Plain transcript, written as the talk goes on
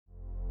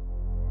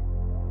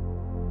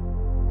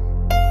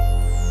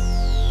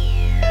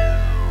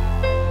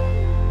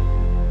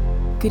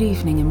Good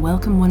evening and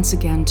welcome once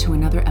again to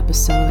another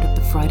episode of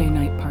the Friday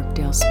Night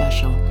Parkdale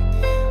Special.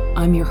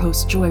 I'm your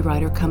host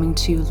Joyrider, coming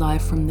to you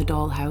live from the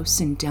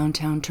Dollhouse in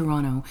downtown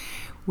Toronto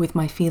with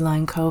my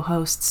feline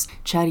co-hosts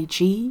Chatty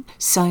G,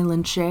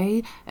 Silent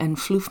J, and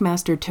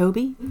Floofmaster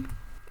Toby.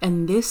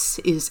 And this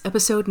is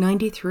episode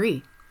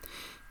 93.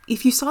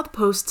 If you saw the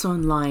posts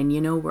online,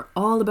 you know we're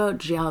all about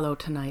Giallo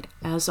tonight,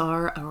 as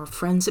are our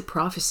friends at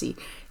Prophecy.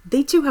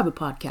 They too have a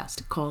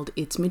podcast called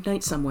It's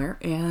Midnight Somewhere,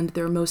 and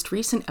their most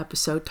recent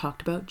episode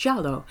talked about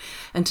Giallo.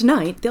 And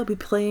tonight, they'll be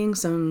playing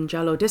some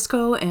Giallo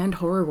disco and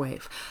horror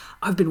wave.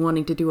 I've been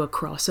wanting to do a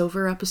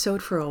crossover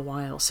episode for a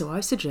while, so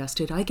I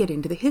suggested I get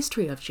into the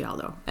history of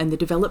Giallo and the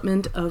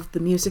development of the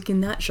music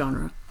in that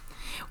genre.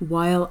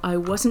 While I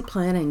wasn't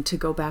planning to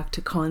go back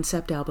to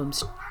concept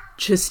albums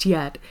just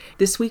yet,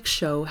 this week's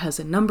show has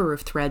a number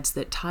of threads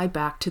that tie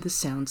back to the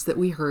sounds that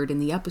we heard in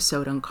the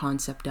episode on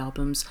concept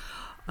albums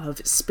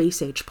of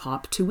Space Age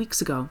Pop 2 weeks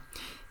ago.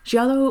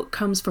 Giallo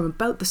comes from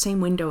about the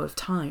same window of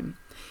time,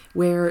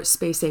 where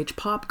Space Age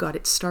Pop got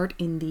its start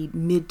in the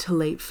mid to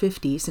late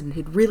 50s and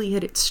had really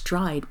hit its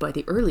stride by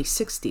the early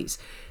 60s.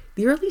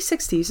 The early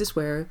 60s is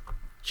where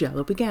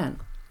Giallo began.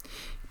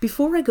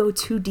 Before I go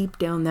too deep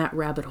down that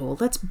rabbit hole,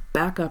 let's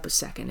back up a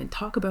second and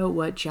talk about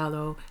what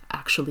Giallo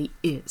actually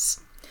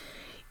is.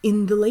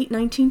 In the late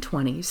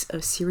 1920s,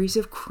 a series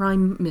of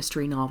crime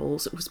mystery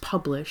novels was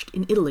published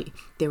in Italy.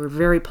 They were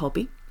very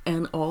pulpy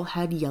and all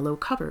had yellow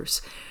covers.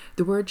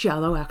 The word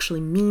Giallo actually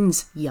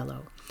means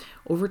yellow.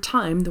 Over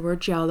time, the word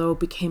Giallo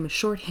became a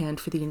shorthand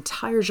for the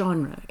entire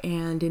genre,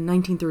 and in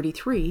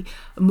 1933,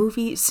 a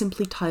movie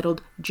simply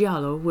titled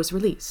Giallo was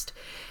released.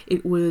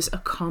 It was a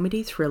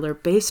comedy thriller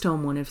based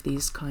on one of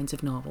these kinds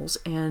of novels,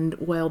 and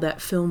while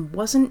that film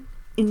wasn't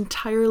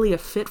entirely a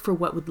fit for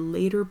what would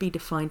later be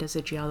defined as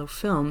a Giallo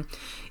film,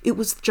 it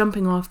was the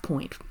jumping off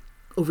point.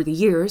 Over the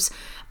years,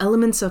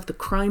 elements of the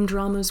crime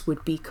dramas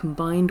would be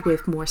combined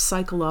with more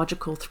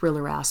psychological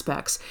thriller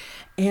aspects,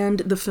 and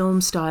the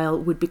film style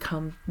would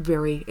become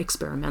very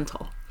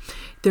experimental.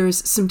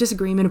 There's some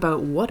disagreement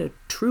about what a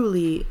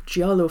truly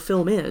Giallo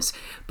film is,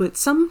 but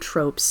some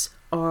tropes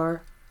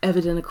are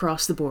evident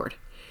across the board.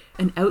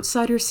 An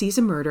outsider sees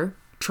a murder,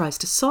 tries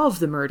to solve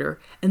the murder,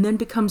 and then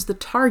becomes the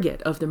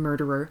target of the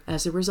murderer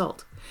as a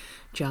result.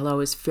 Giallo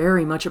is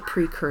very much a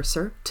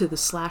precursor to the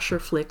slasher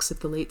flicks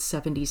of the late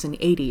 70s and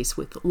 80s,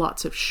 with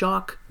lots of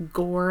shock,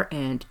 gore,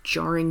 and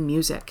jarring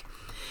music.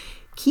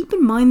 Keep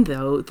in mind,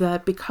 though,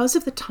 that because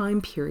of the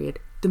time period,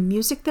 the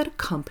music that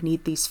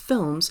accompanied these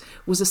films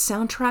was a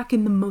soundtrack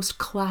in the most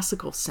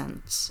classical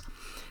sense.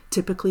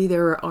 Typically,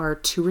 there are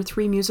 2 or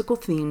 3 musical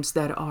themes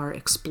that are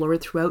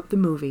explored throughout the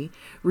movie,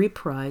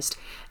 reprised,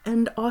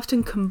 and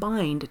often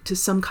combined to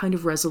some kind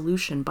of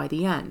resolution by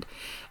the end.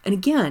 And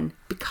again,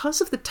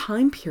 because of the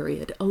time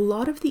period, a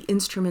lot of the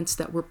instruments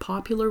that were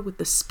popular with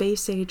the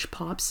space age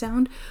pop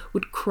sound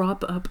would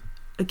crop up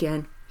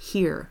again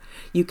here.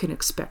 You can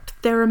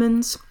expect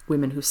theremins,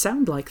 women who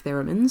sound like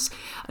theremins,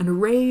 an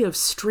array of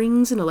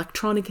strings and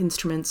electronic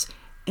instruments,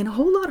 and a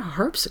whole lot of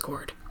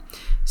harpsichord.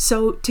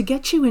 So, to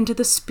get you into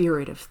the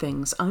spirit of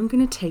things, I'm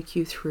going to take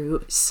you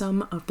through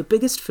some of the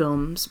biggest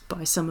films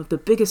by some of the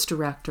biggest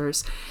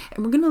directors,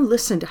 and we're going to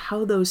listen to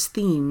how those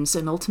themes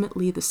and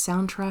ultimately the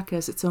soundtrack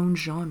as its own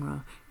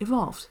genre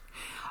evolved.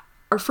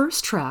 Our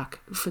first track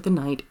for the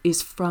night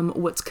is from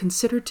what's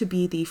considered to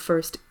be the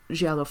first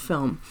Giallo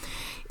film.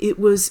 It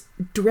was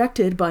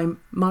directed by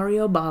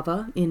Mario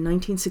Bava in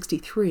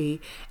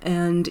 1963,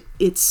 and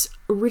its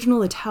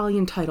original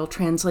Italian title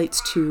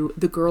translates to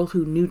The Girl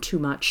Who Knew Too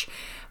Much,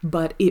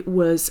 but it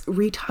was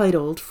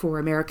retitled for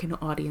American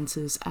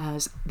audiences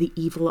as The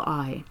Evil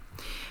Eye.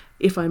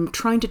 If I'm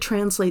trying to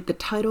translate the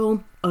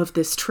title of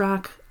this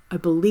track, I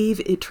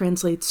believe it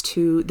translates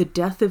to The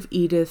Death of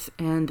Edith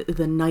and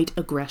the Night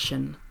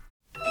Aggression.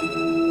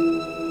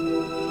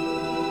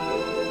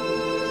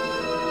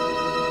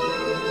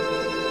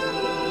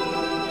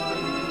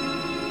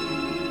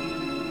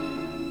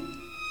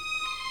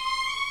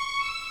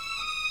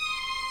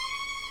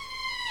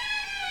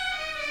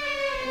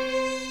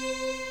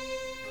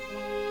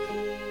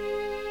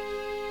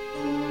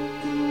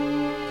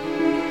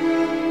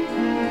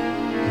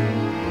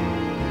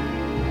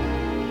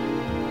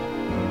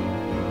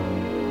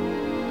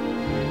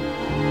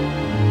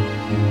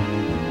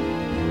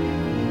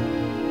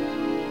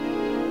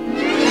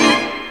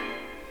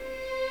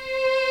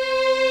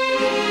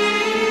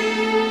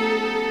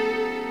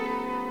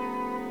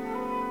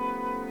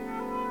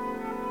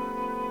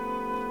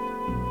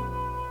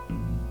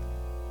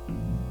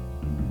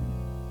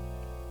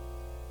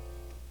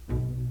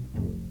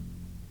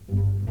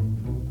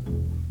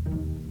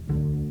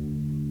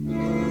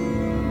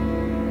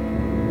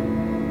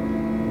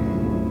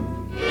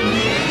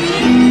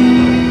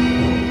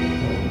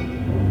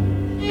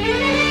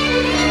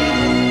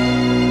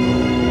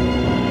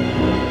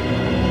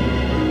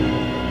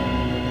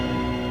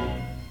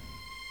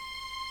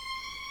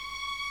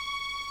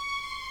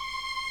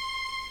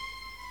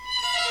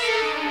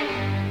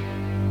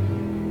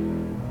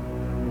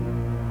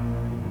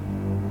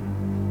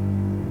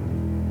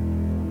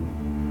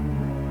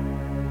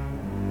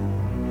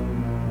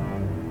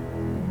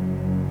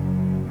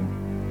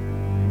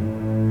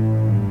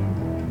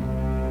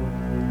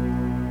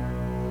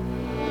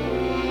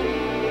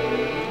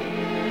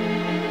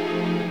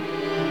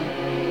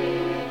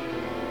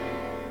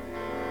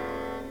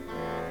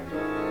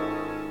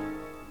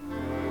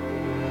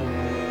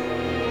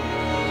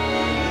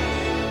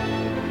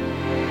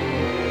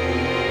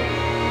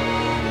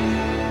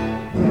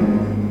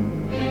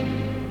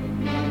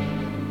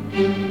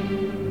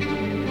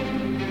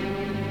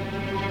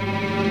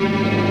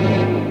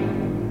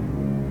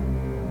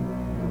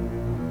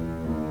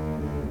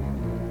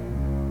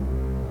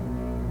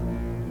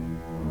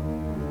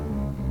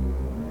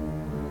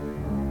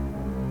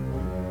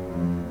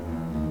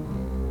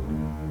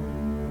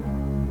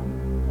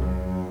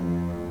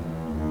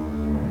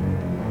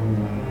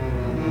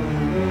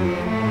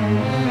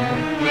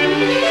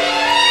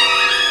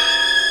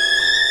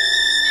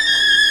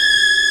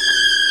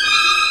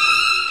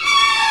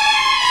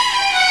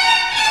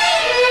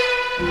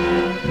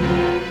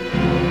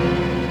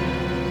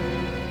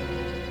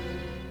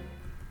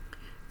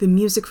 The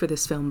music for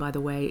this film, by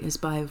the way, is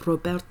by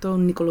Roberto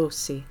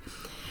Nicolosi.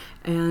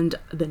 And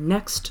the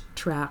next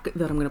track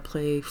that I'm going to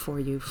play for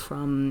you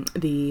from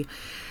The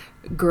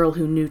Girl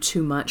Who Knew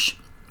Too Much,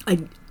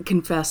 I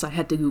confess I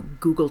had to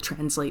Google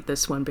translate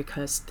this one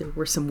because there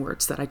were some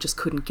words that I just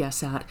couldn't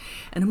guess at,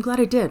 and I'm glad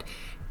I did.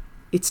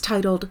 It's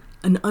titled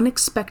An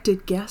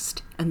Unexpected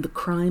Guest and the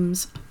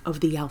Crimes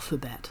of the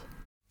Alphabet.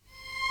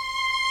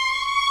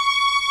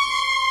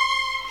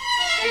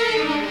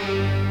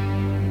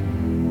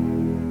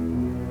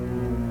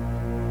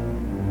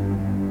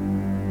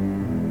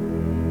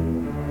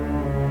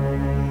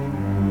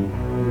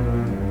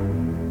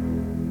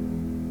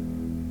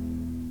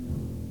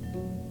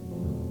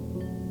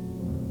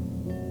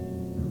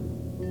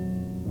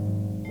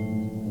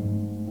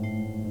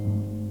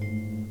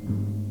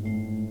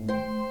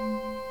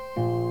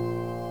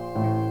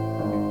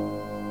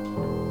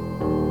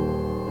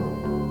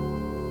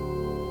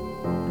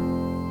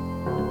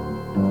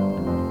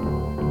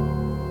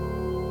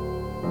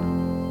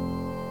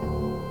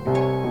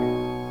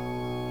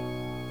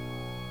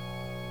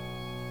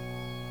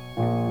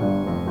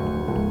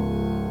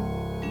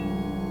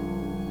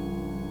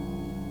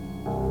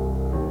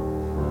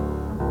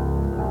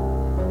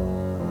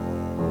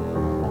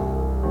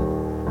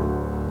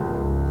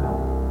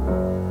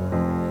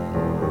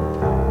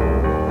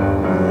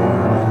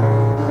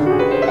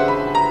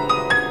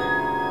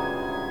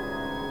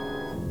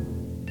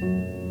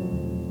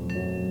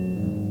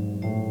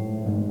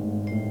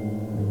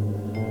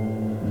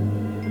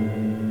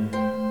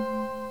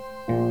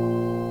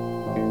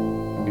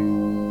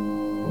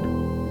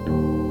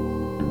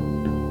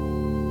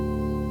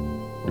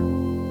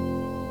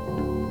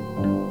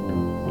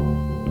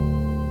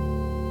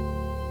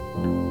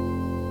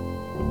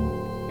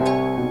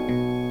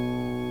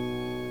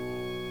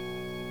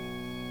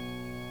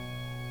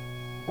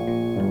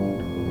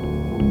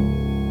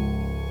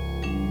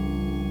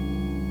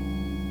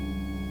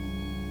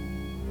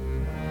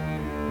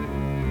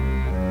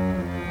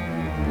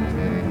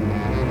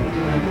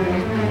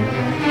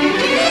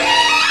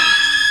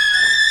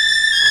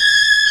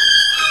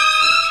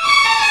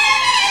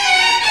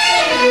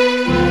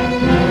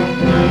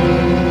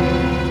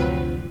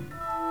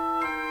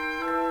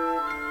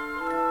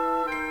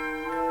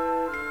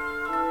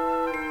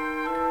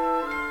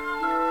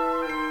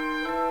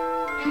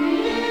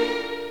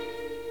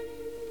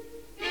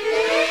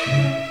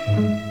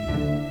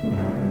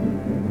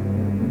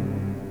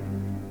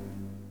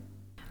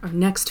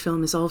 Next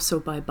film is also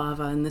by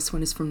Bava, and this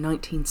one is from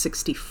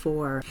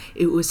 1964.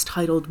 It was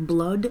titled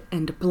Blood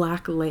and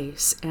Black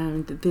Lace,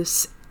 and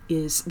this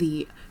is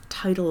the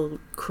title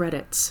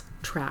credits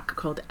track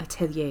called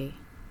Atelier.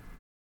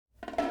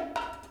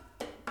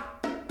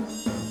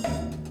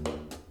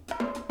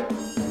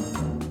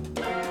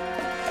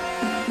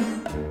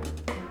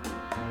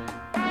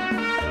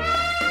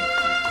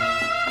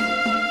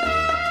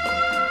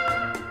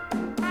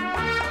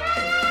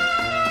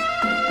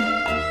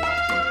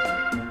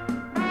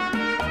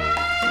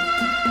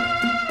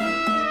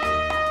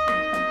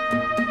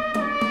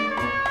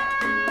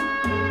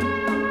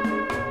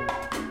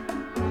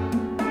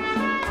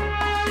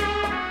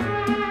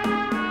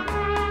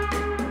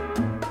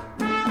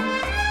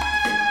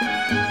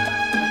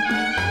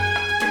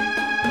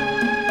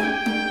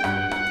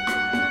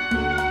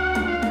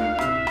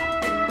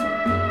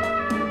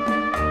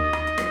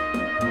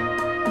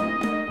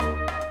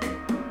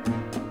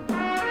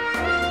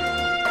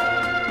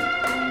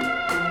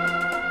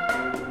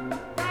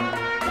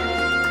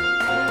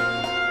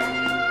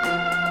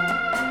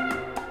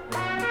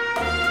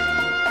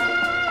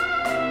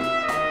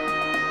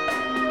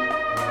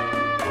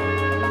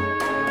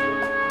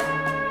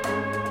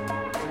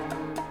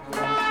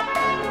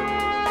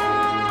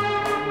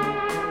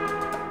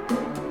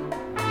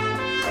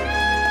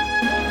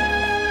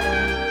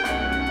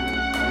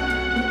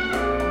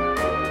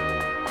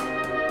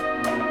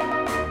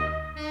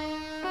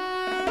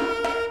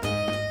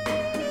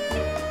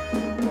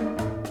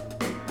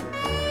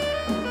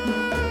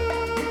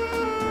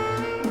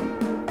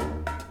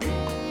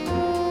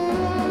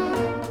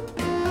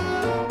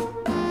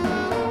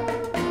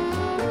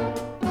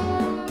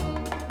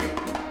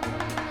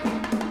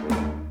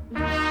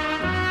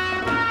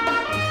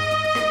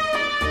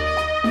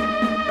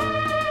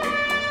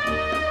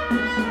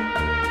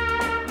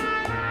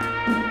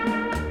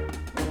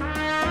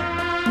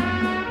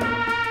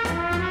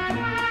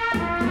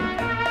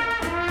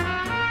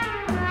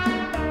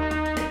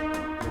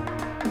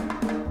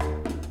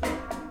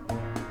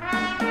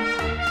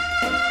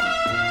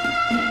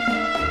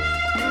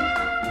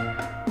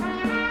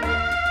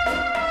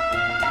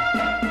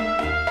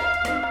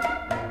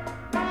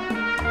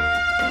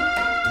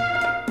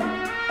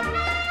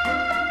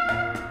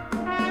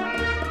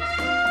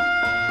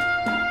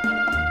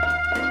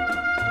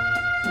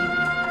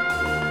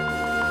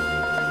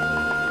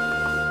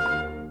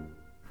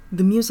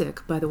 The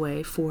music, by the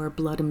way, for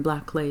Blood and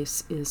Black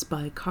Lace is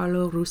by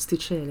Carlo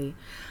Rustichelli.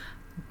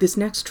 This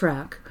next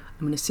track,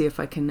 I'm going to see if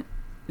I can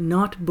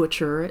not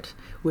butcher it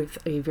with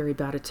a very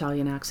bad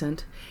Italian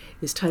accent,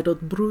 is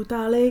titled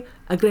Brutale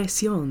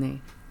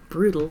Aggressione,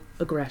 Brutal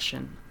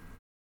Aggression.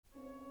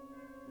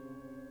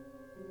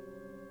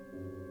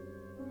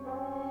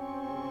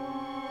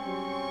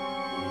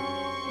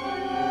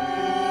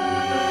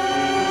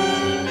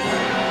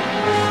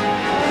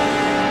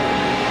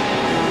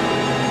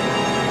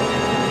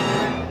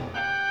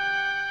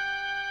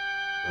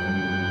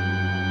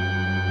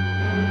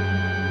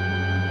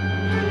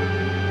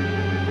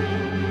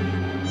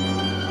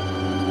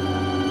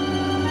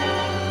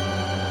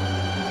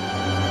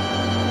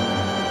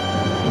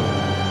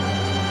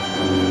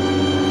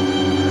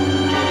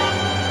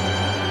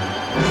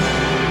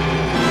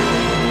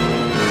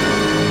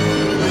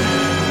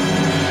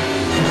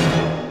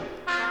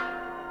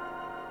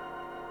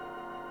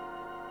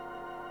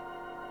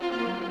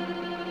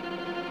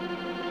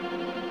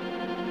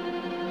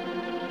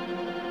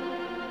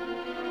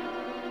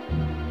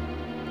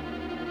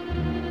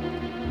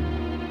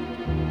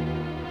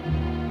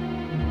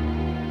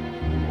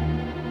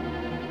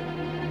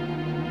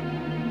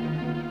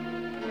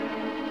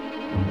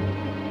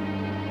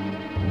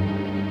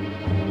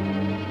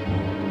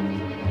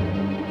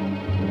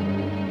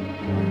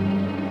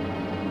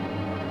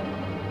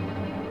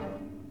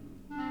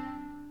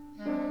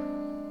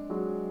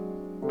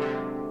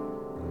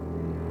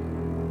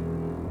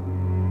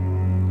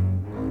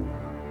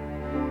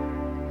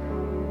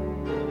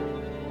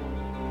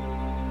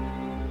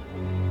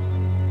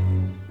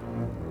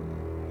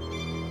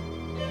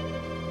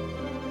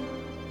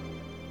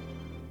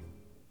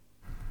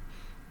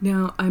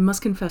 Now, I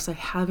must confess I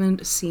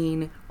haven't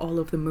seen all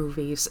of the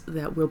movies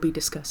that we'll be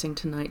discussing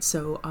tonight,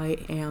 so I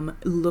am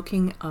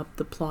looking up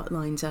the plot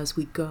lines as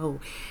we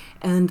go.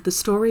 And the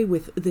story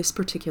with this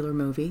particular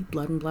movie,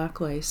 Blood and Black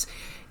Lace,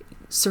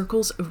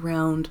 circles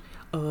around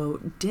a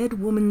dead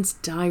woman's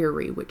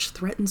diary, which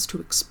threatens to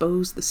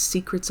expose the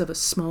secrets of a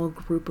small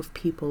group of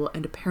people,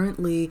 and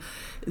apparently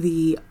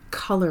the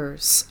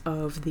colors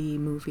of the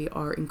movie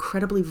are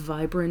incredibly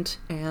vibrant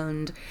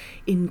and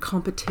in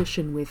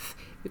competition with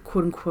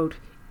quote-unquote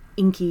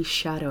inky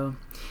shadow.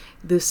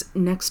 This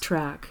next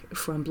track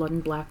from Blood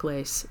and Black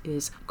Lace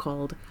is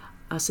called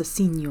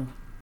Assassinio.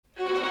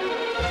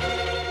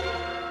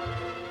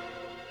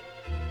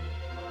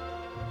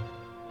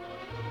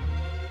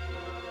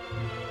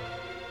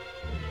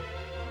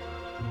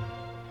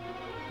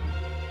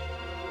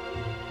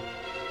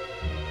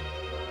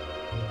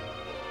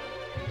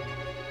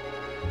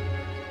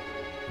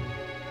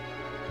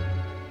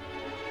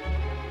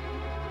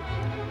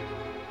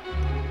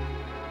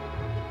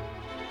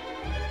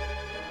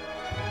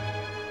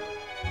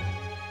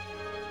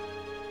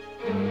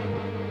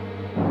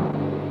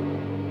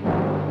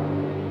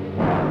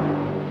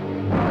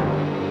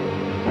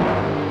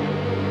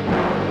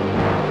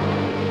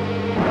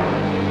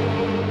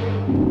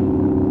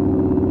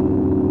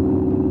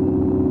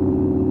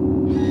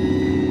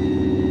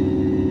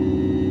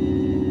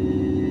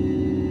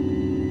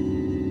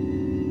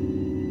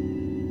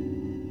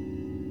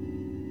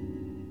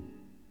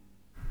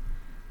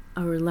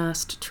 Our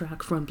last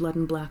track from Blood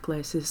and Black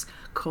Lace is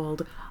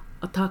called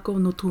Attacco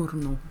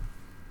Notturno.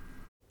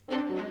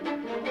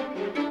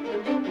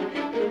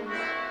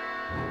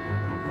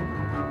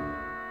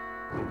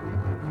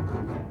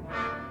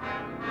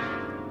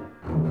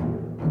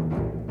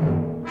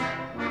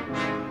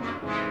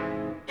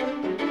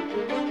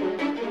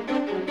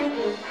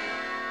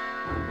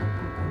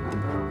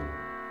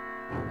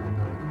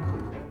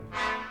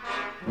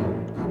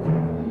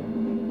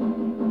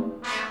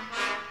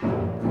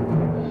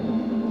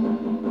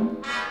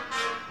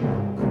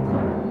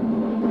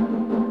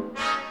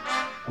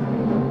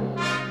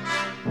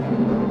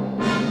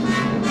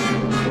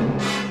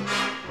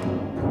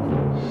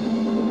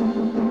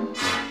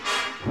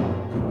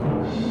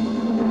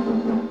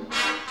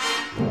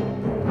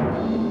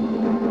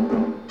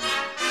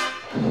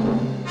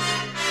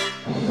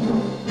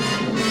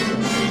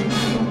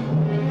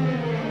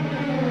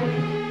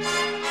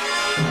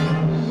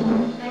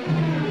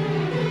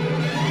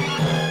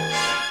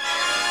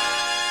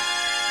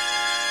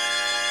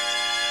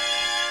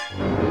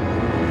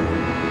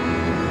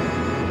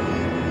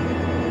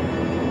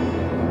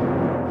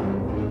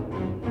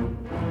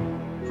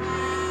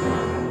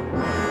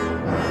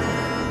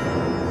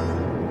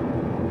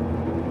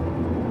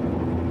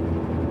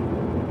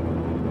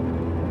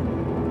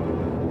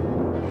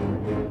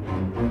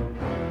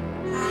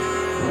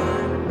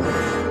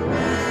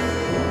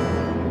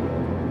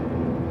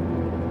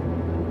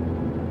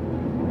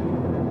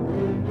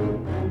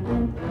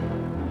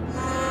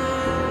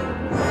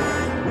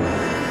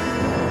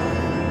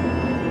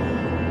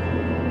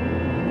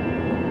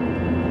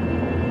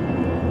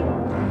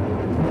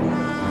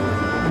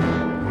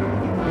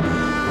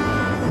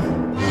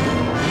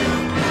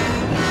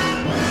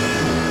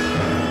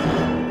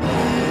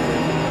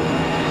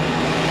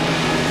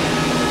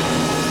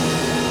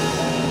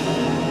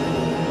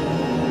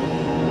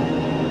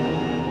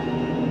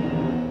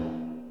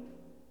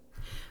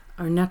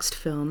 Our next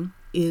film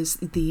is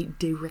the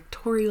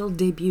directorial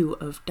debut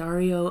of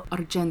Dario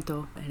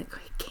Argento, and it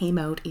came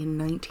out in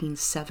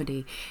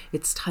 1970.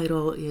 Its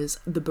title is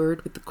The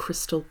Bird with the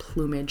Crystal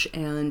Plumage,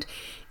 and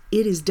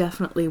it is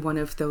definitely one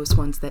of those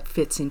ones that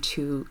fits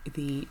into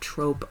the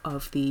trope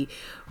of the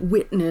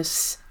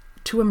witness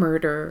to a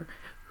murder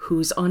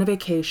who's on a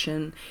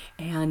vacation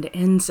and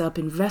ends up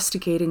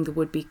investigating the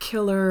would-be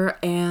killer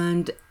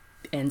and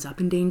ends up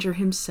in danger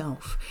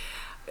himself.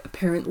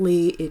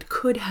 Apparently, it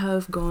could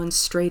have gone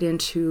straight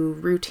into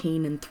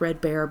routine and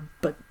threadbare,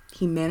 but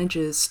he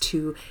manages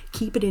to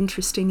keep it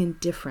interesting and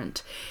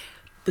different.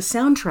 The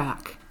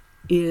soundtrack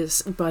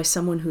is by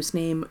someone whose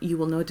name you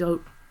will no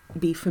doubt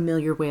be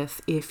familiar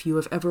with if you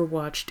have ever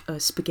watched a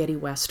spaghetti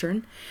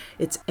western.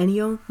 It's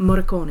Ennio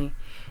Morricone.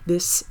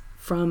 This,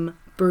 from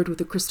Bird with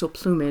the Crystal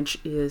Plumage,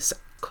 is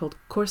called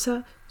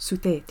Corso su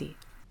Tetti.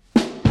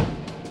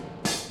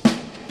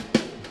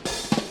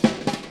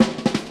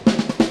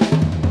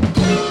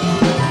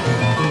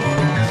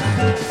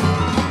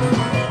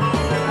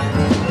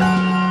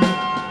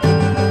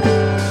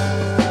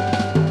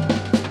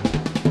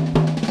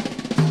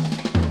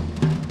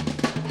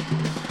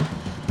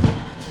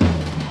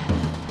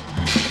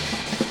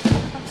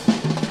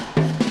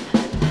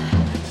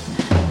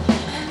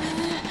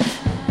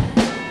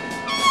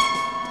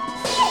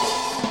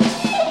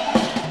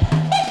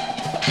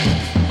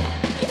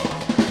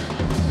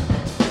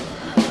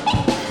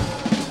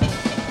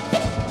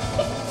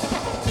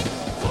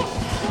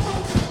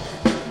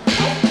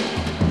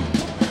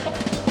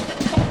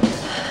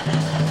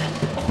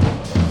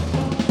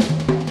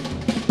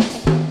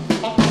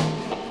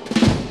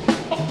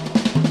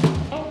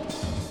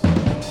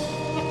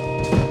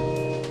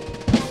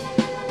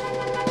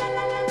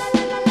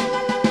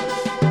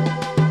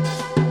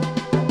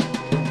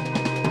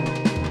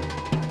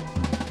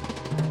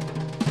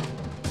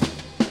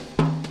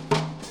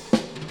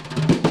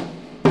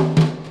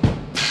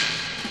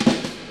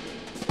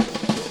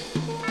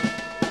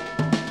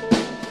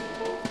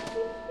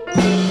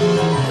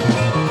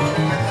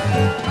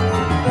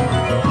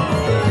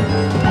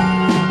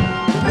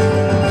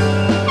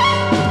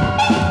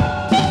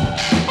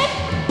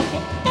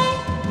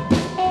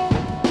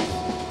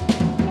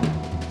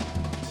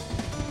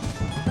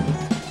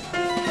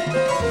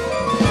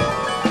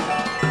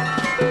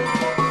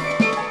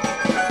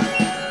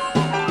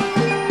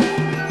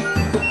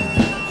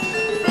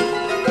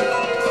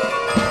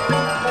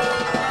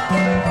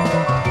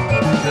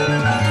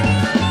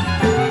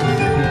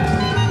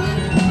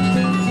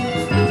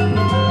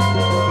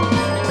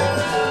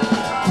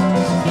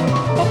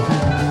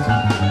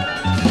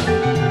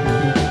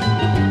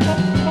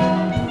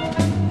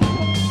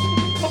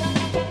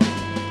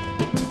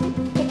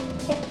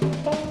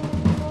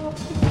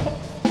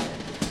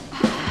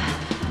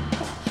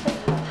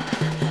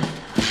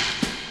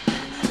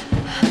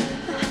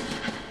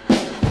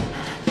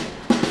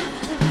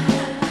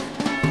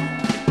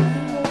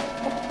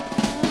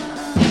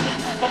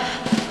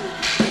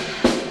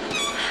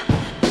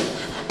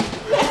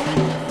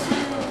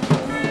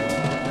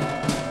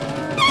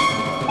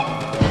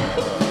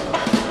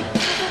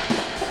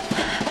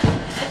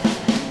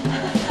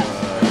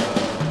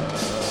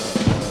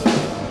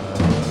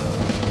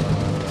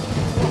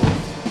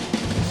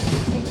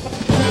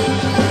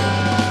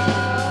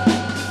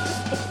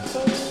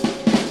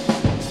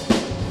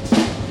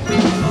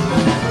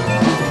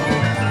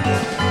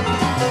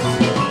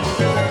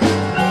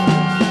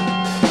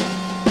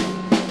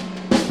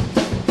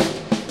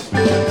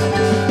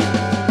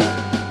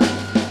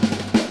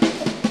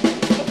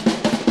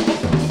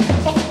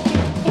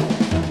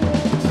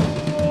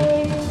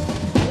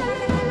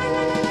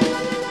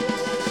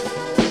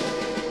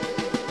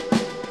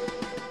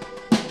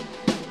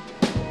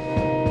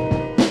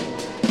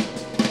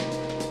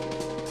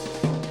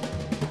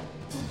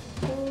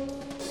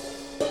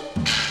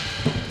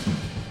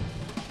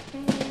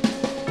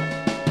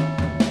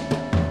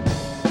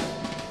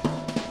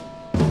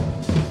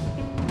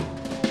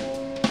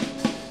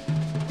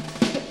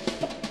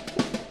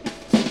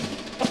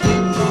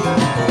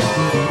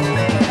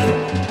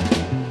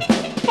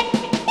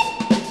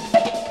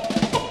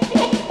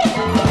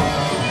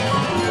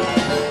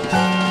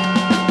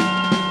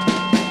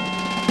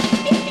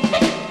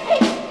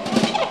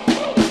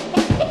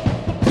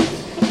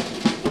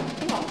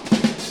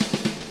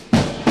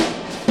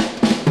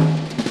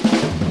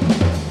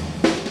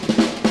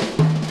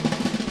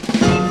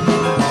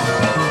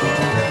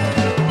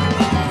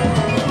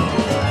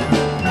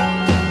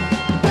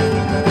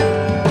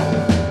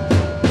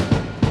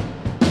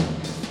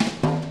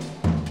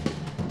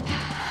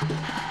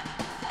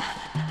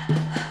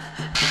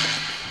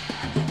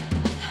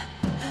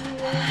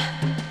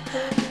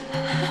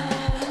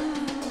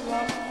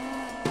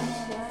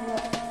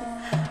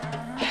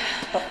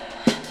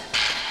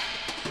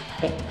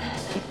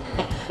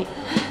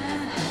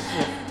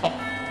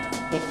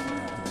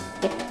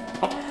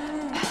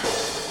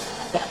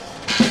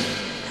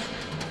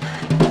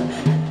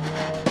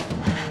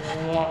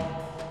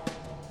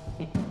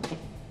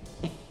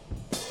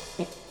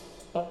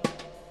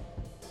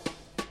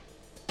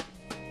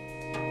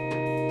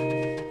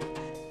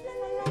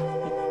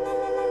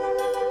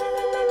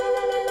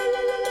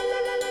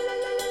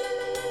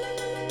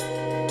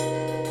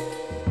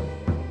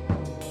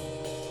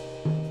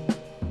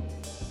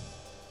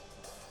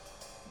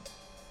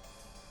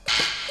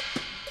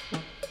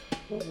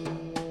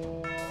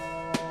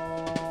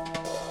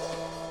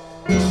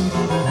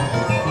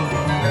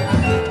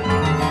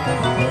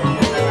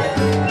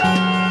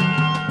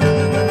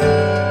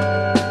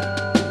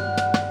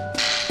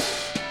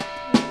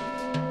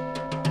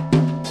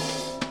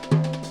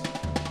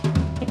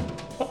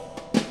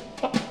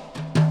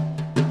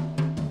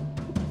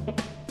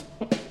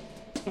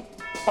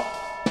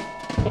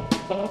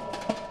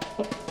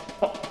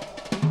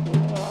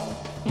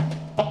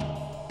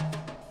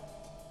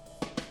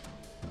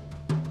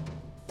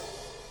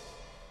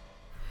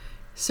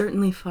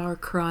 Certainly far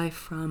cry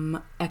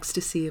from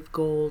Ecstasy of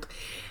Gold,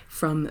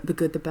 from The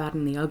Good, the Bad,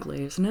 and the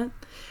Ugly, isn't it?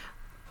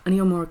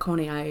 Ennio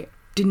Morricone, I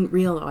didn't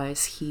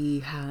realize he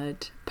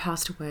had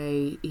passed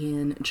away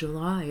in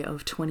July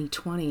of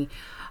 2020.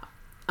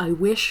 I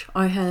wish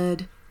I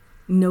had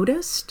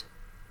noticed.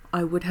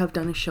 I would have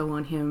done a show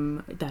on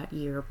him that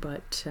year,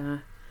 but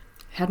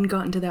hadn't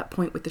gotten to that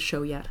point with the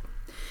show yet.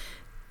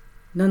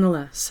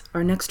 Nonetheless,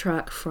 our next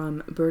track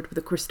from Bird with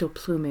a Crystal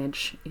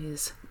Plumage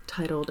is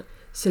titled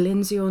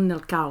Silenzio nel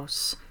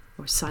Caos,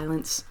 or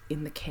Silence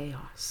in the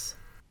Chaos.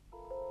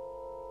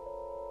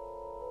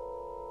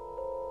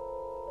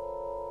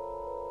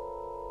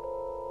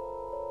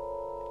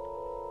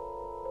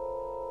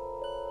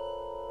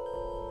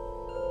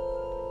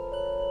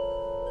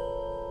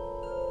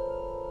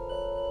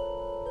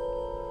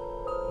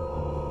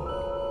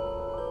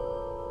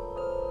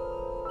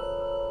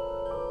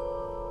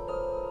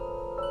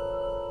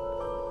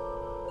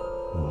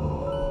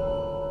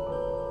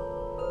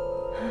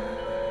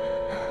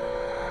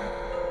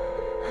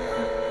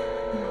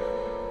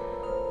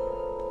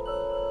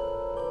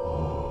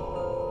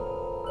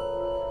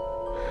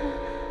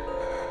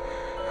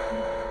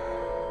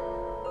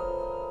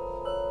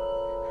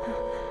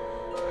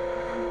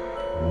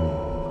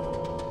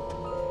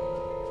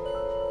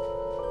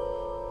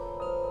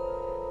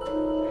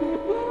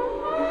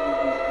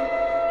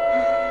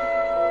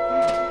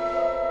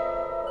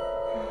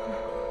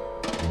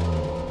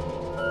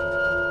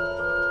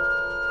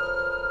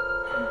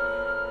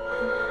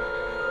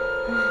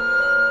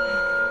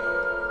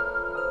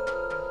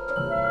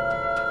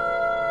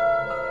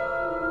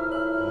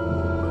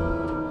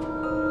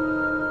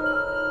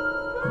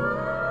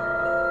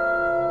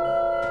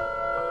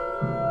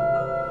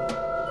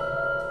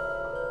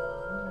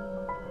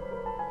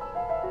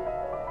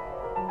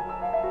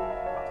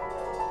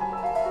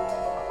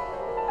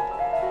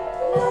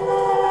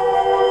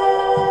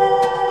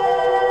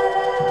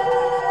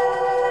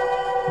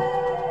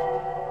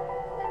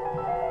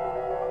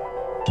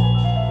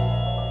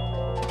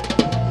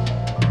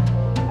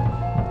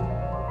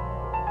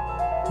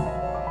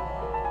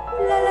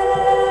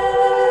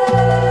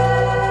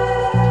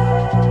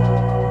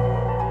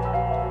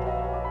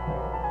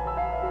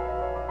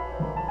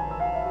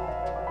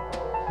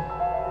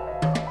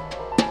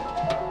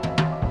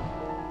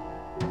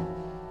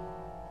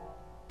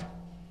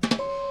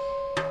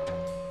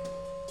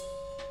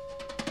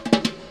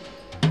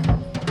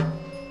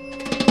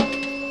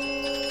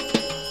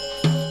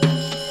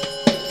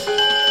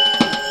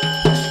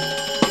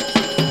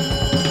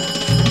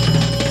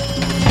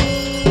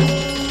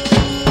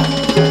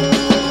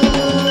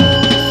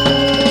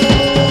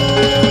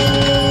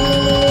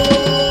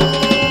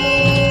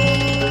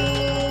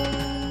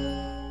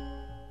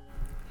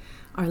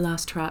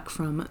 Track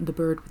from The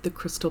Bird with the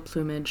Crystal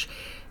Plumage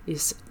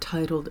is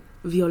titled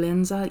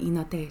Violenza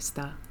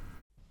Inattesa.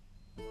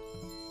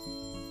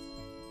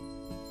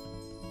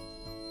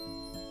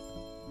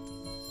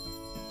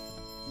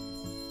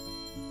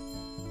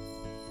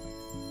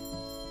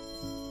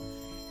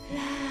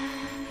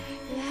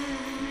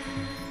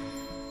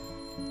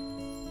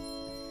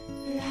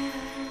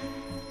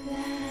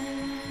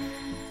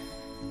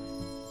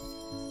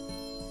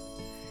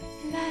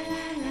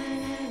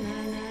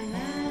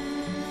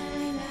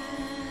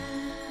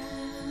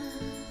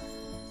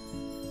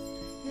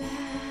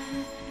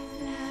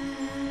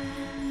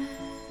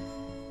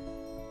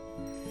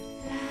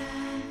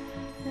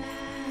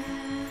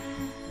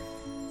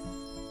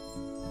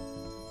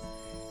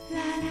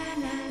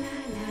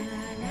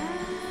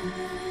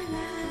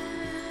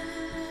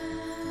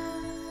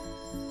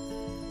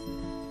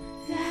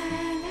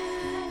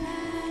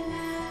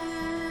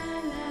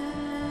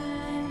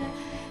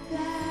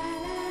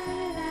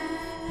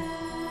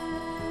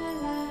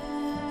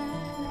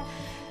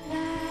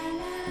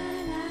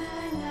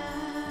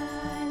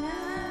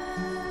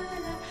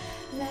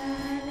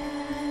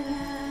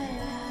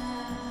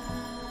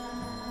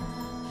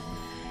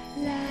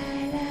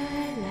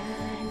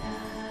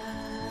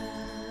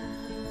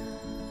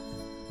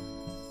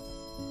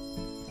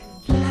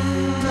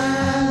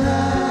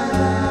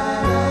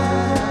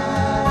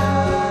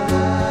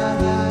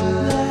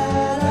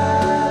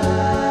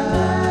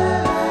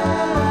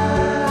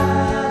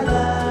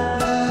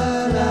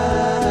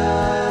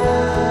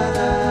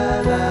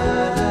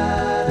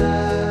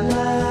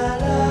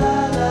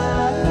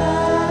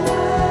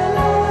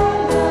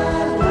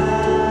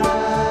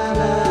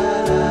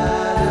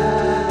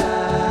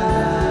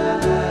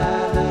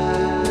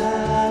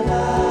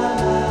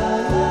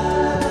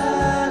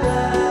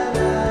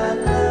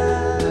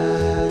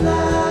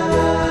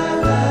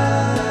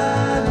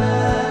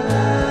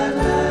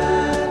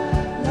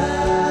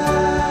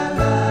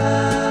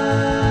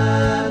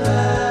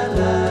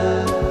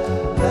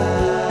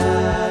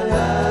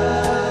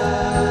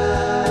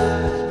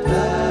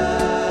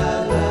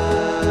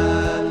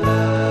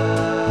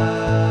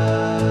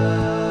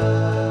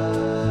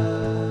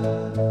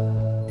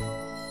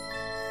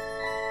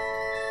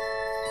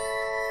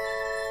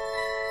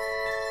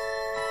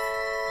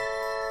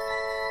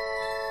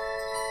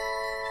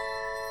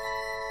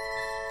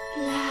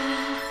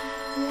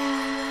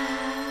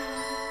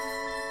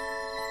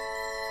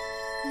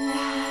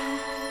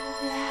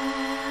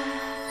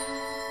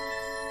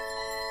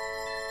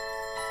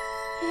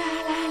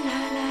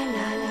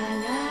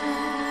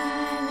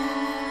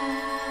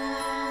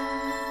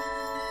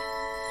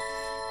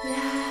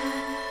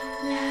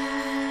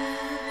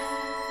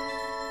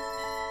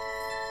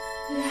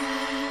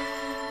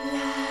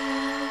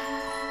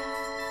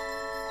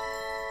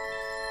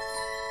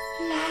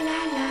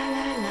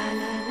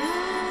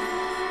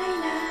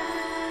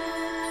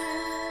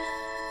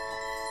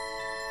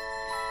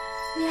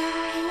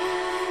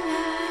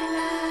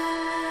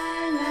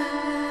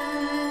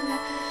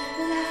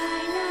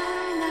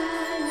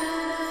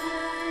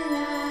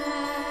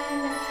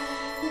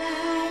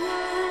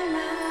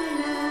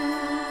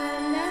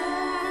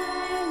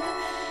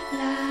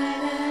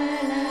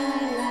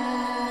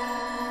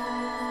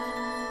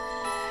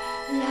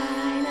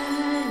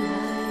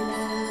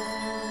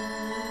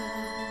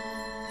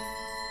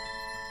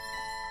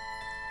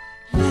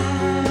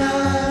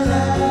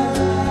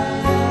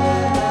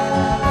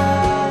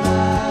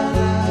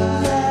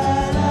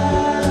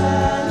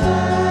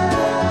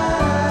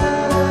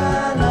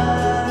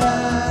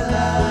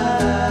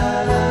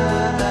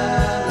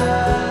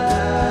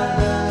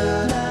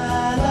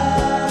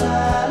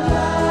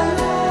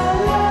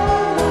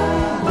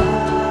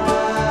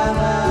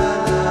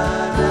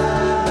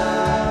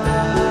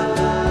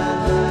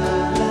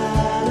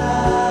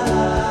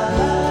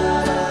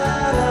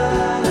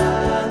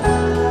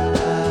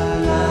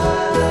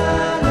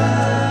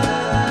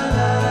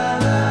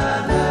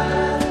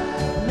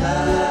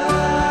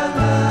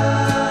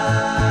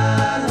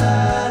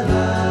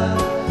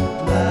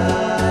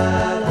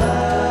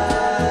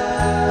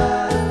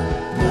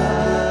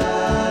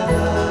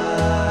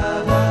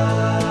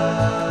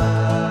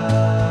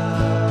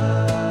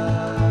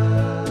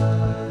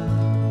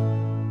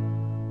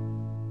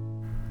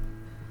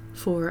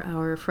 For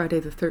our Friday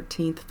the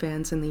 13th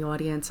fans in the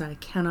audience, I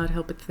cannot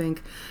help but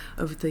think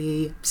of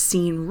the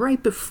scene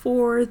right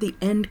before the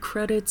end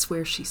credits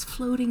where she's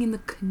floating in the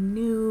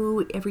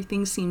canoe,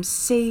 everything seems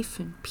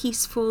safe and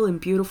peaceful and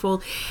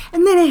beautiful,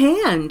 and then a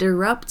hand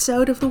erupts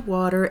out of the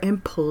water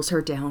and pulls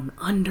her down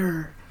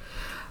under.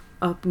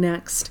 Up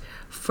next,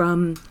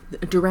 from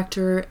a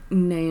director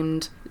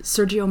named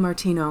Sergio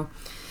Martino.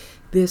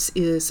 This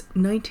is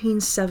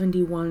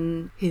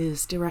 1971,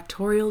 his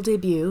directorial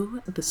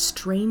debut, The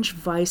Strange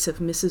Vice of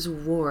Mrs.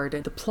 Ward.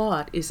 The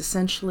plot is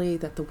essentially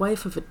that the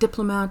wife of a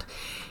diplomat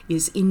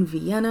is in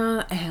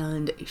Vienna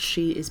and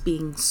she is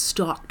being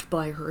stalked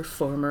by her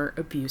former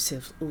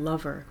abusive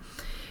lover.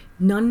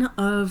 None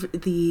of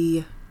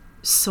the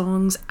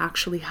songs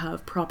actually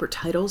have proper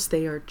titles.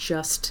 They are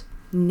just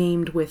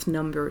named with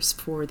numbers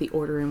for the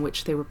order in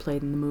which they were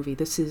played in the movie.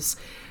 This is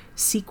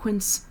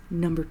sequence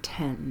number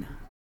 10.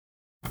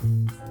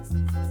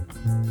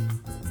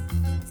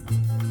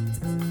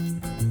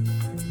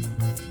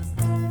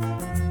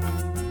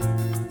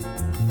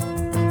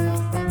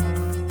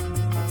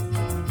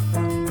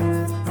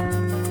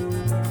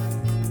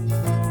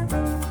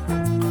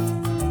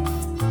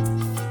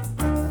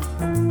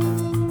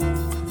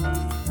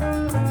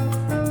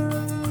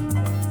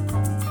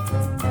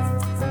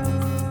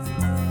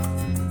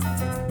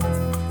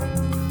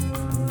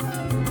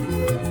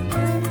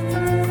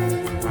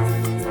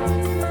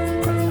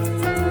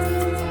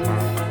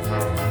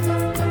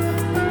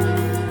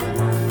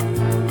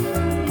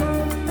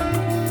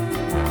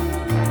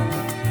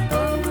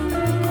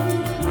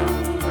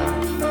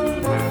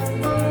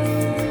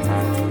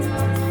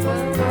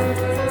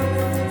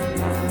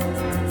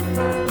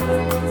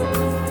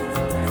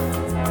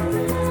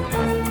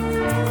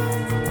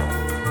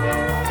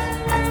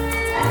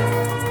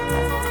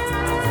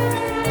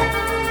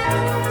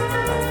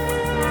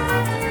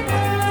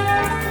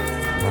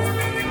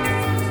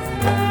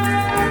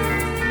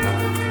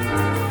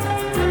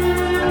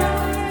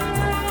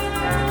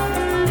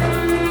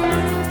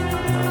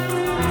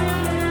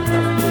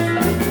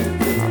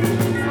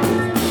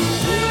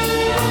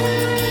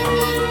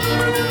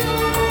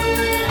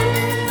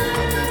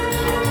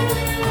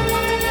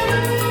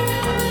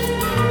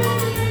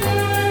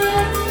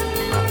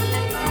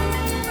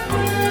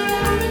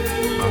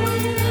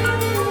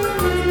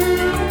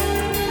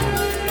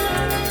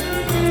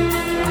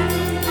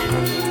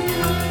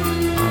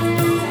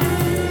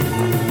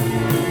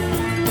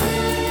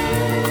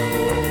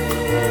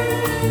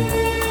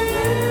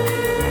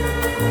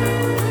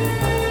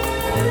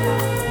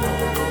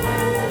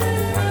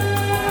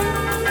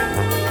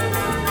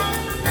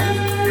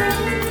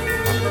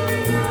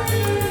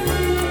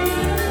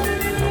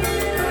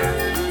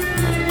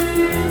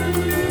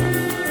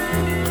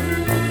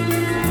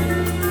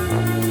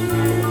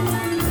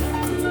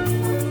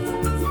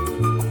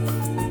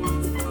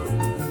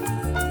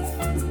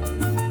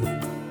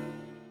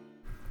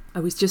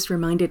 I was just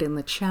reminded in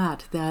the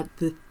chat that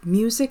the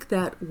music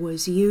that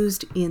was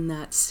used in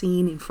that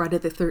scene in Friday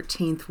the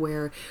 13th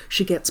where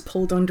she gets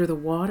pulled under the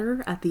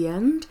water at the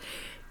end,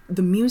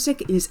 the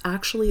music is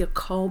actually a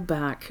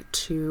callback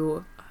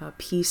to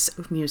piece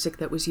of music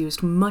that was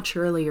used much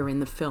earlier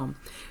in the film.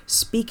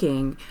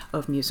 Speaking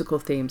of musical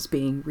themes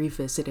being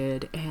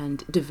revisited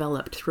and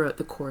developed throughout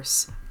the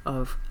course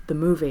of the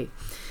movie.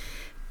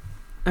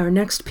 Our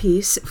next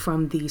piece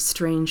from The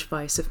Strange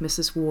Vice of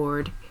Mrs.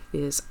 Ward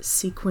is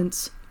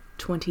Sequence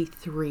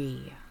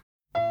 23.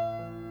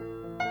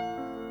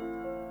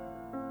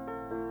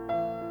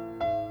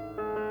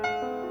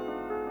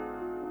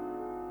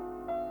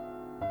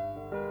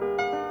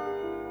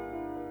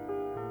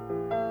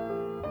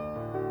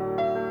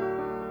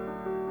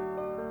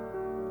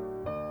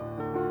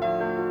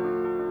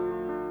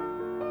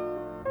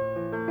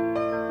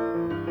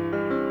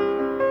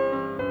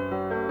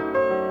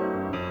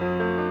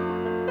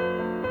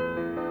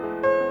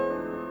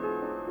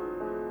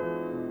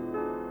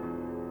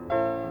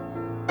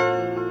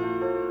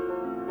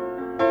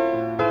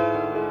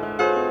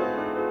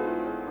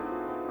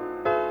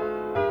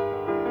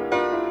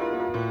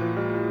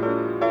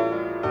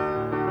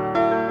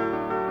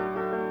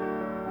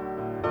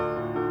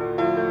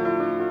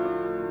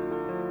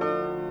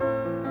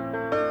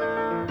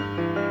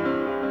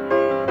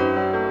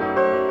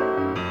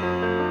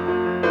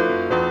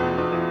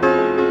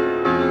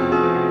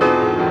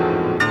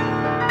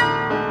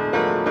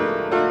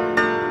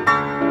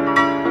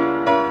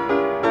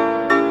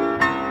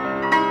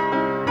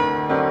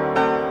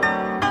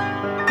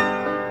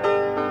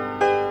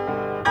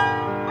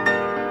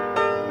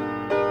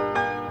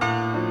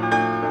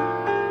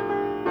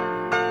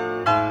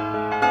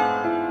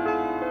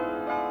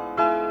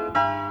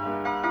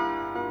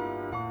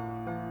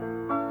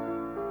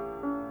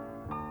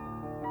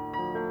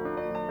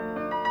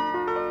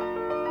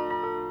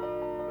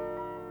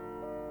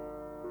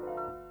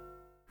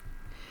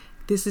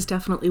 This is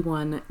definitely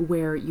one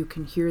where you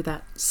can hear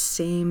that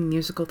same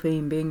musical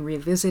theme being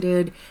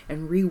revisited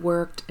and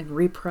reworked and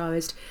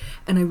reprised,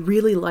 and I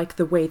really like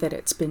the way that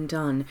it's been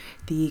done.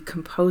 The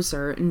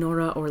composer,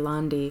 Nora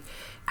Orlandi,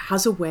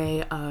 has a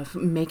way of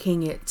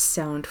making it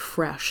sound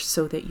fresh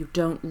so that you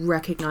don't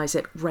recognize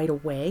it right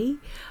away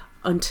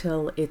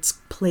until it's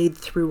played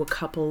through a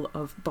couple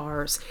of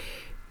bars.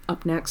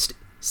 Up next,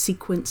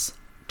 Sequence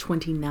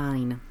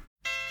 29.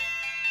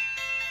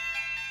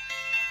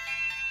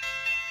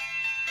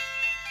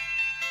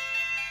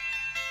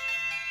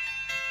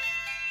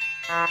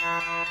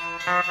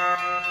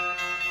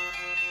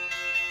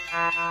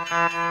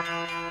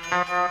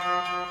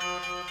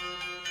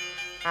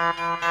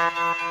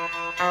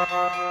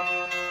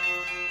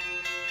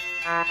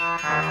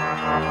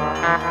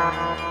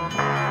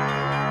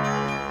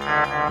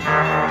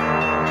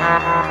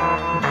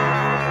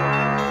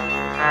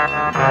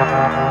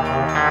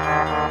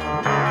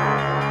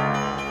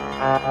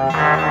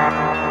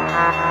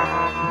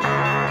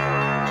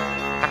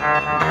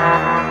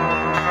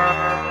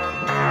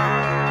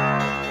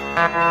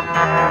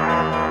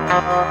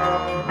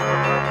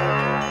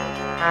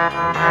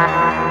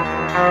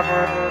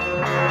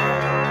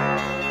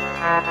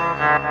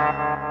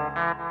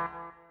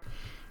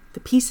 The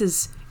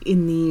pieces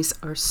in these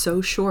are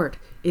so short.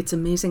 It's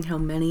amazing how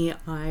many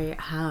I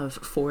have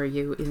for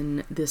you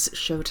in this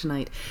show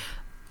tonight.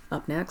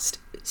 Up next,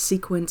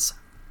 Sequence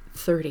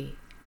 30.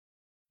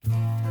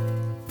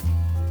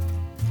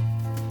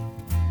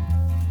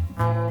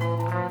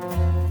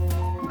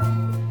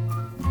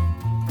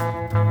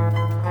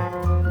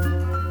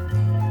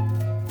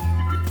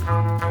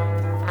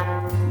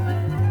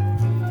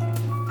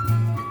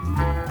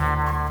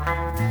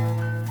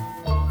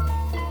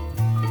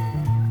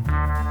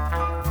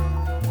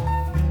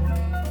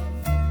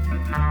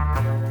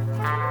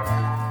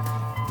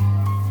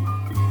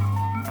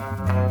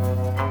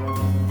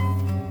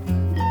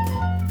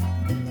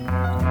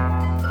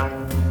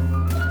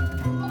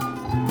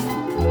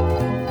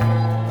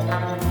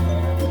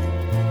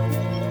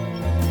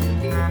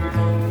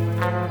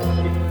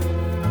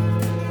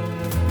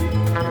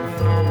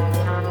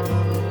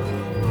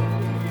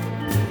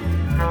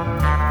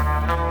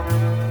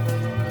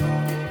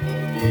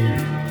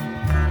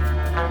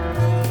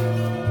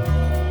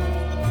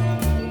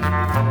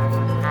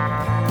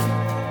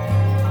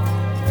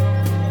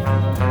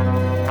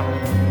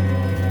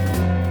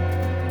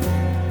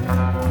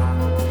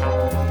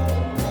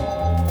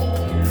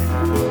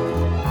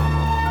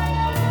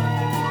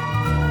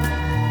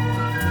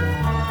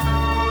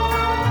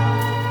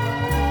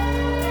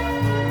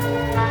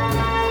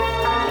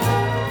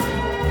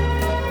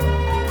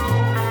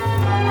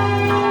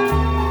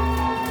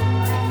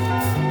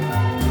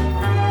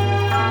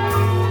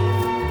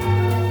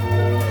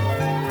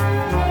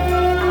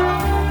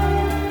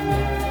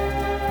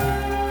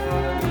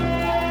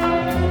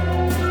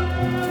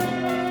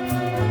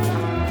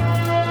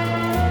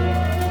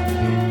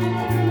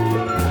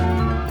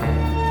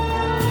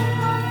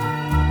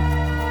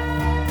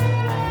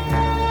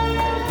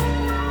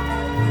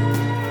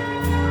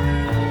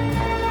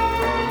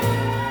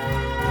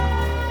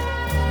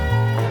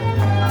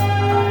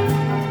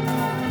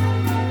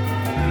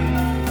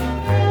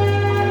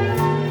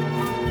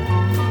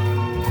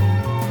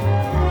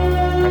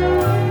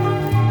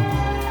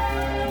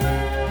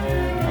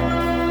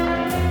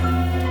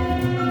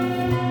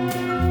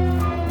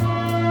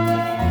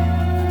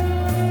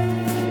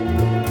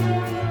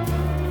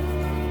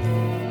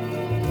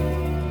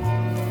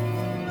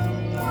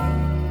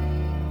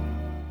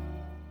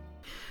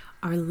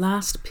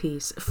 last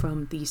piece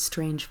from The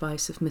Strange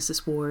Vice of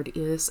Mrs. Ward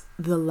is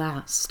the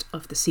last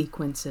of the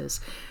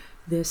sequences.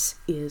 This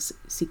is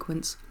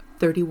sequence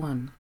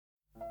 31.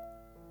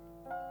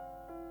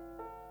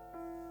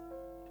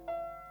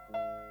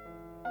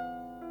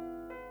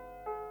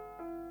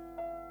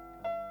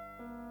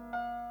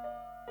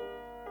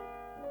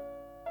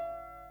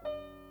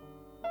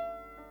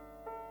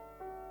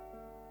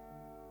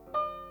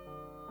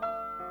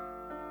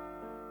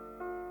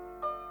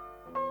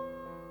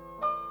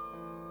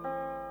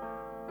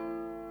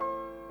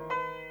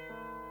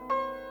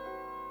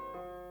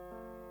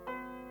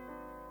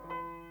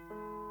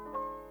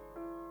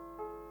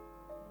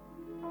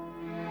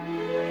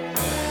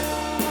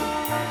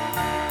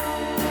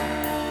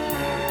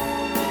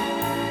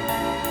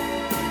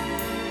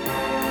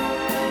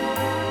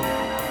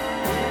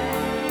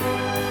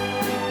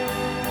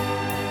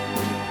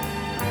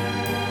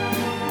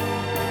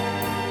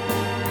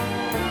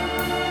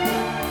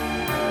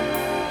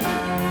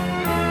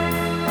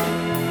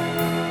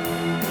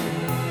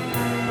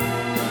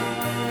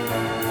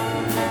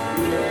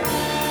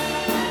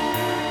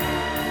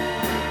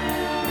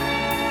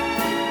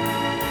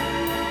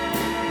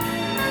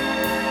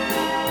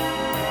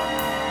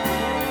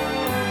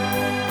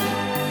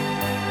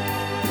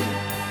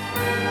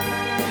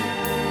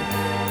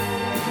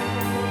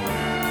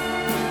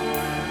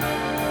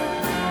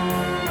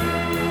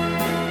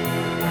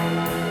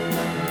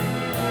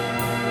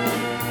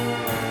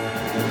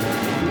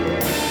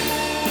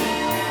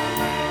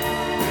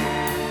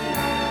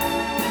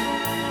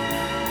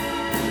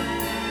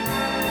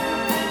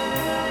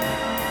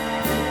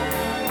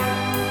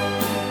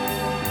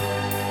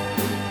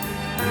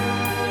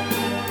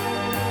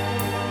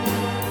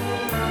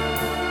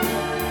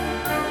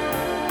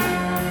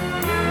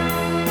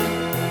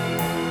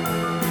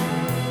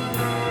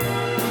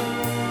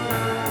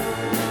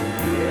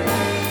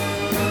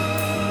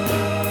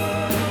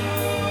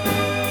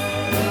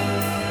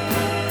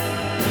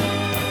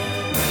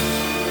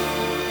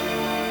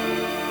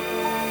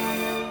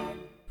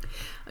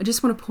 I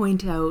just want to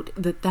point out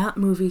that that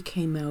movie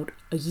came out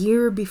a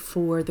year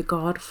before The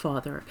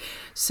Godfather.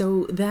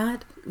 So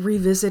that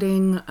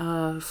revisiting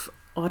of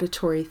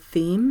auditory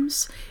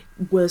themes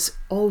was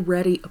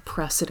already a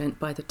precedent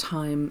by the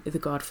time the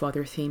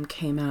Godfather theme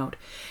came out.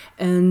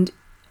 And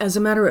as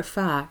a matter of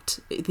fact,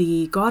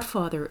 The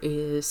Godfather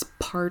is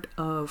part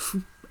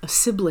of a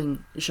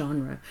sibling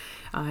genre.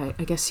 I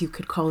guess you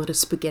could call it a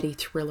spaghetti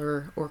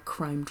thriller or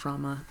crime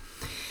drama.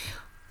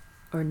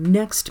 Our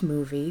next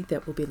movie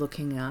that we'll be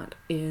looking at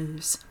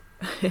is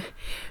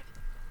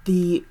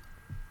the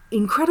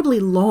incredibly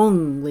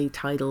longly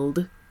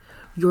titled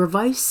Your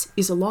Vice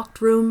is a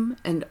Locked Room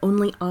and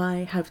Only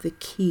I Have the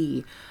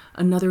Key,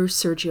 another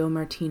Sergio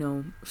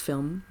Martino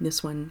film.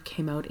 This one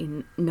came out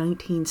in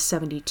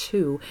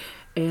 1972,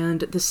 and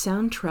the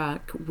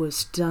soundtrack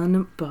was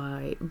done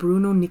by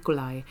Bruno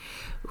Nicolosi,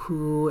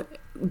 who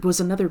was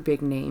another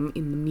big name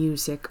in the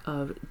music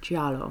of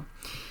Giallo.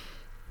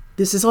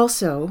 This is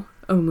also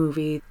a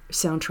movie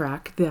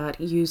soundtrack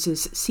that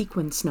uses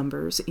sequence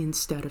numbers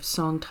instead of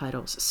song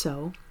titles.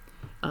 So,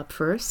 up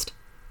first,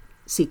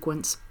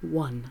 sequence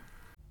 1.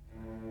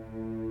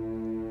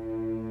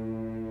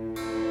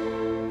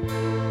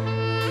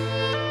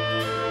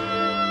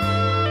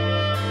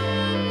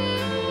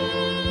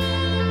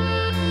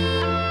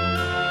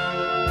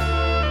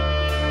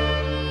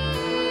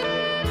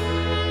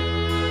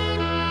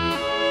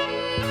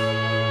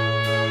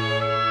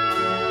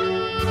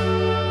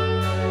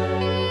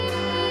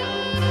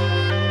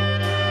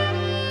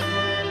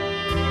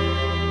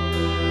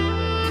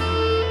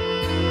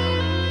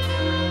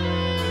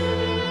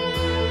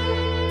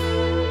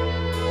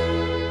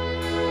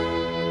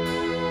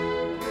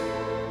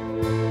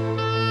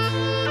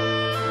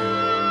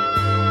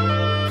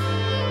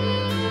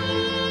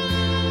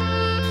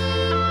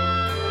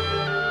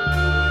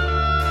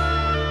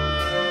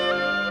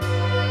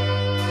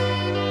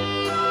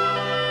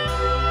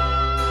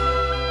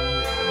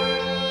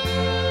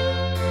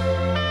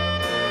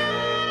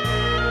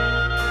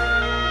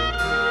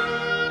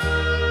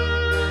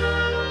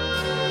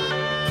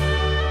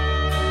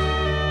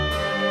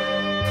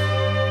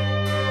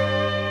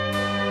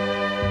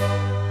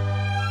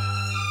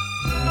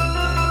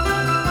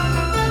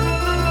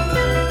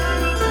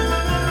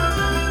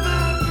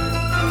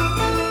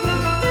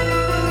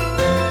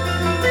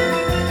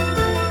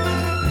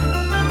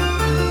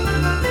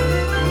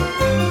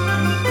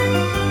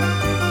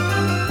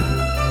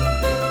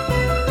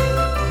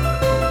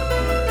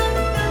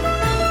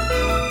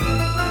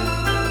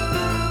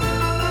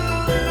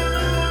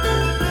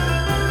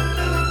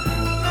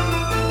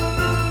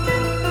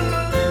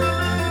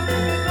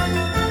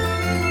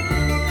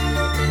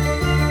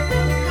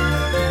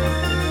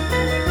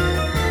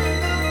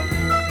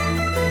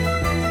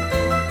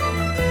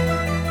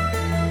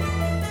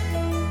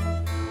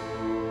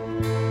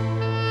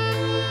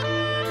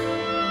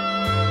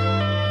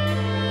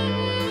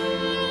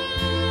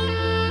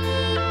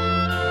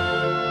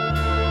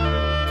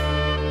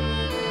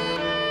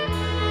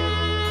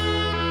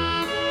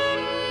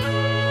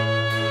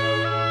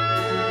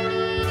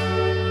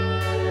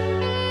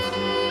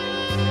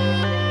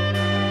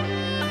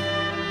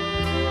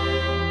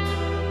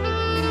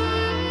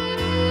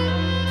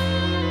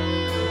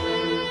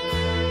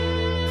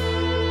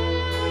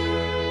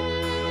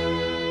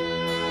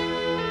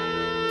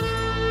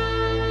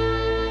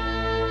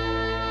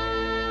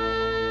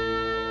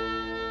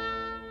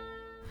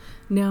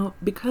 Now,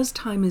 because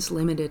time is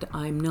limited,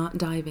 I'm not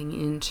diving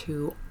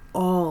into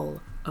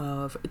all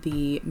of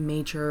the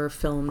major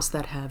films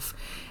that have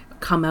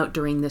come out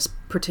during this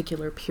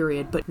particular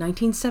period, but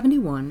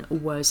 1971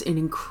 was an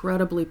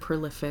incredibly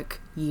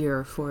prolific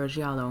year for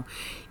Giallo.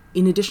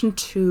 In addition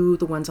to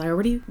the ones I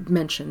already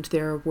mentioned,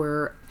 there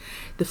were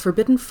The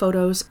Forbidden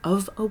Photos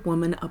of a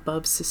Woman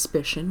Above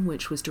Suspicion,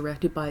 which was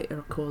directed by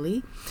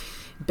Ercole,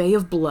 Bay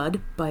of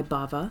Blood by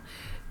Bava,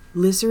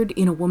 Lizard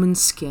in a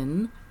Woman's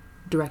Skin,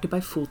 directed by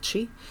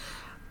Fulci,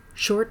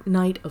 Short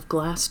Night of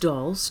Glass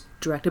Dolls,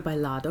 directed by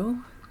Lado,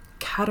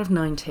 Cat of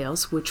Nine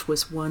Tails, which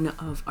was one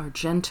of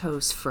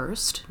Argento's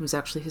first, it was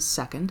actually his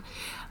second,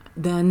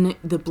 then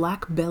The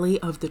Black Belly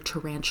of the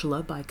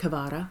Tarantula by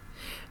Cavara,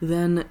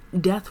 then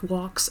Death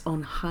Walks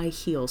on High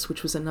Heels,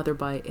 which was another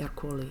by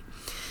Ercole.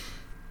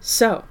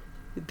 So,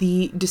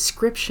 the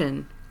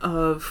description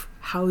of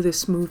how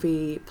this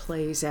movie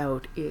plays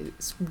out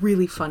is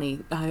really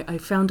funny. I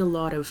found a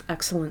lot of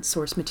excellent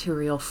source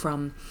material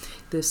from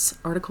this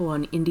article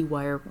on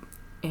IndieWire,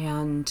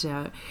 and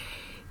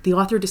the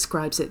author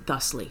describes it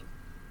thusly.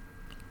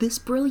 This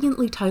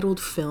brilliantly titled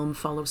film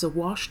follows a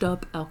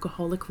washed-up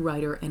alcoholic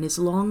writer and his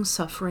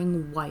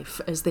long-suffering wife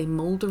as they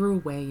molder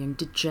away in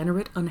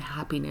degenerate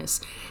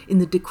unhappiness in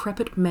the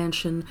decrepit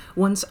mansion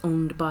once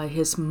owned by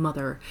his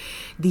mother.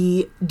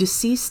 The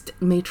deceased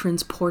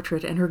matron's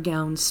portrait and her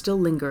gown still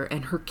linger,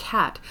 and her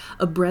cat,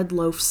 a bread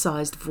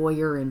loaf-sized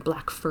voyeur in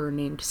black fur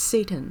named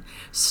Satan,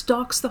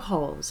 stalks the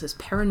halls as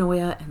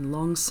paranoia and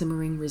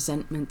long-simmering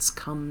resentments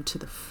come to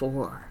the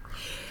fore.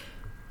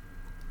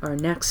 Our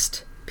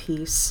next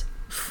piece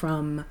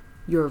from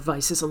Your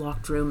Vice is a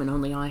Locked Room and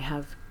Only I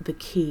Have the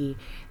Key.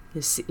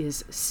 This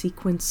is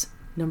sequence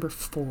number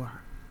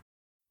 4.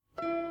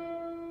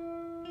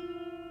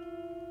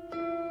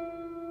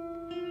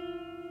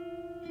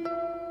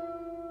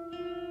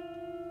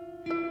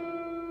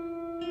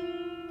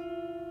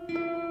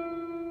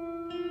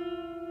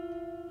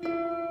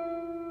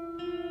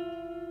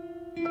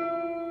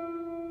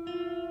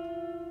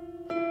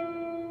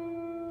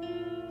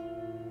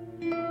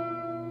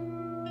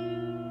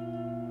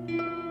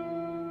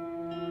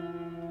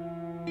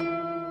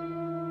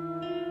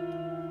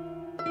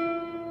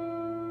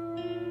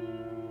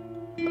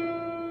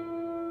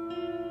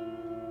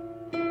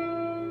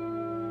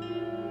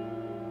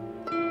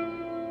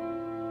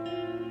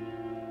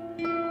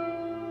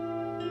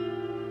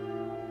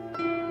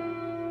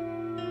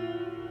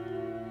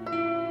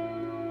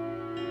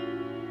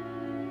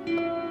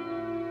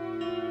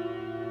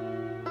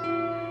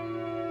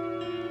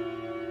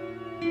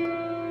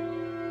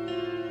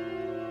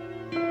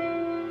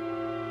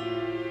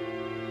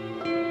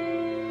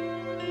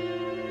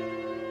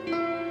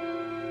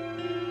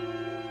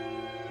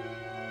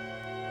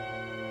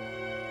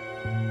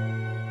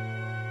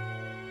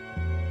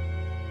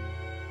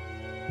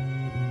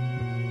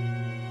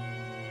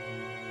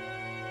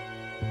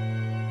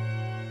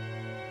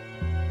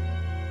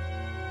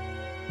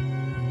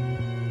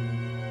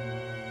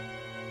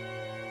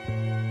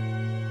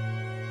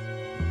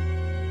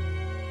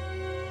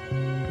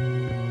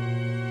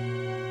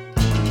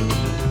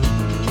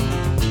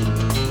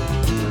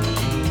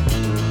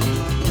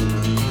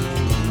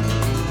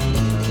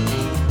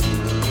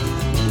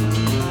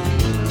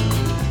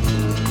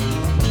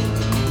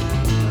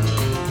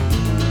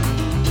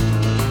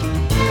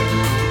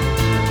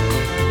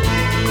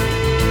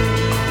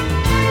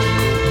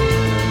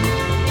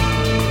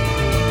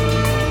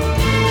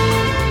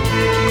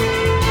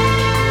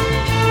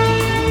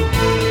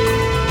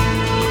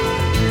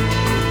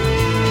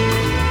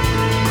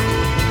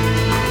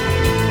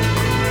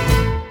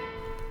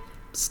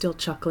 Still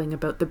chuckling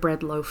about the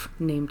bread loaf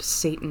named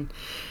Satan.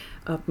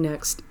 Up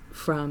next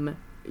from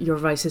Your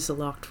Vice is a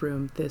Locked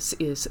Room, this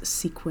is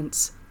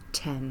sequence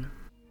 10.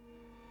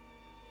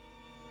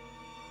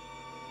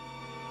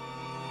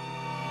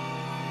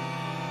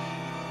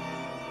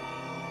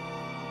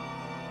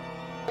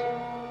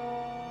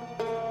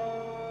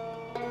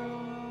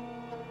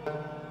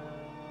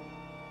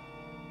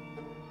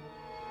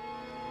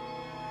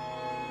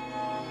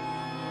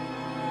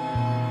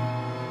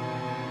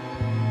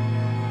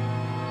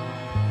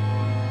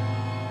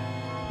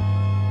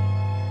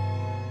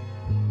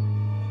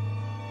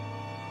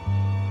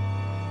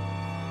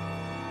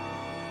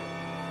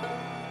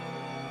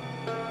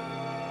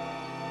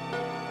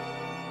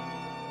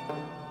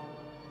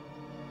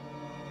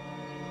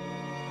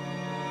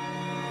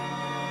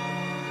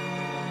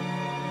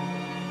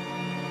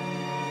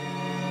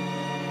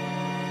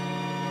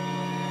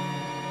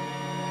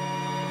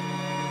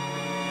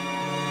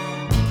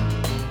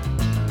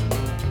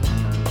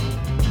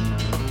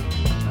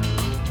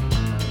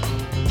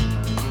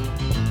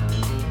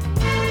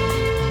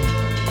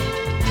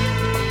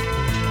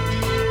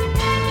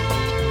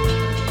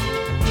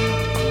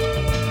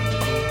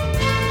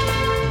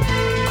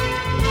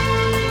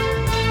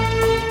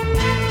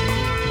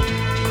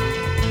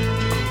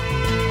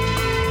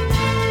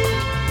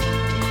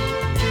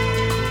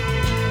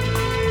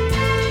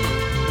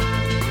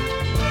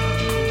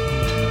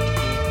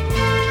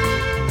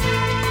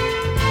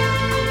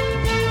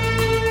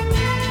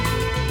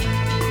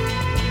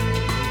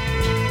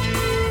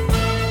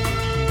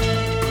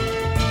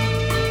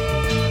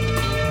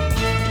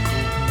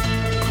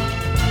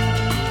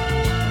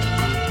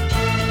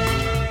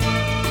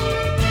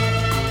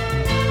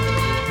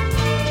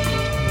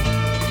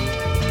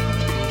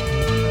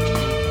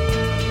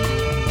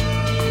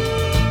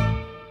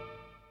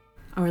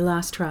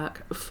 last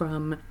track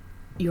from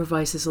Your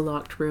Vice is a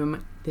Locked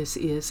Room. This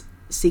is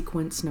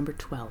sequence number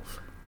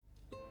 12.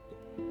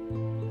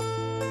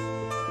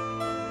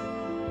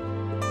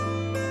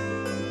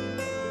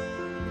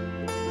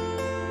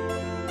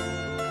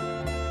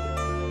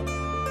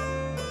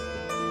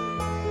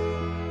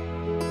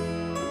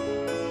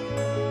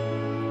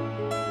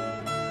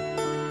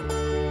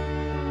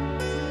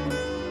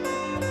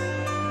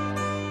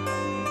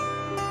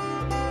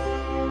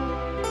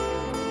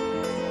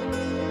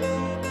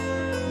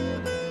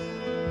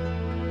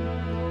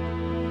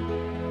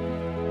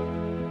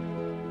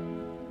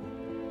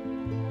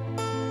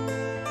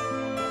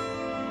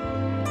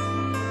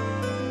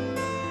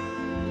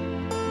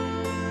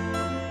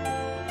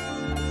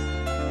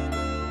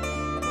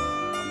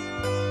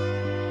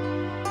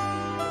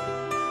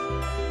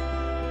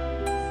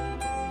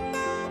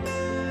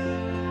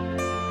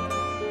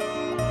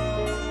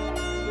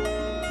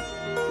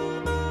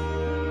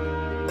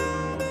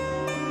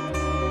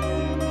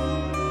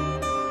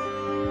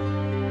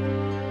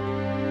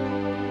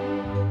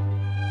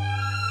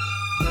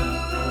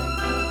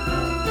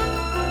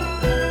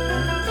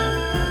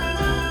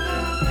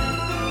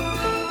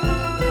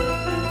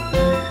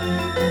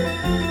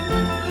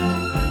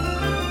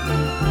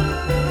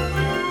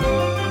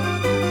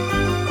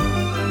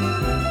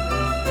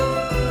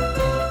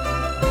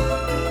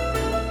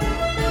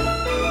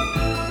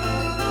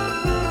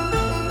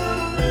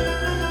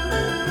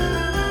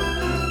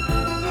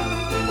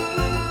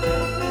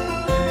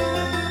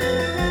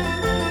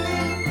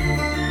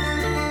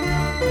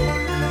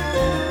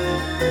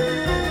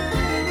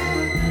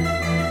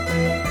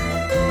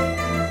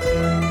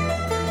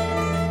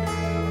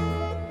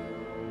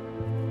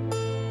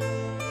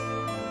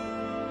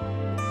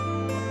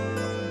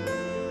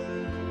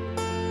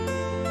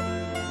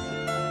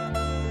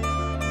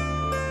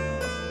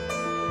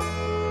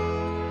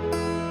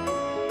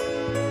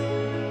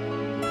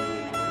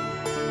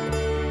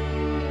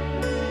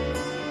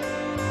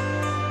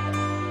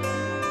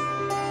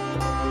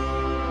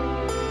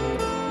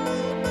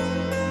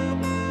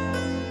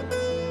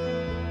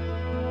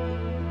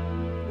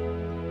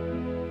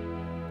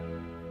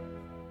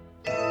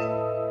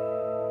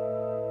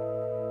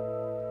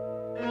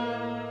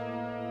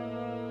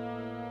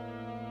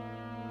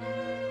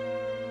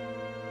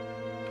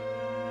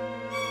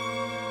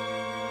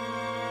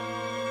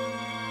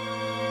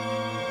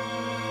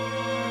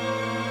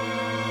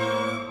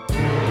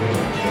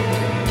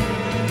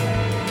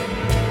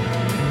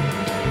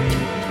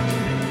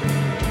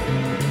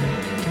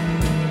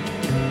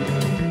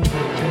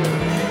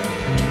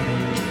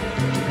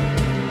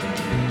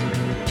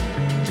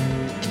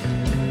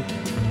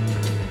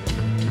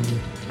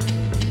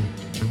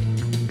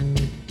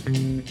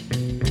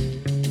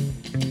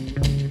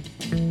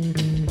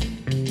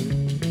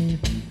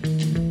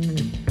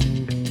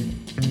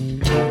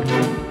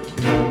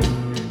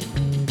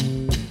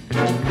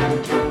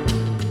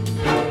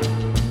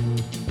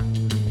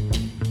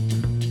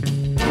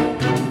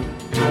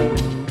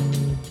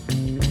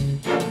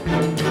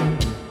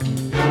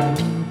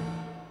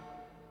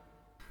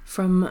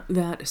 From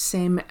that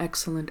same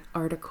excellent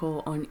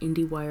article on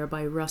IndieWire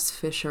by Russ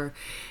Fisher,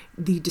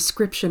 the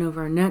description of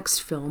our next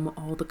film,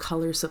 All the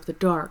Colors of the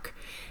Dark,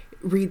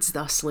 reads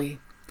thusly: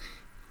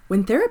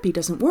 "When therapy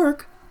doesn't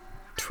work,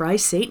 try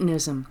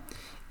Satanism."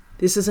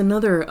 This is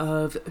another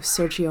of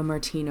Sergio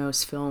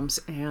Martino's films,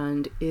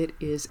 and it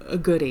is a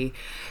goodie.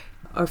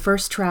 Our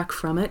first track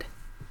from it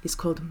is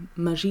called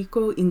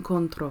Magico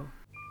Incontro.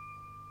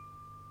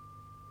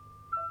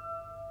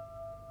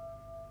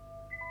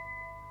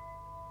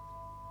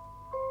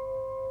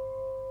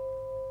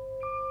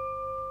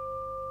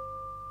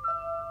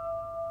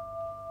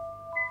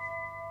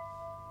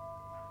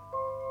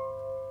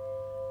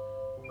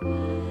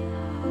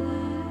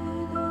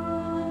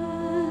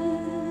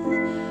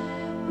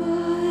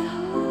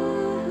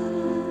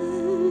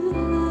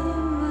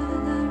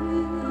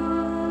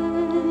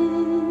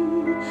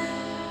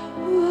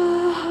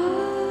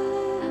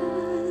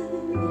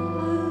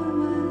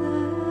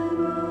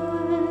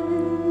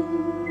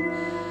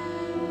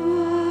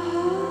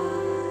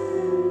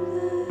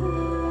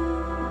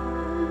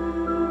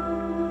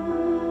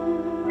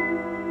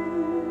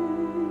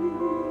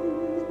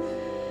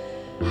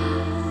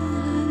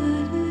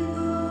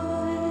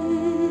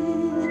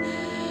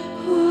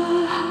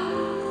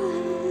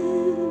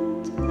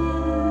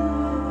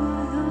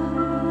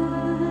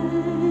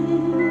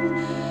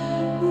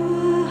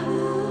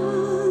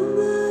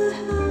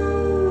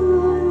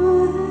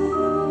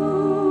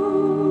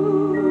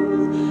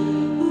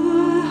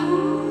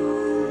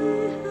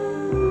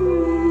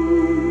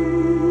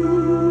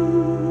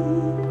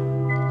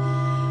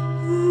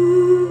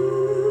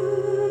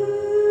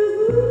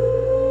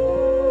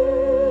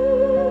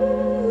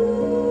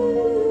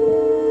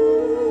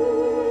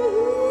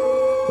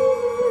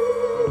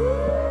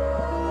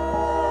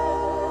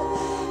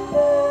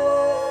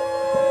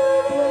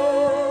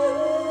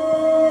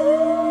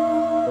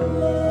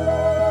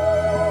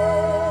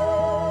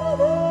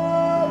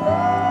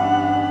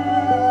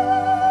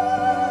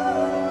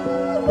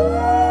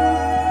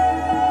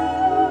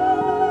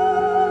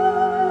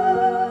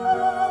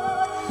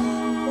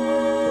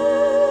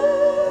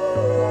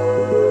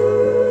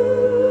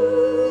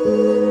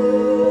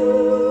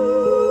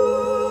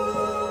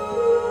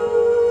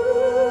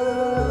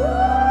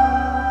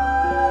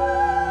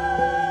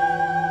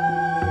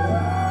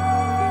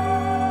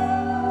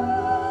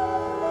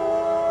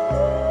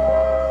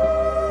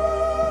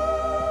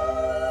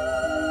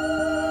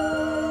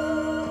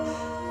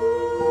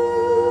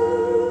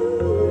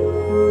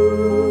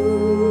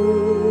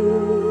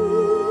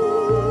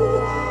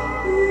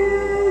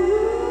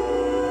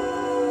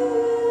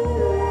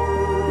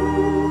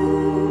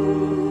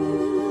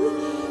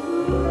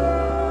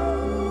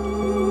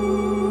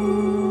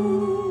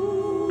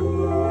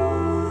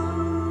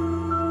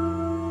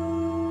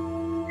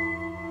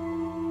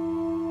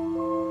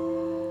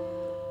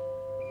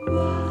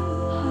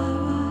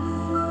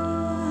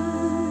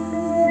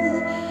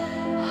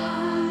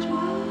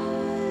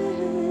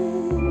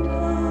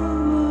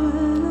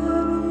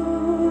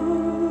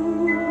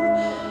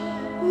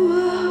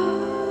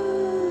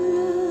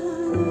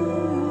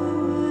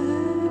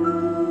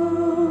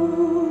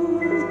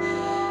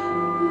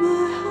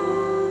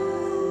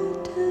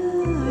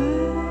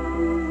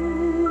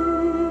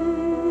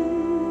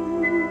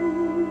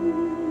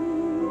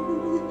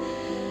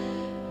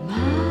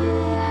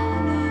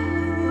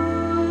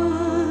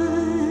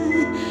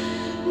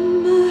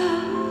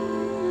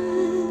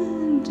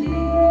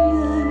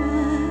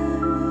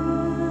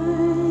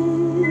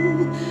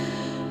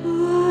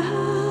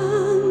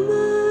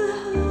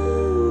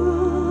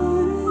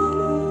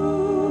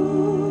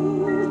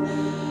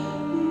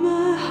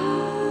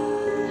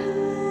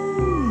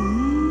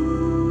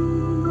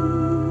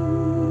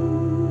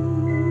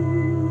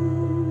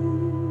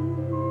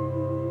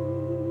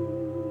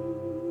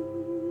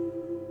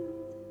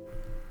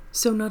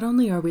 So not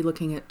only are we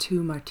looking at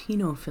 2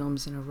 Martino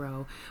films in a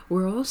row,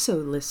 we're also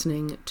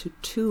listening to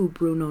 2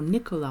 Bruno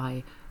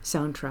Nicolai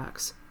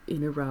soundtracks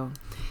in a row.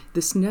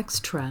 This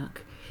next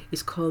track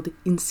is called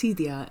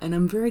Insidia, and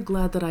I'm very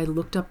glad that I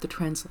looked up the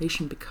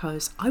translation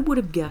because I would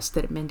have guessed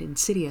that it meant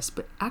insidious,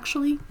 but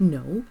actually,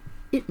 no,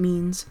 it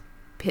means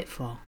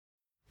pitfall.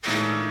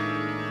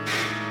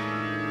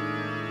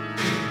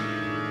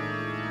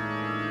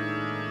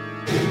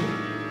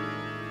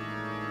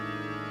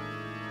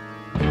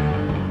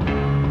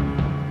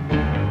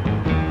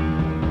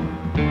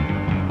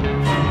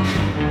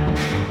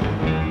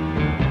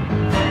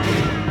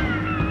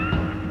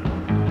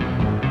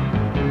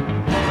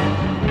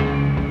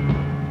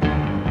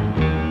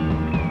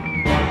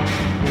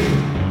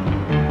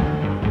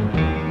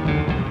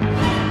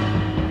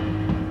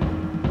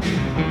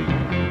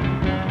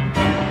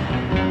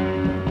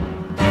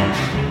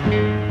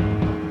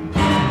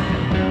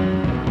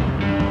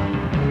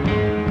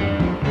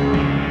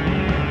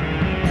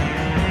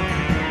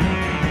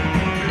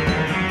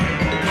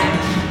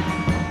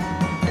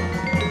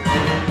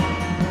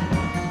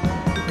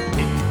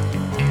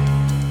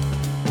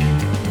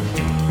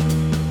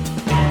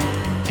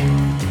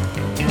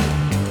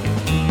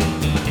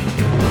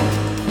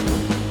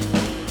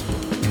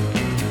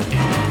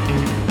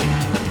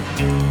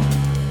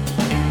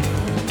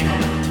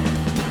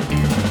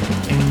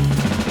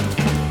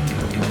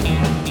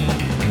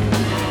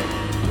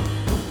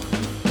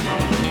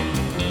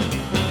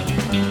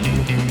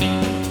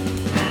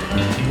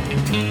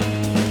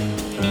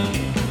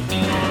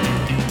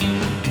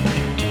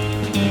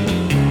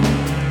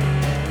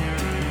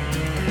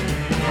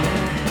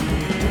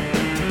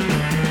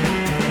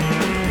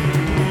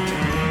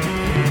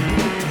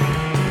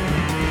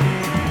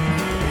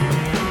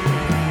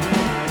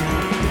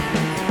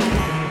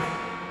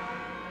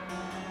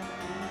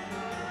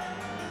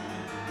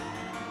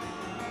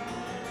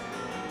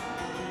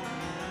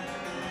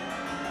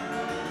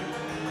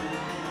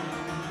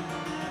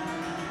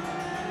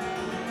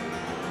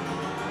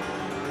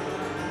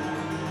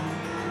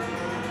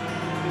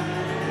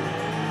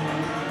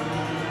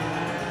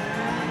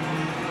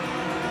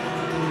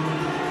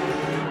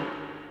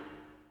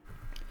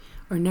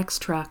 Our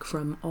next track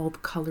from All the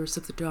Colors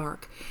of the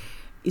Dark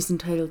is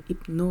entitled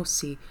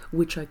Hypnosi,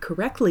 which I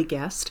correctly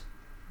guessed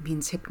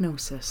means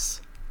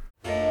hypnosis.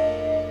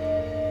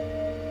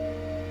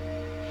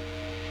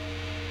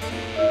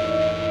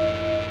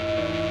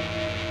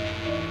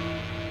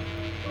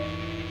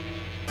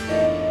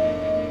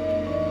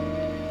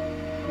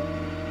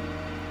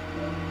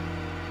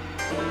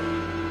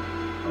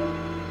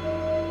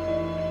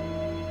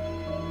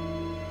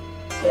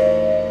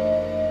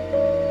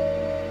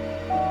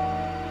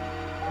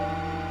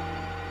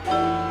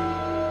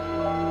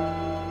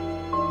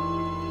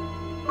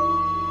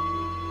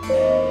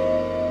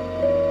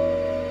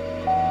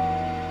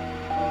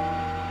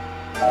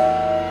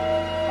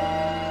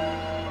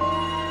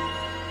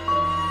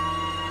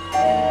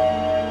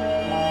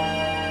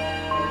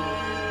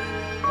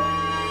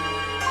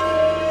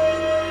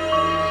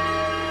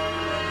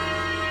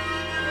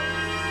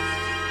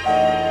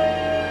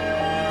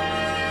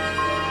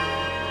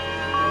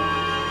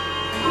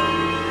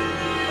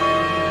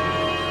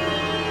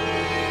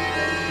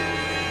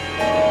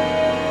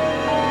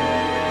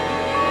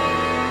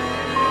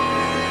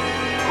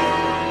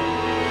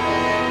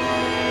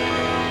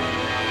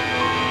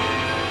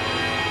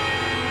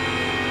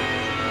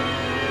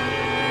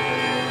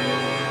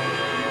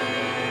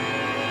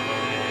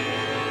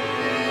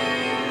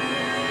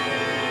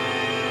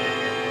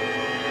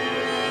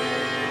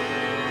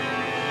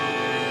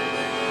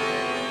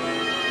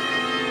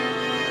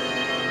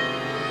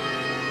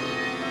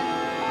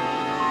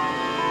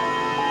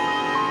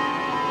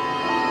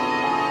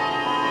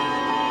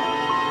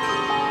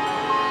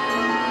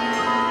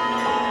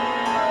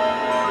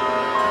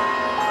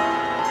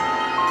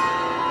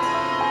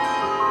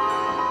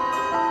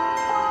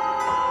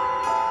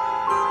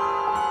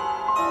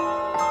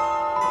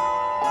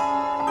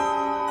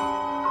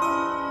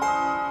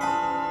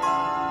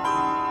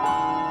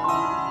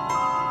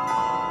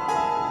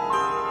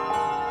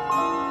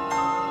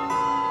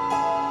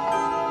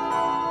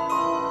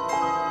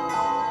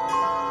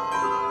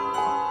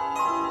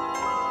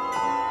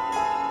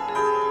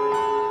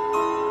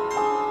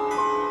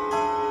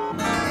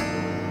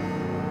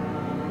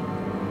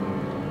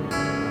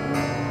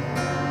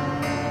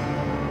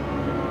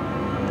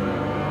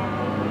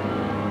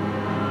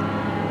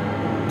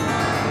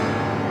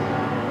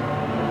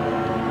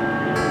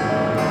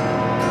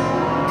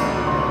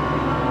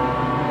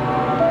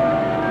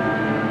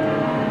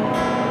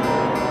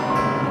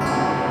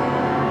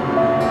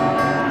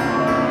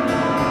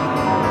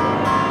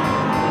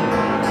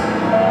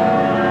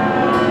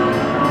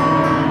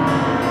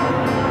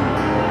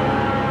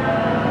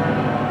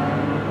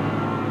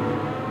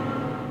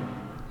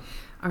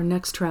 Our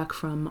next track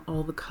from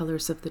All the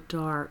Colors of the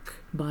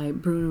Dark by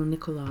Bruno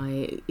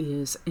Nicolai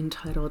is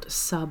entitled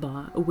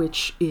Saba,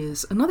 which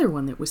is another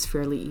one that was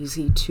fairly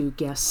easy to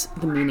guess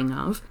the meaning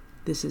of.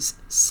 This is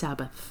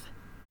Sabbath.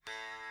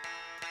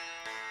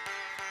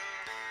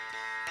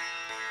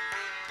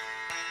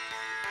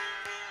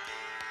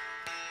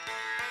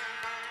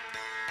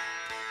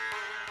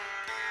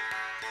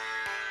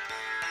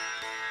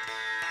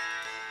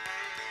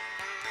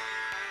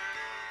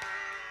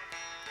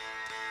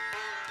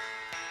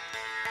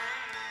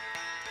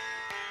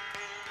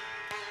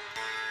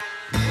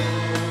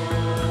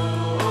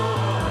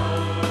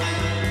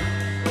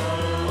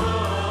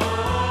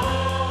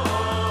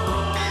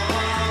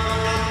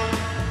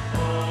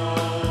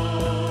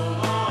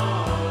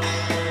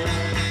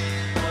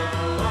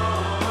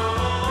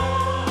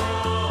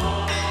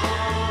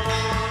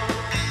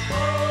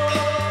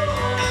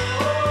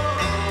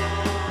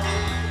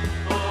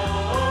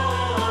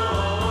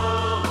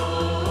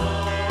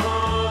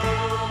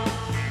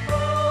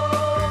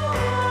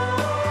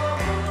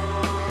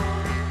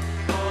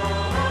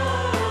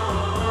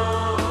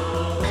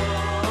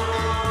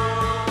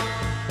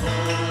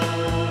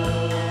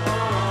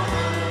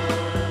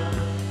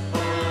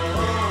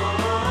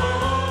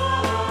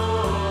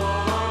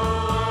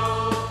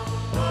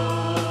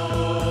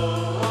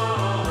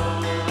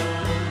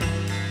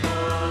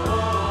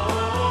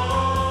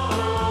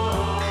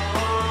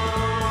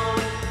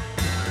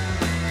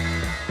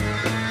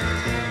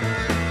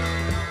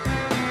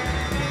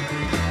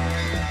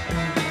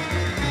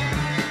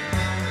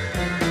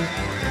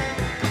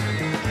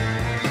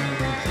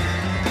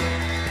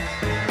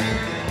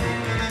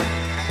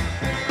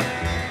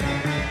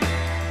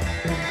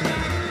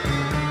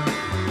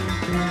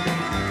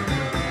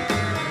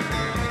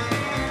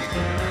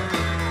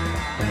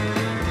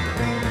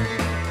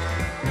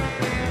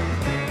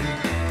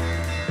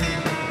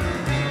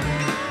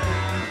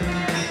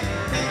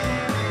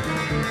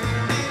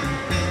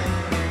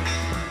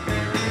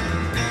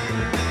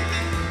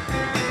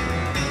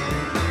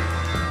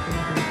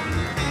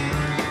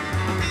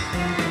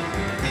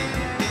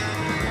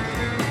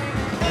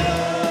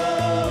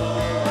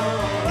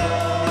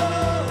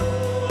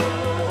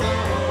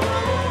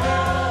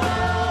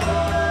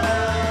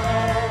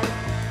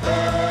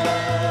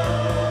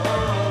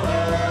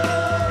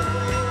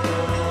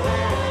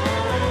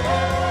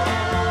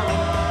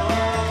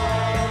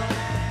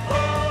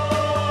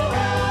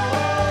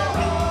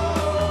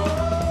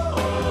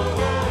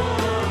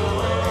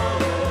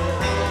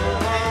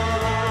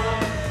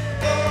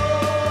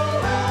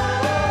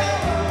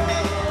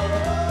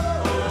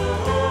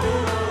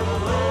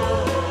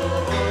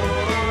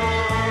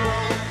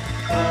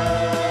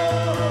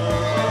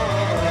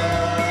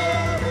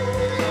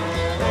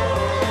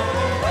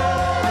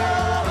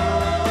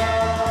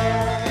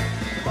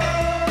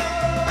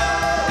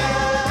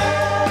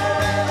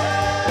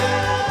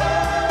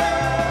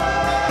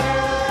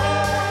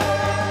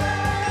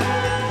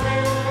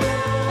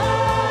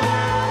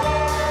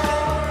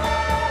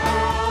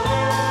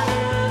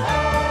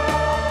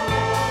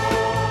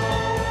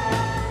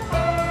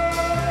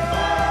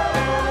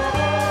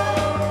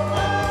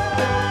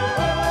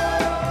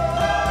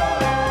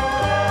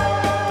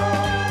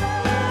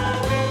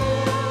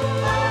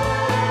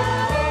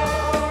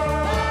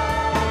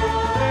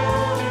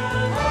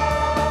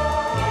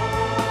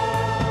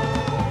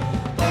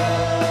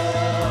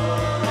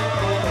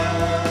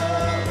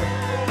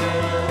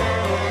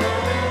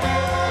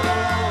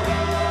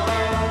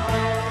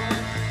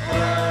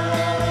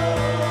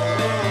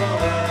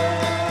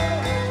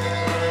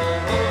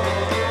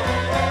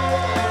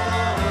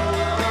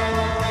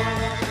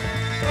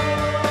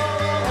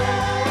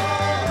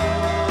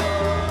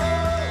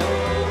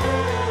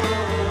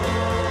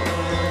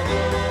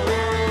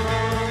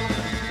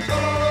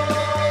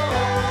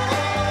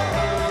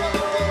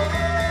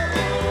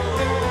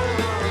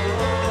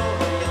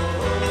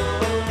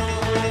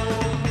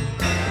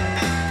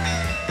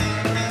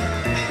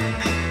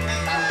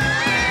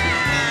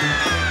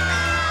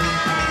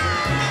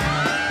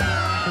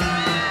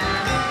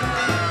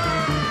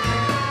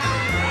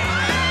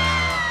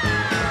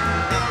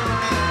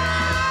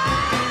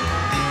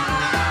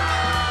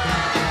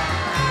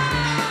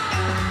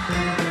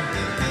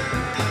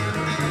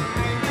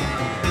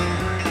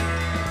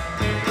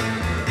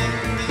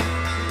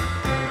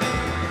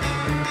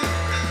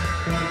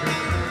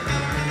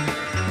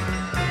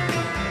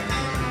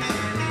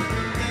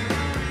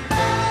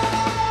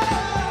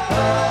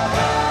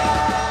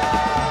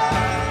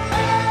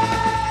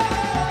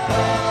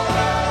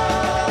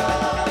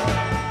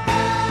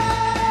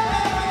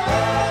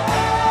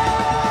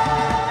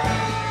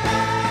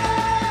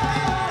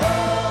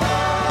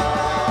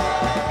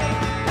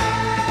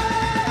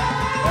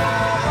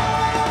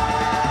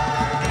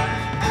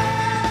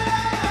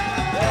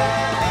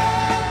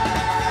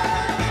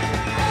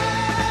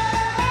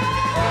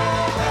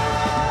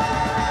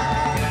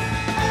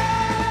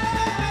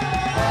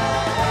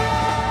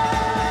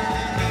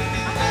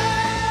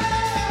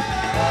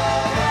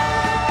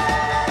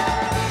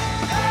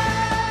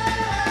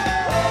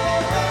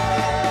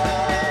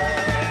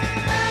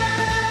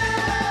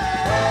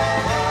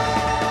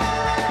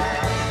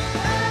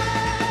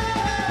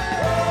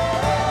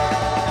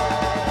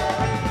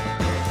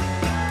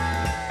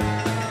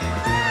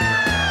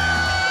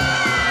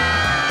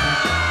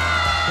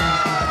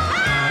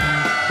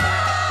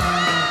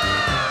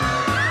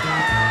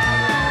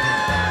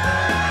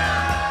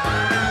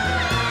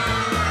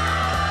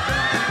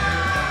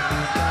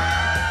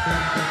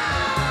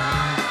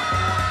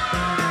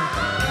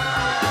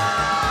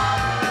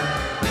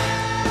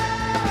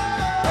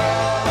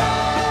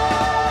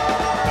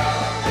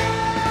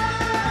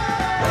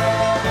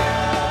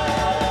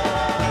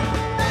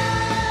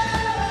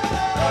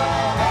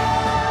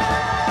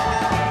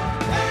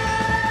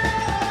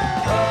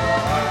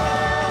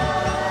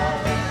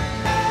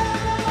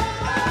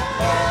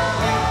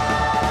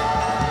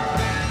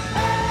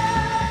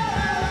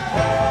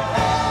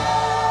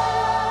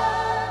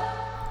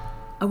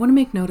 want to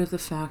make note of the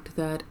fact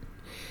that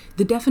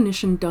the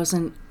definition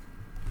doesn't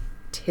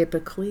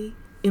typically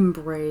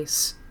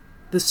embrace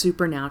the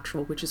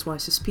supernatural, which is why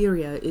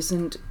Suspiria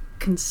isn't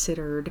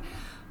considered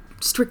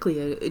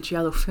strictly a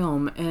Giallo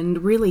film,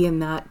 and really in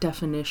that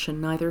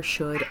definition neither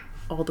should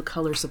All the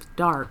Colors of the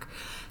Dark.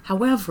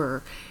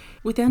 However,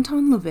 with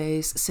Anton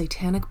LaVey's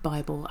Satanic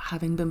Bible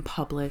having been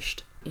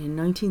published in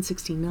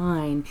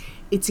 1969,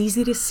 it's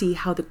easy to see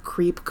how the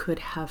creep could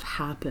have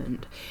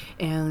happened.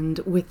 And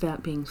with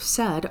that being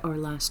said, our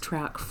last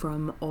track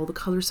from All the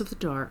Colors of the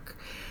Dark,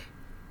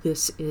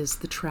 this is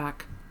the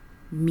track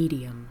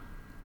Medium.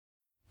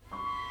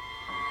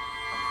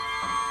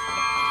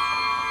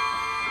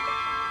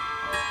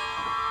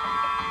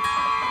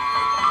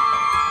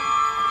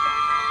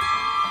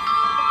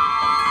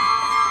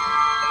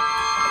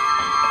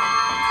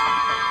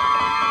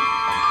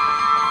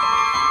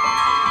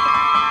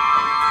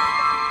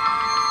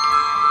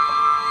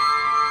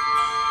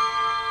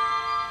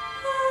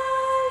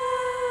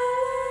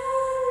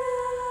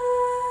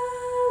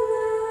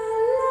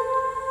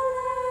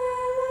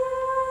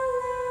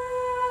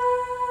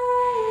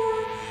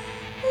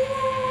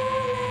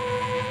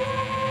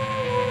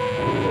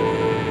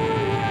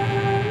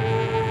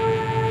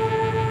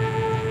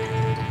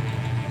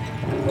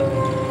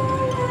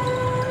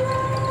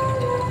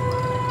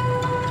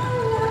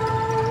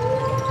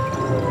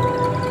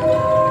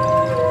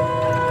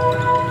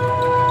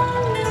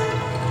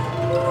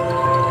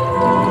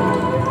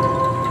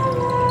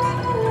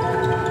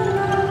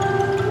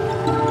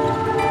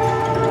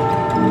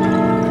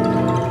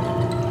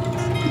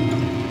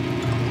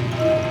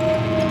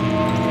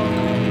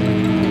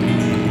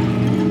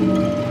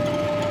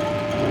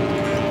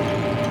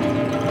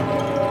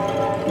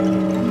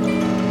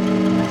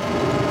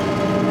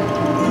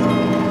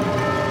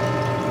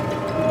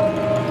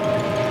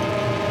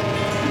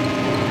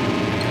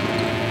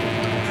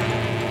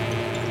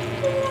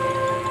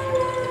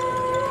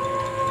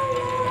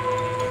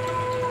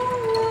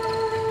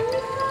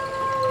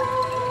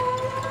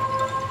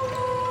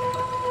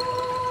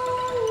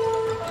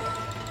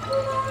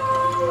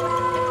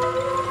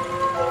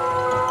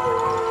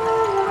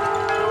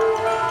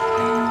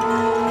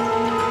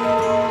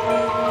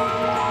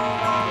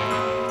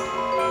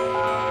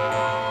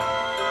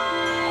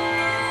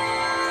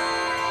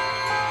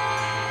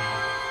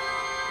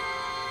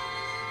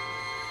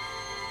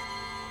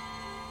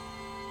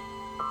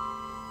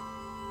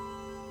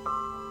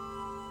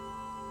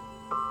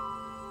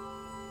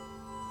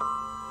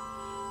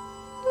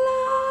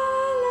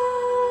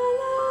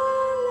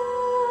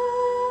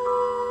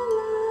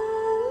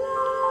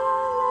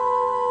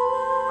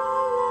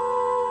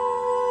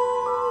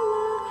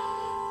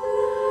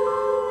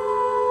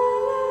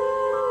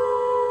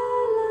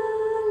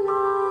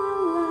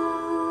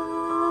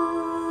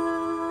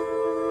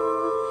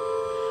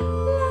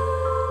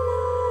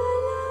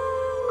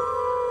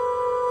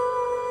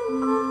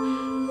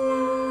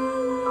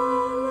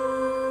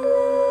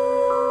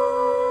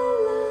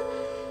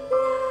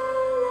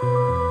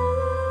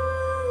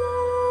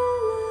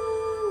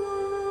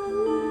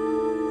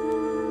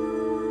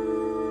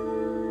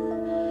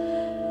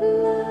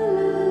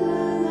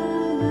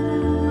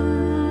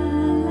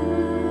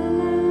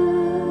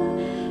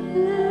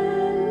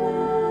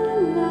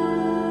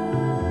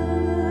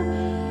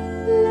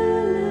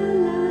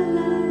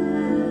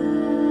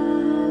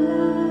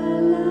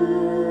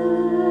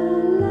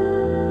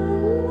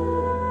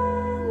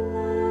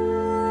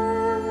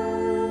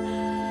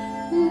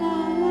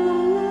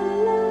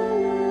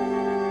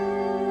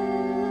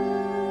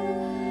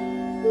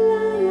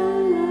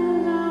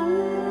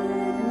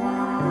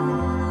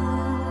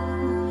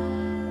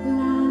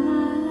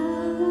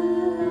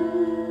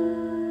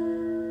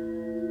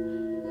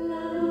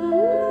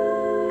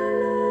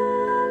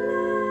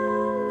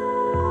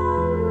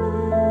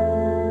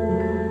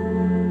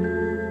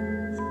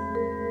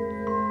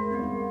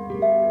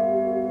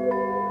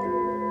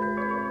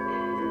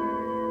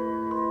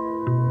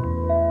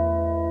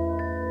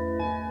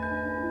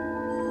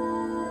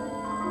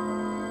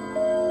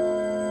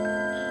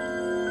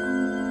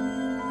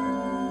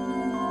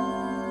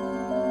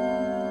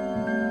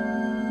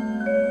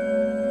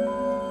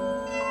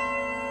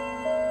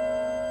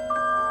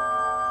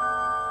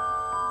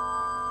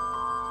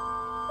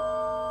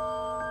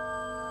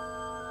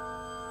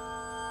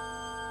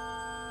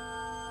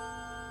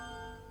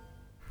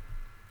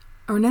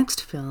 Our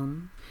next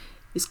film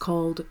is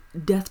called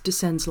Death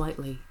Descends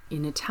Lightly,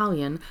 in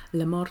Italian,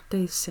 La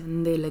Morte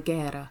scende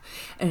leggera,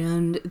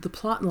 and the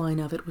plot line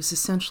of it was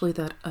essentially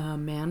that a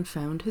man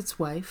found his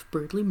wife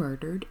brutally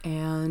murdered,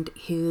 and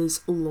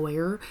his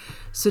lawyer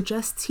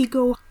suggests he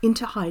go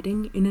into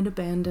hiding in an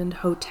abandoned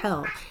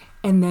hotel,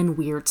 and then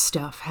weird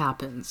stuff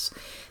happens.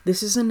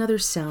 This is another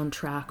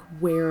soundtrack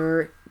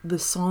where the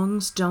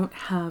songs don't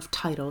have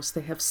titles,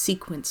 they have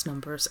sequence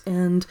numbers,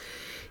 and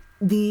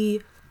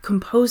the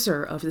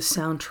composer of the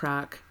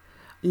soundtrack,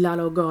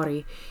 Lalo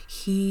Gori,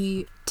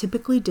 he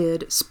typically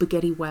did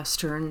spaghetti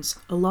westerns,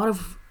 a lot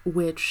of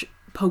which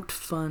poked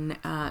fun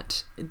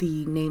at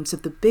the names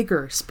of the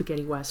bigger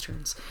spaghetti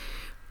westerns.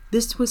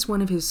 This was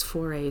one of his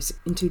forays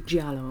into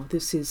Giallo.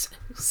 This is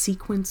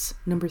sequence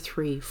number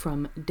 3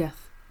 from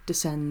Death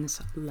Descends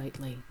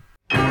Lightly.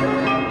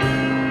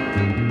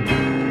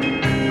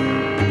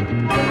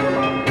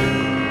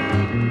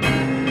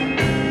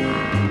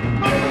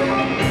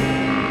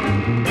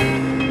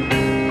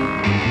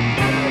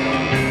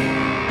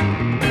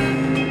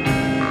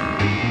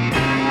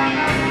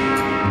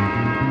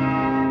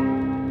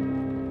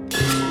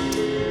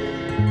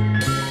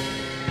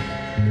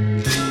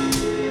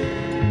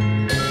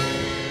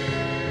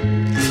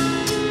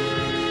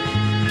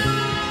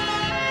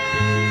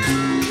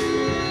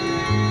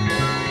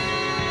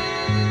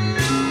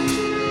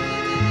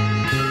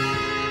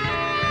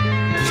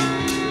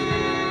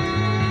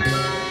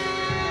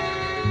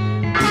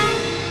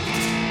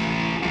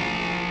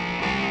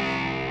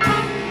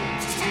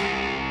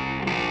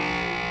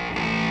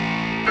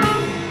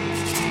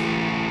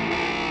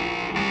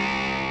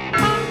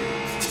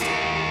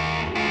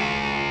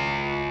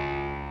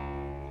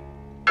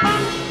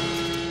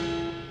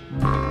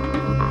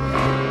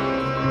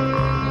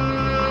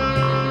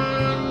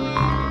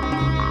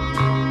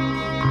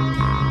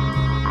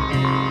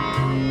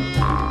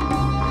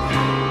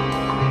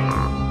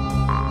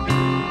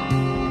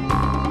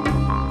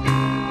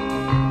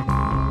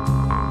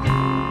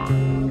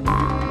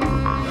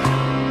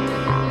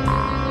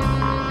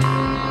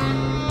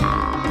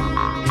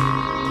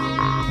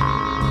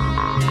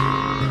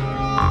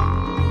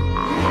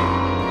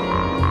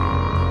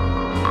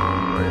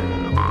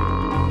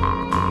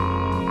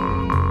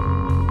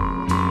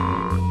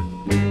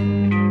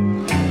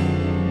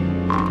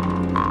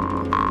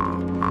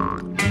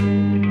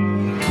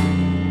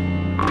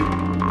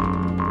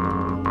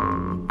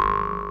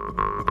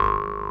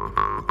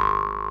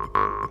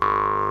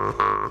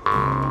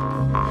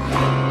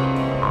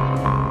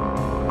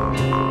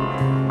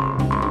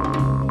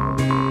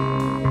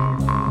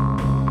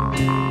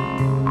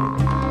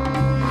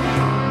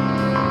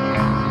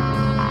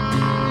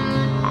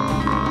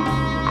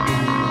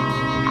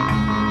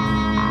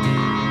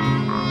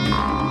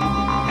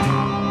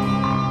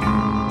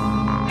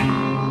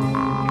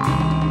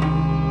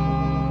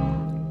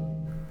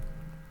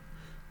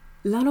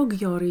 Lalo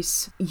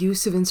Ghiori's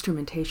use of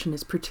instrumentation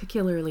is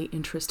particularly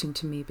interesting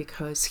to me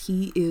because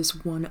he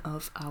is one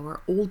of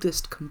our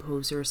oldest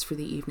composers for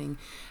the evening,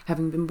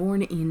 having been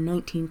born in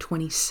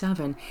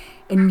 1927,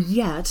 and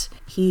yet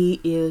he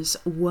is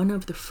one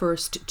of the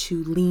first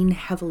to lean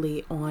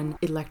heavily on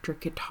electric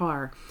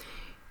guitar.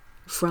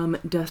 From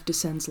Death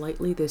Descends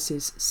Lightly, this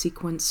is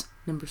sequence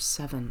number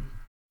 7.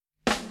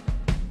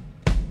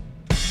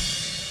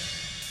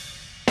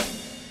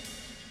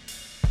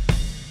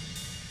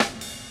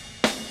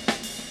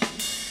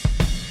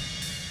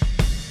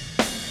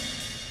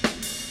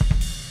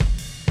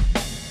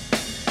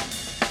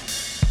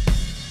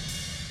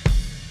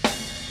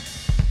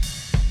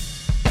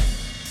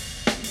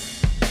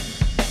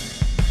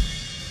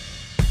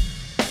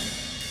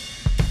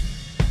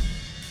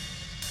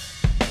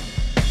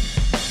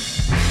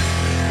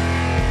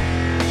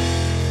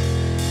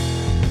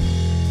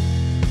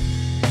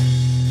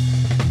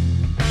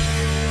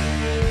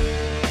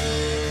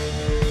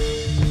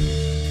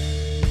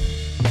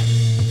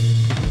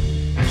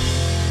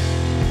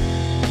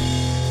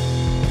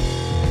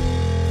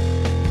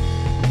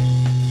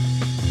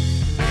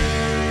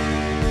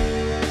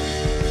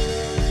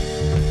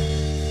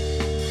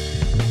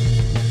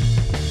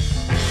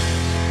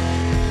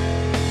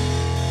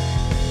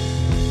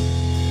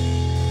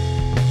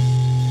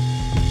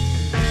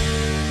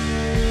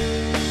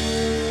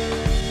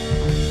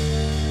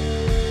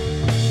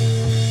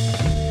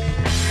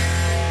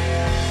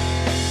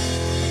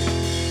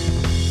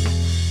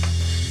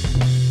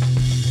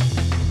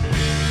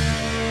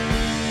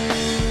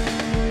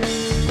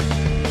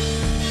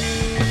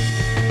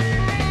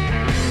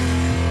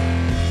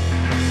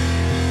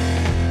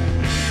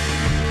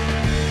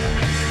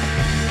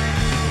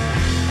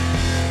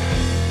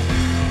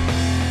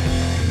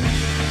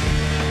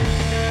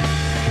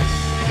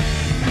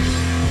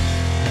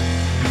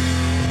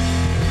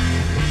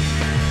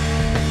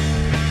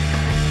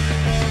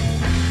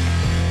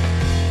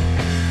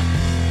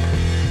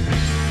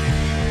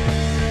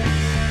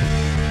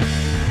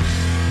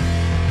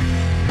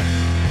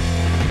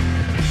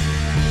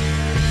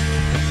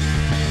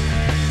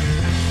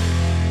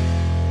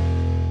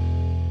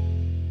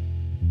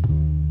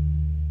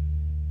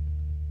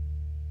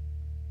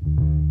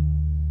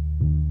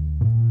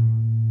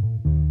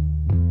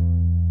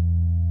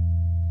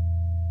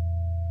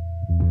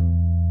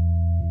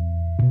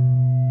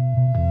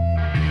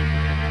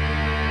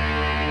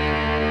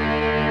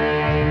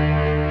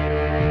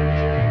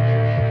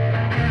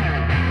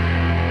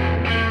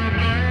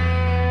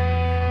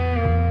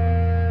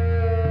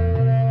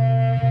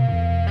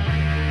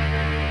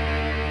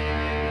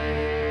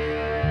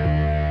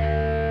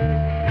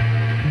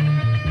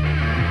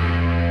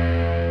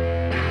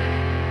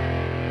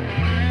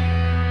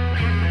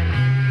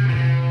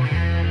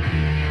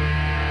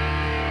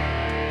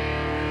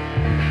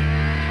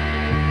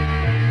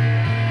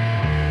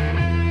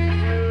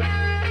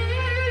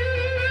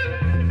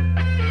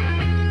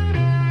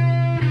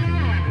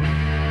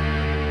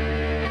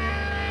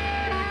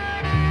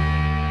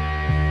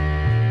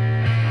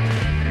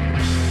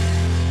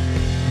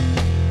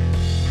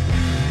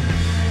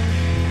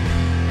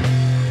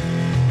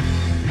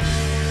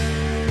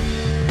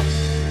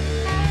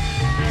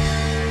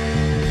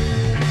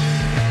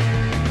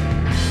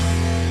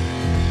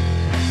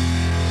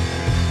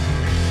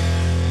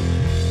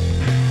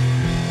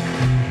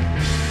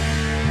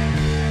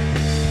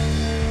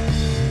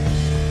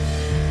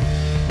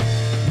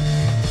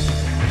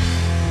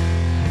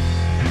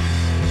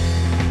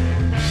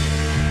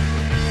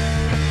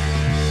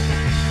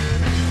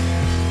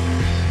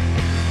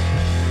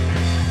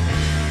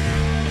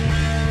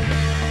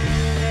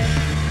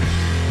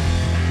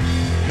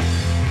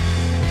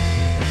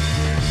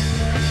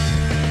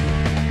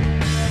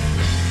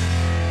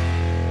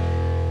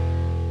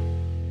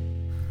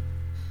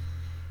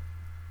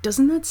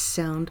 Doesn't that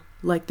sound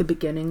like the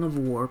beginning of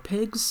War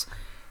Pigs?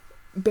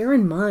 Bear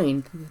in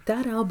mind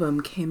that album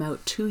came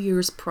out 2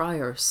 years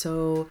prior,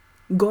 so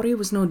Gory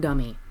was no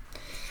dummy.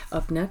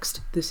 Up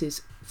next, this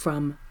is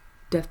from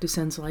Death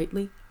Descends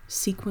Lightly,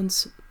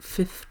 Sequence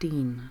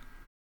 15.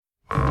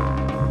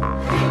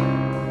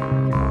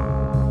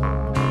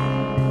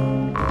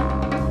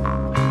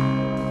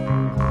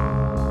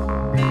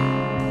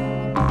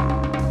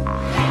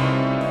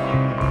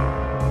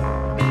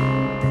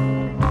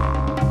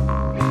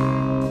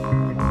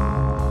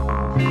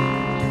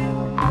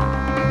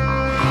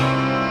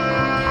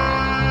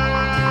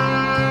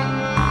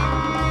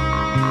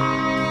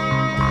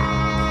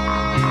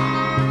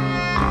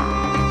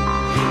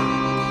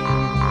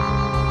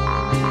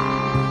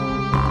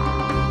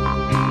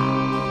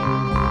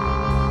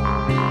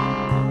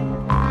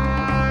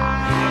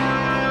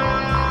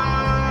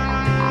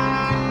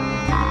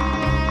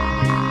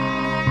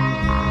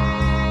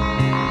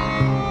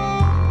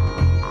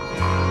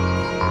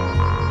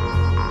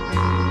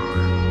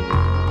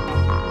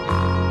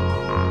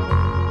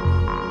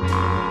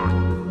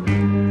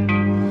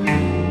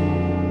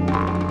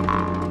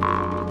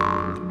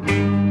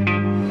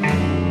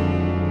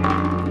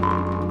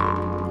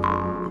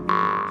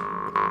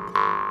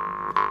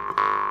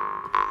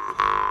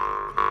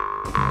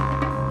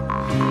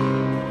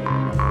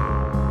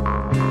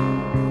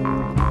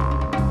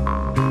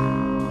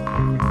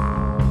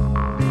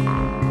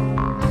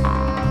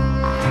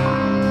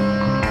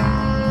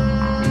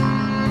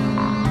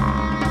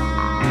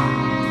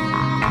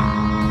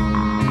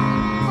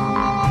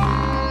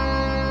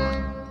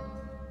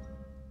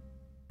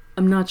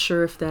 I'm not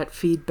sure if that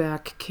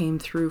feedback came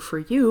through for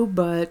you,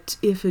 but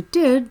if it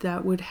did,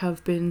 that would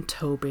have been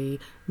Toby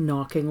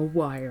knocking a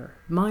wire.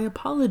 My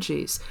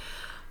apologies.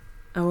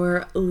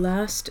 Our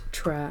last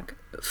track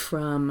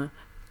from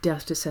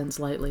Death Descends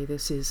Lightly,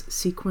 this is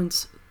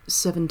Sequence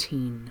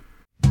 17.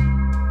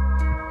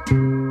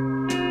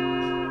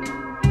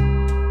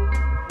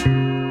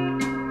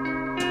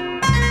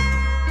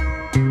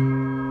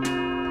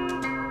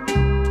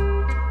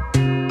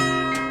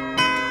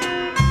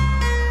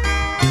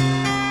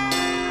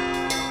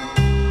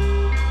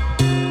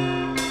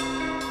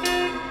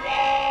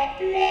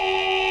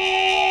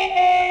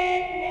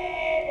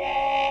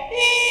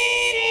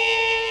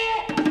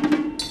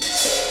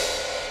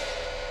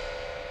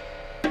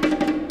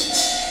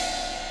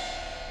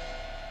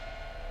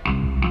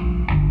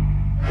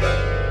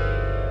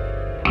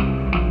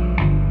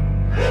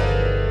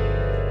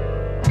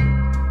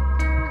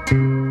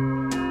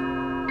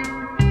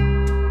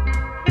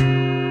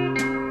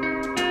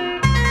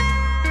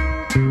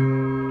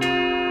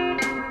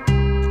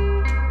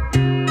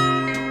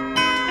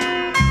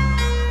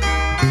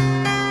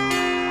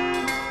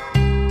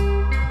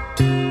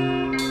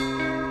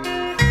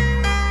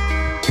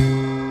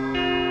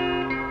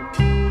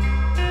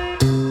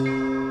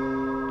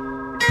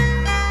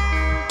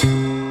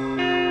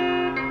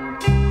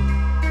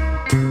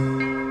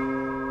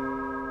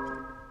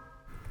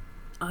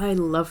 I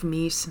love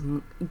me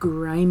some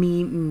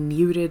grimy,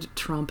 muted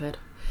trumpet.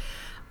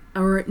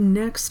 Our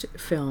next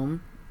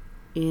film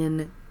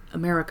in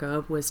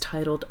America was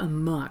titled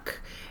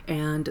Amok,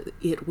 and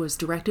it was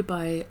directed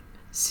by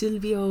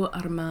Silvio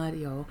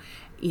Armadio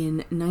in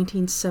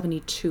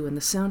 1972, and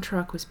the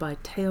soundtrack was by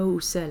Teo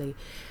Uselli.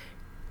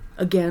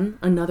 Again,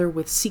 another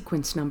with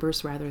sequence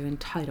numbers rather than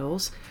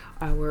titles.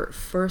 Our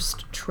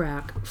first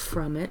track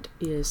from it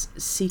is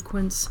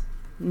sequence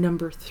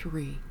number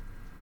 3.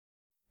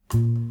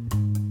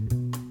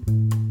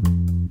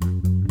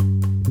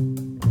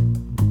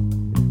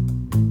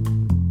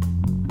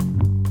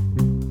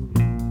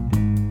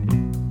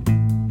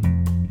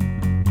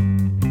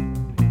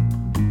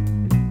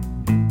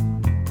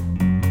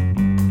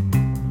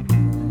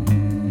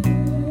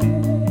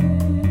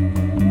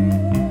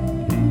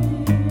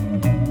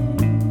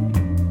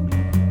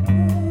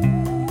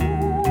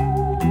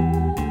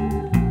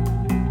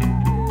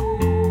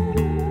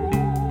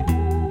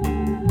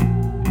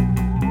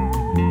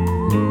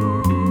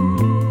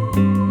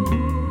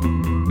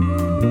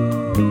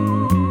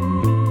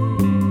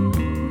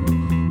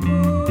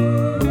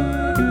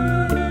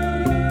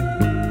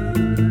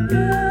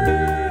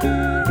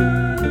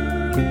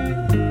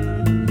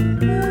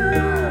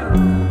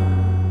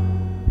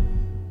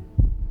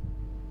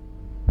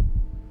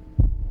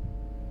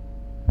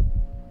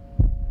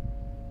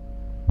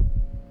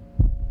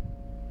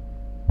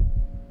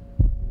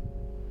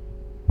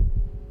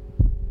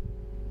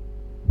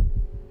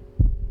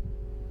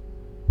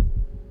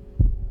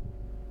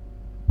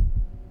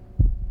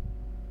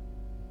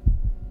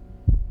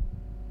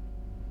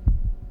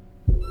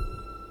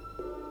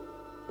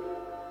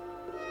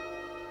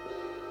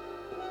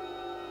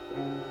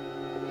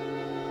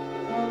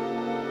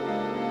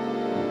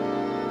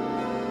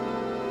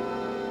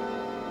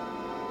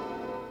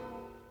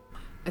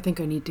 I think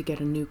I need to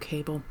get a new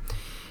cable.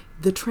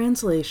 The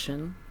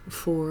translation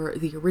for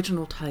the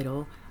original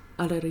title,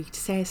 Alla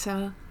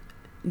ricerca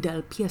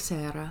del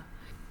piacere,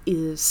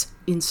 is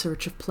In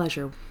Search of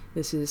Pleasure.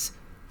 This is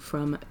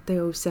from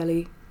Teo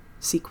Uselli,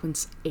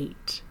 Sequence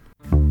 8.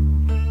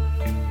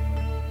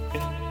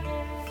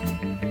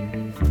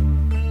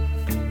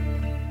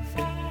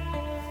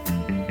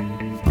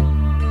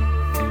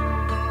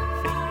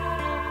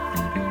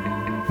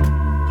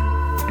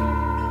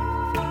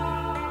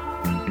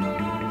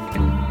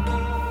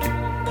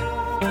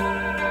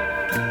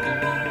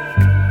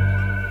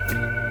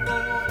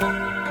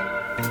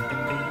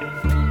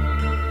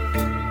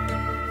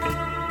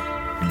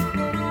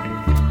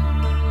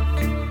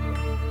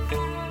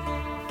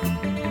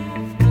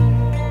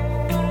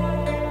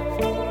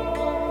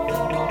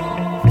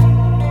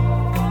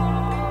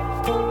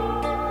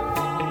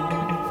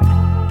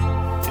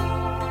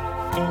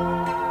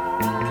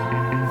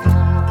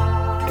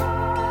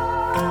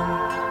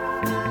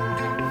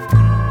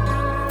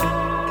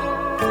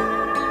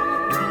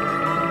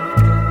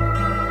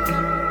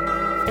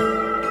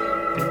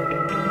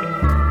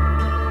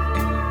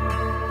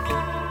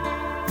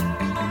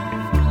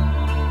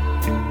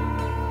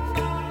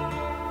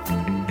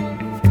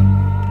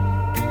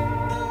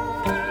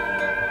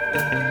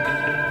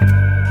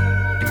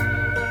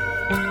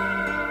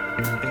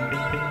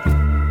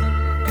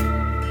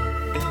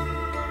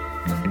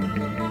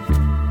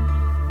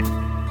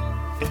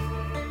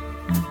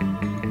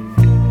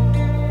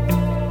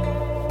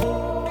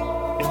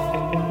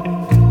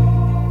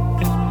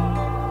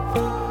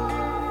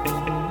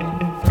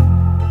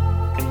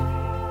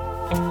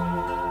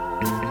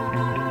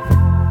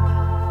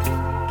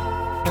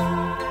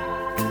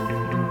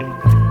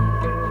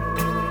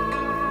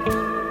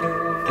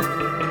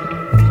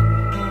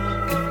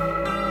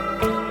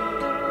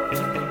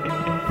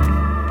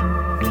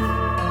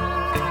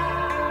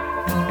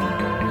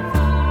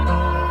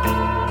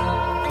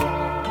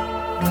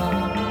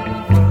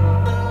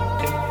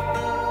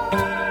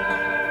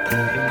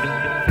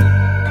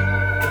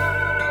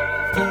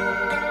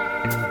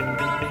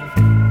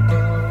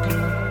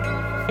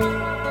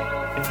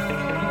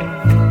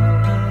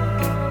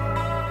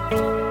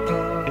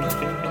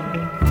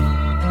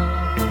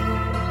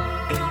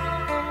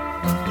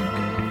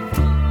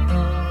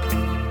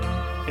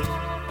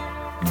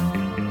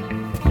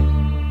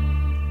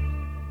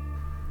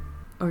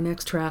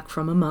 Next track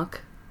from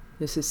Amok.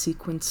 This is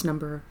sequence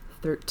number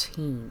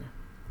 13.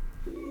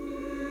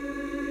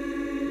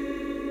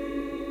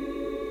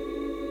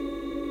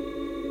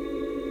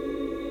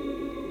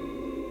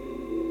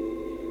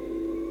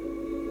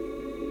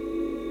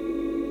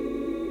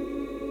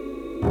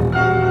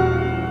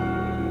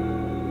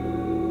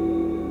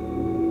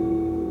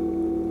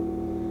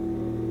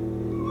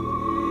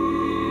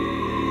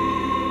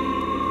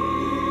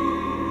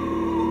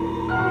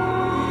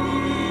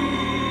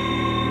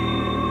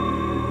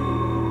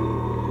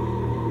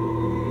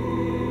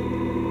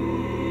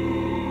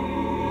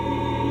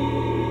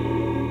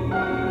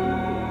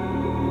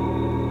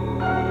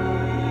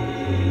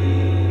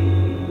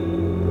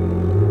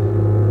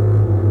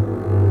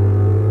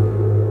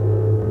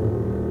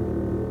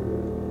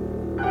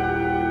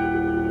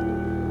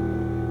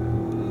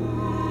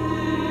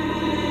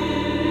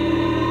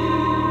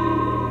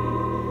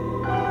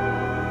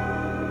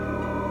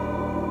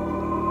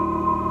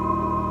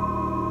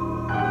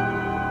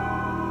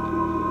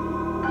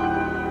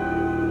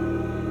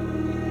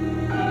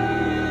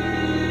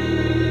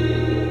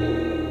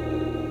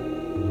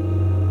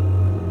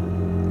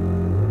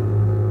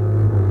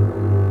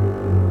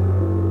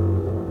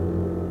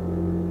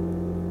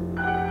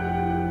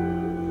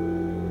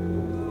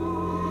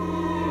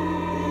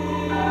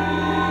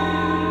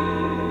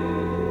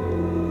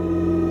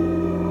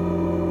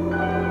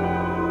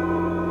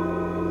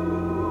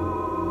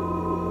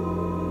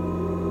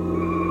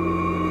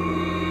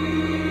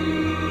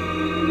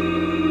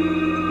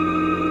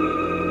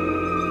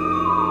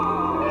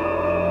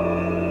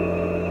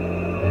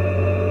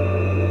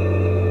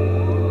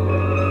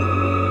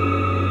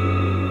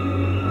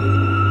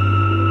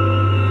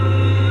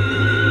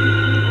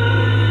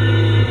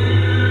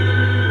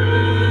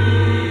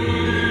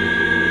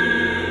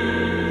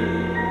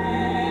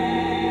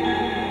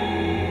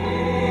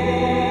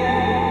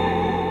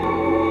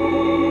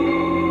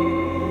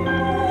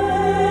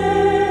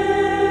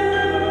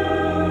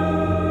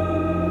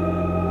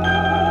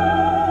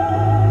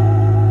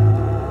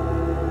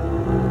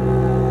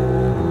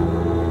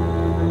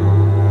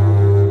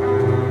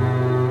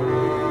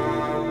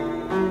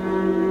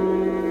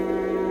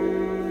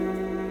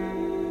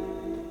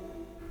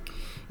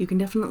 You can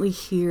definitely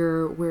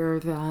hear where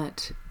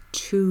that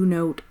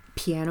two-note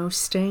piano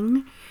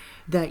sting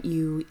that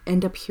you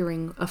end up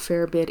hearing a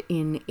fair bit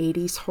in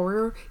 80s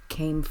horror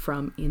came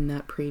from in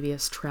that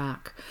previous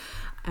track.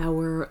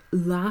 Our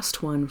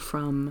last one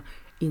from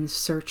In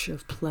Search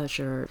of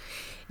Pleasure.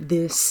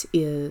 This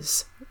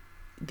is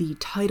the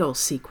title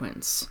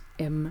sequence,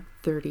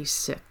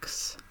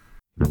 M36.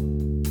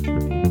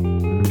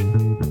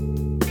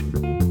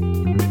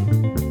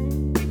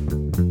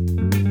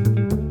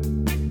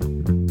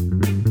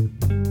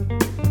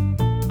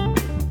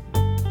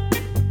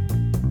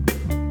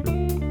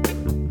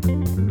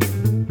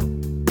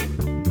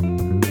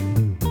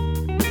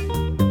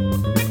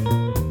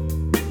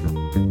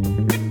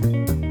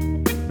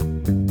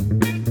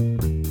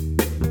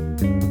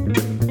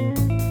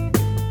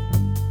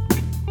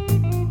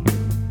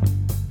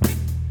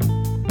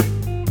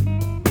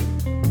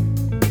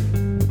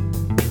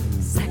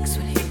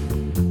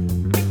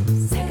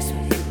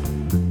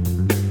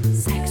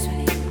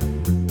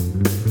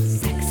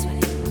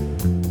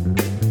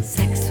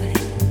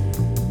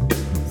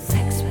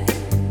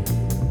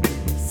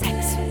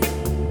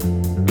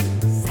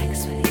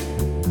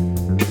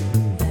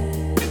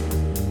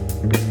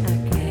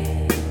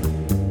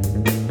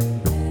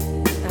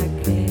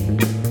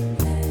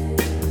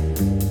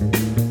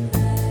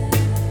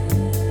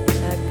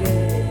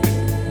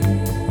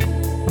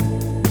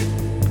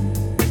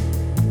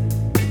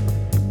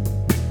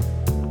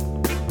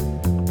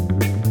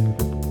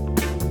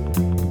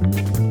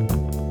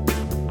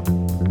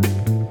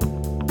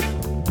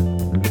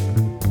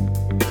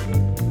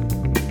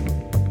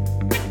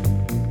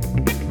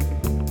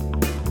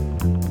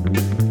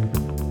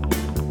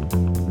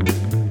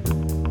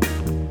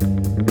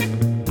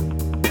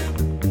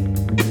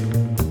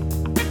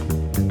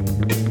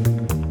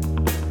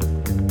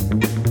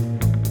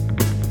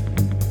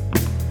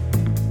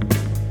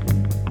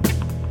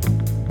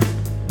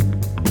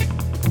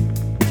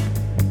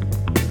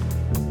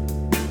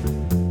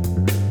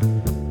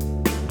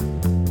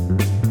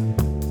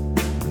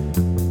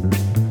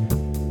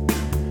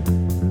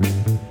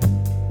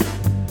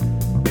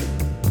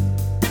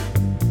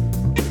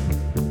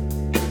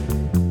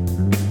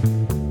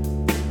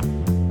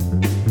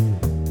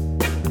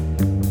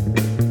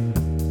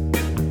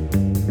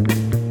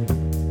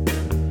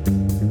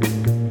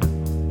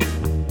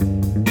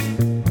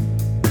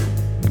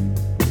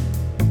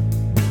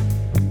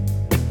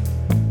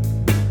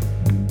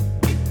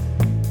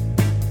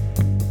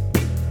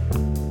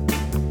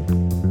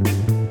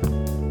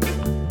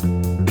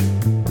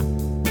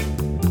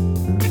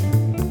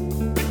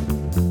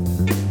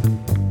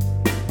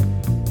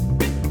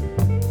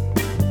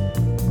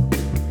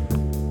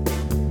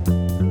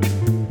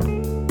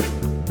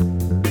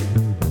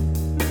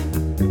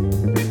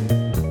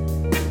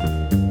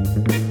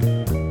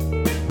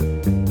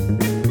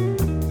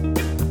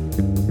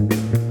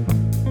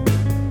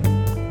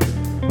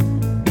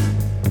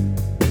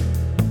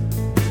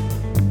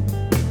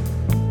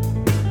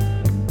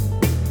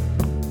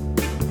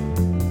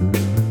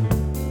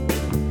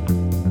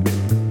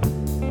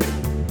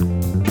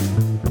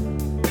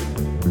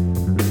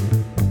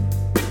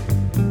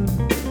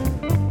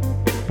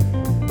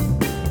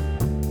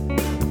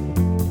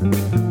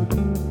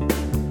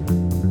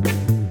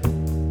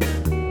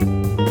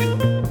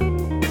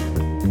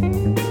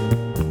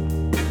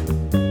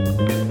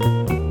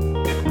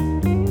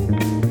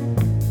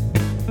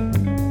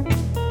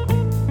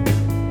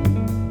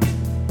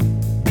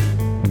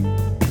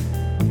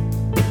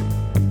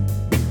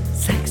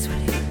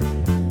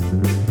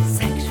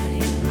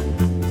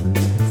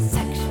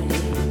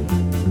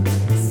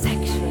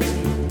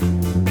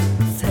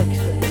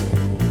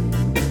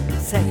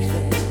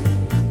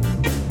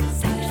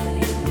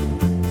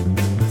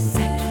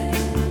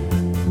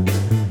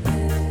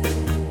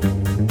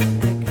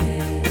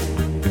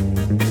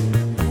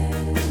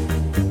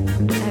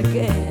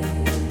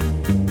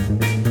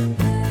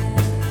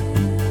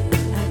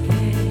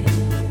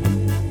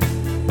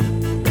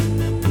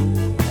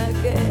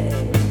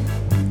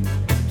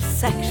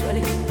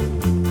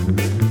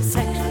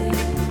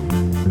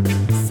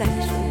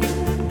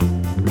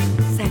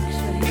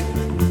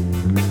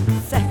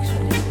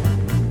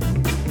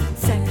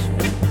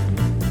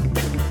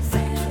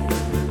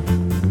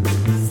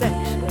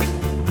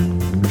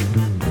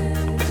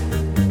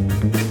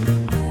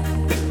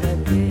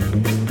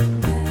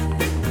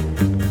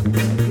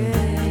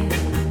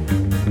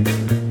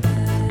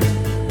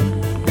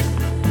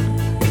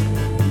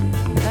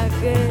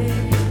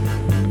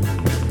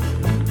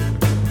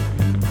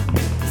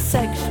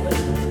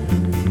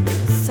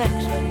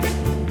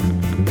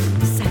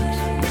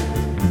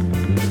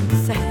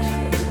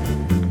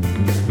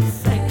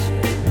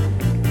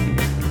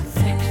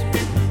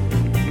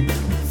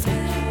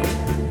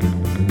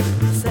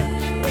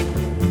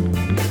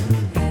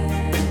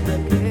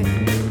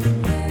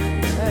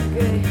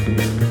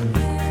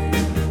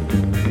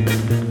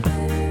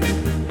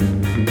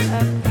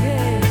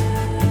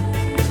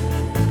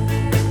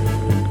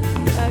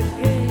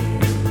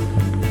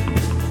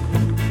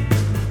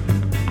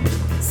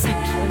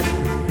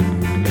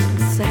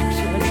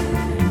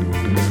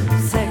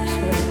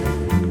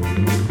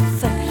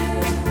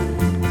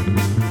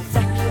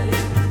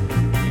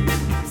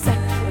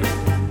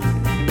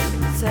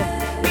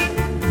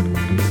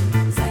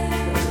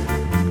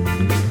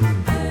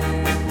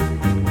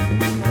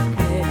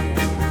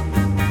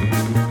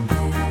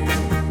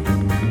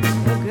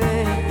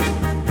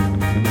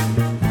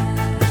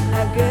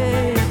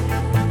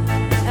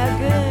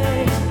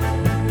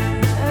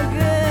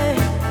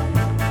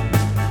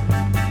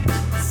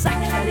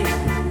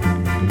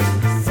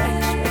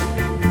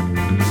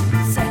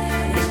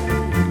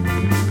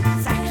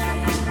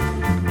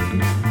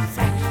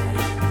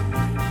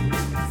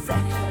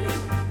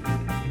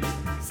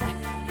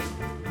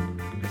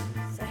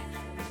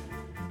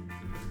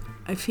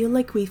 feel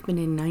like we've been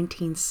in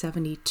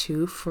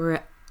 1972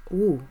 for,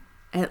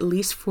 at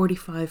least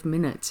 45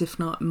 minutes, if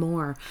not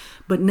more.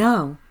 But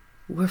now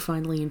we're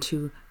finally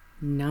into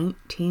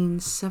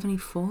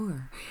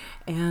 1974.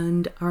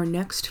 And our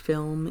next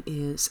film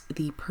is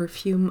The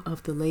Perfume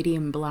of the Lady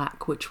in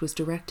Black, which was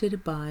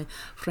directed by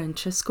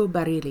Francesco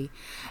Barilli.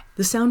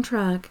 The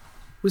soundtrack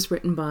was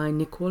written by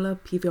Nicola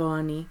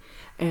Piviani,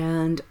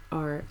 and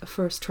our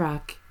first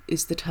track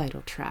is the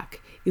title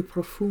track, Il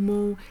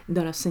profumo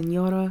della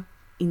signora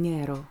in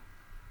nero.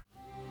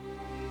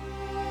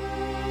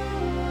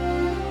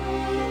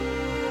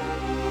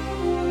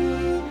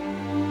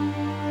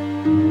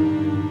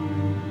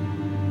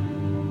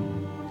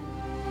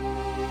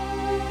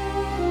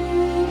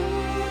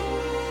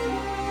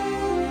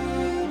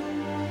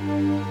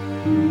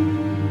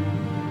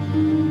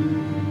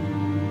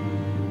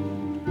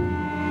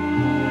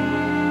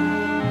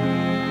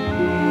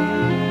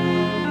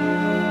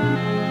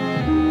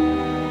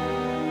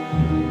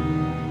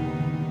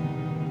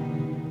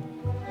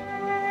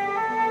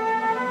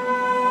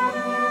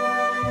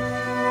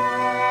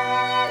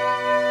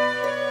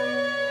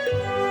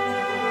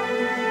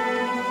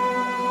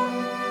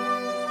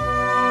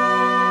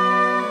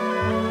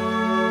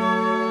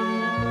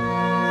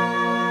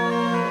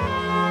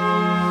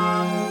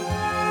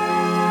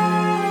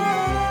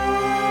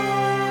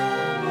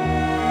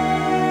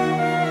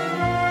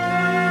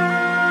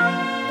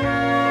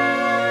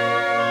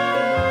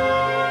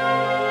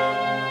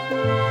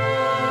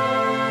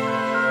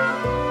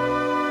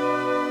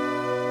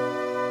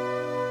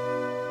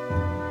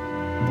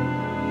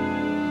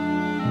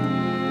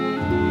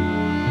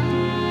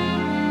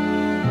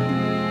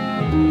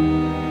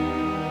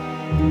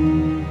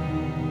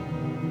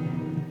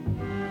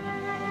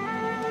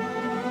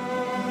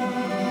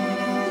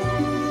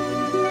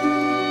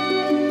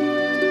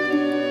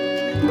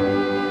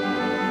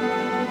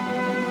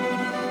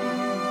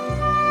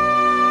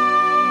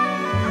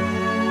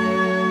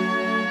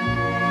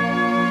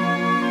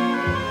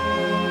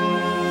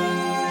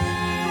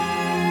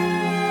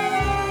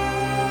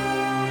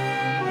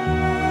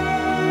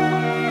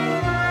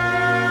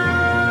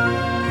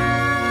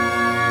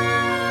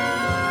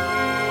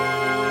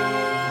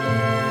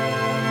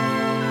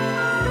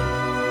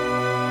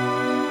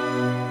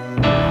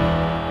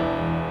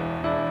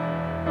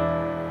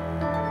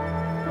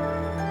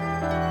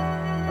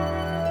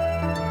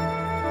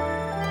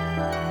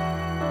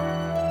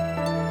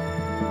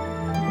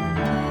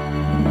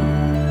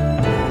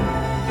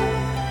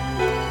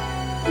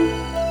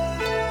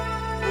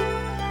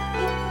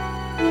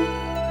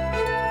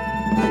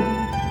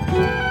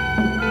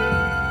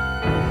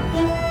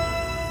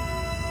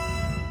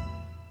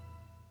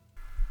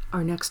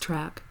 Our next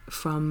track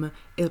from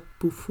Il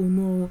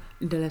profumo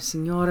della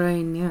signora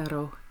in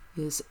nero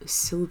is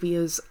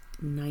Sylvia's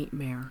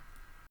Nightmare.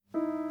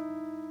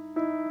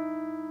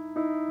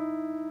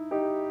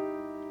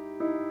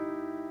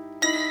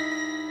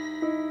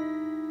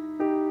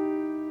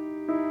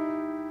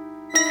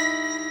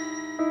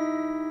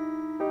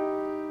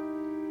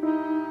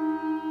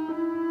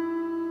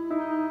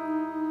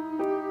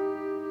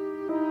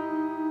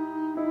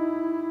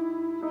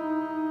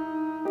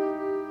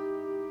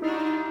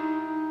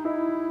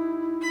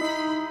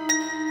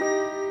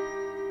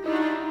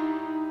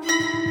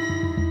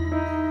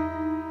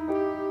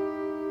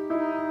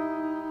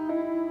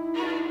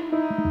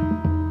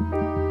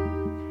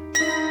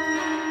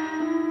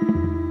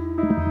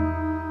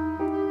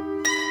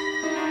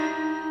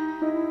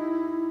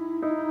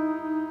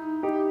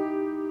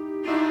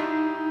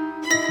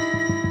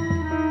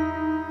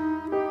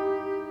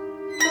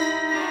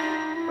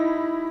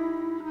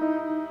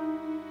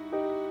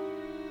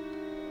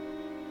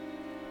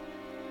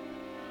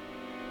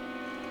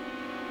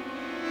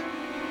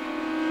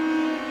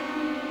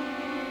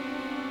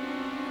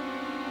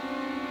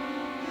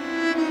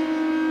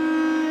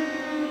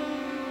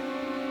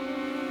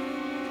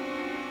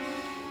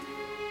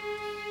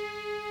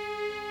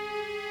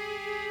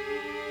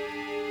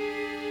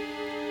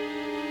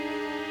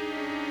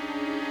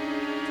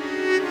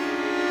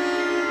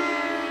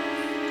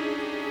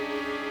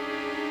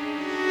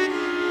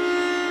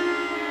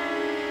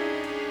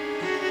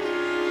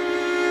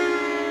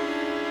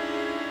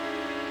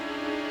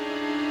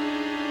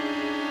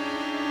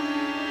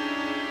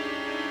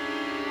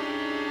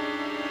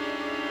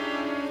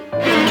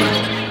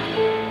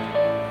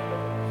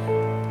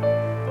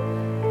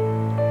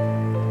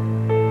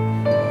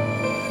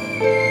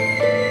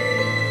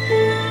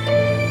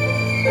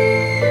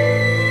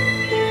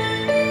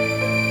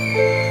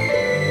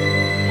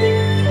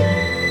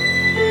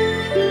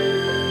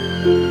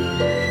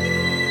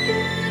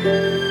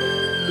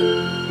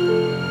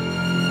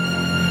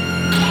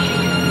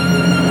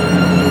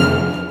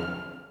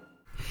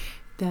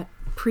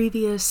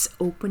 Previous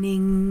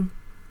opening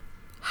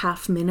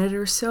half minute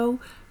or so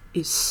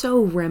is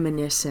so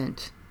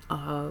reminiscent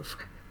of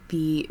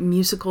the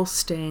musical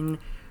sting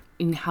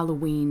in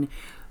Halloween.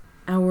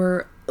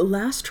 Our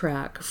last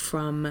track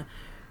from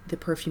The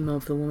Perfume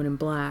of the Woman in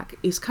Black,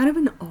 is kind of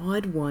an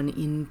odd one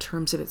in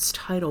terms of its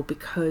title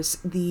because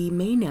the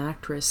main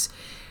actress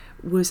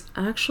was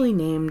actually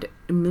named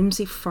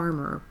Mimsy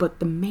Farmer, but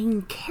the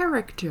main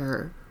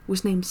character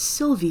was named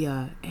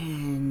Sylvia,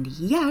 and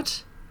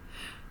yet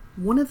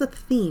one of the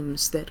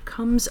themes that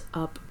comes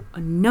up a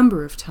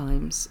number of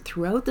times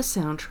throughout the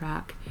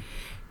soundtrack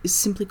is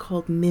simply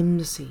called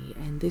Mimsy,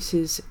 and this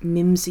is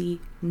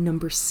Mimsy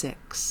number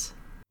 6.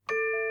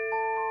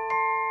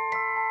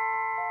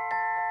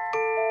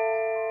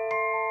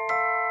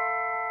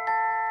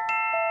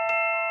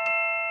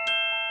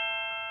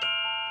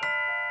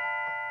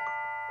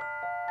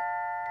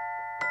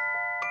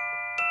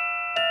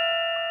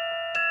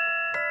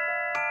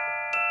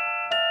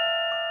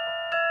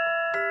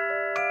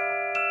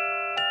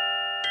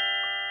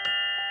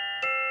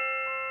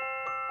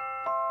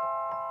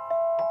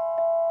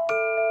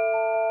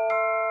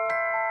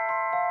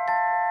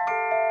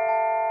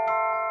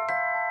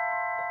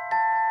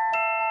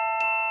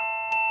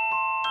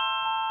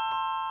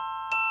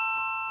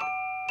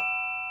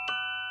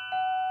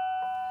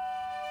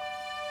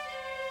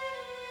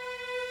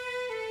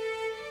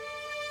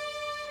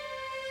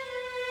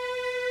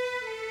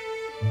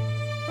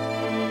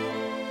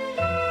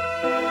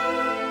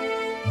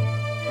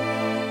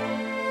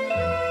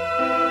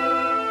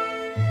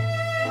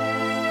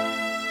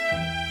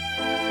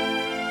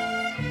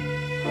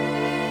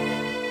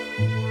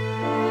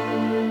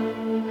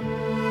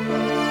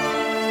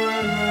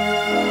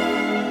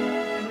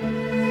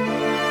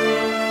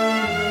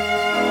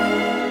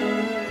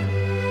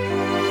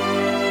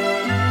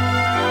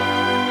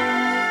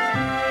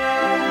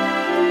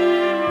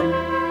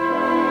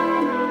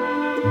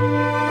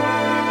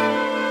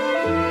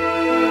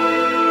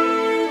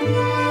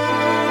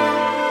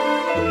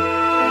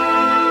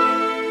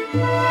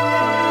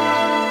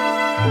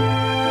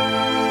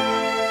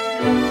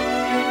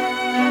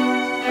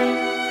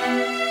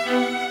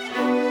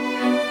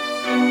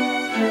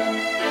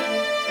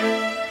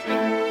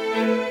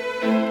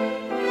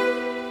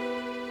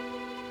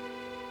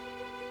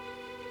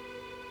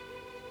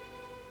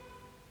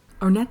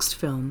 Our next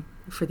film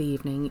for the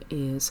evening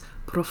is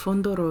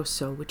Profondo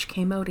Rosso, which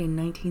came out in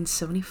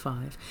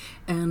 1975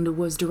 and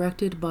was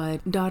directed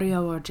by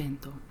Dario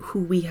Argento, who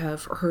we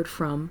have heard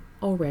from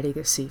already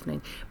this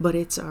evening. But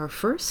it's our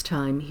first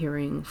time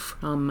hearing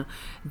from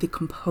the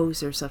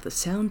composers of the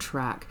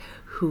soundtrack,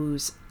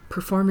 whose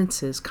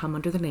performances come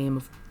under the name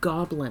of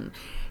Goblin.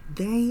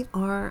 They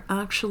are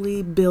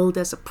actually billed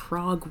as a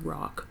prog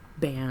rock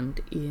band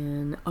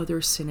in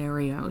other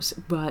scenarios,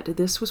 but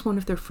this was one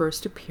of their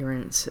first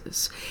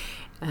appearances.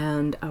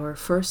 And our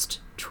first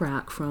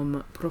track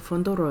from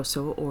Profondo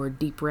Rosso, or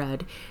Deep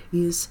Red,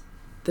 is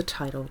the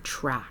title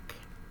track.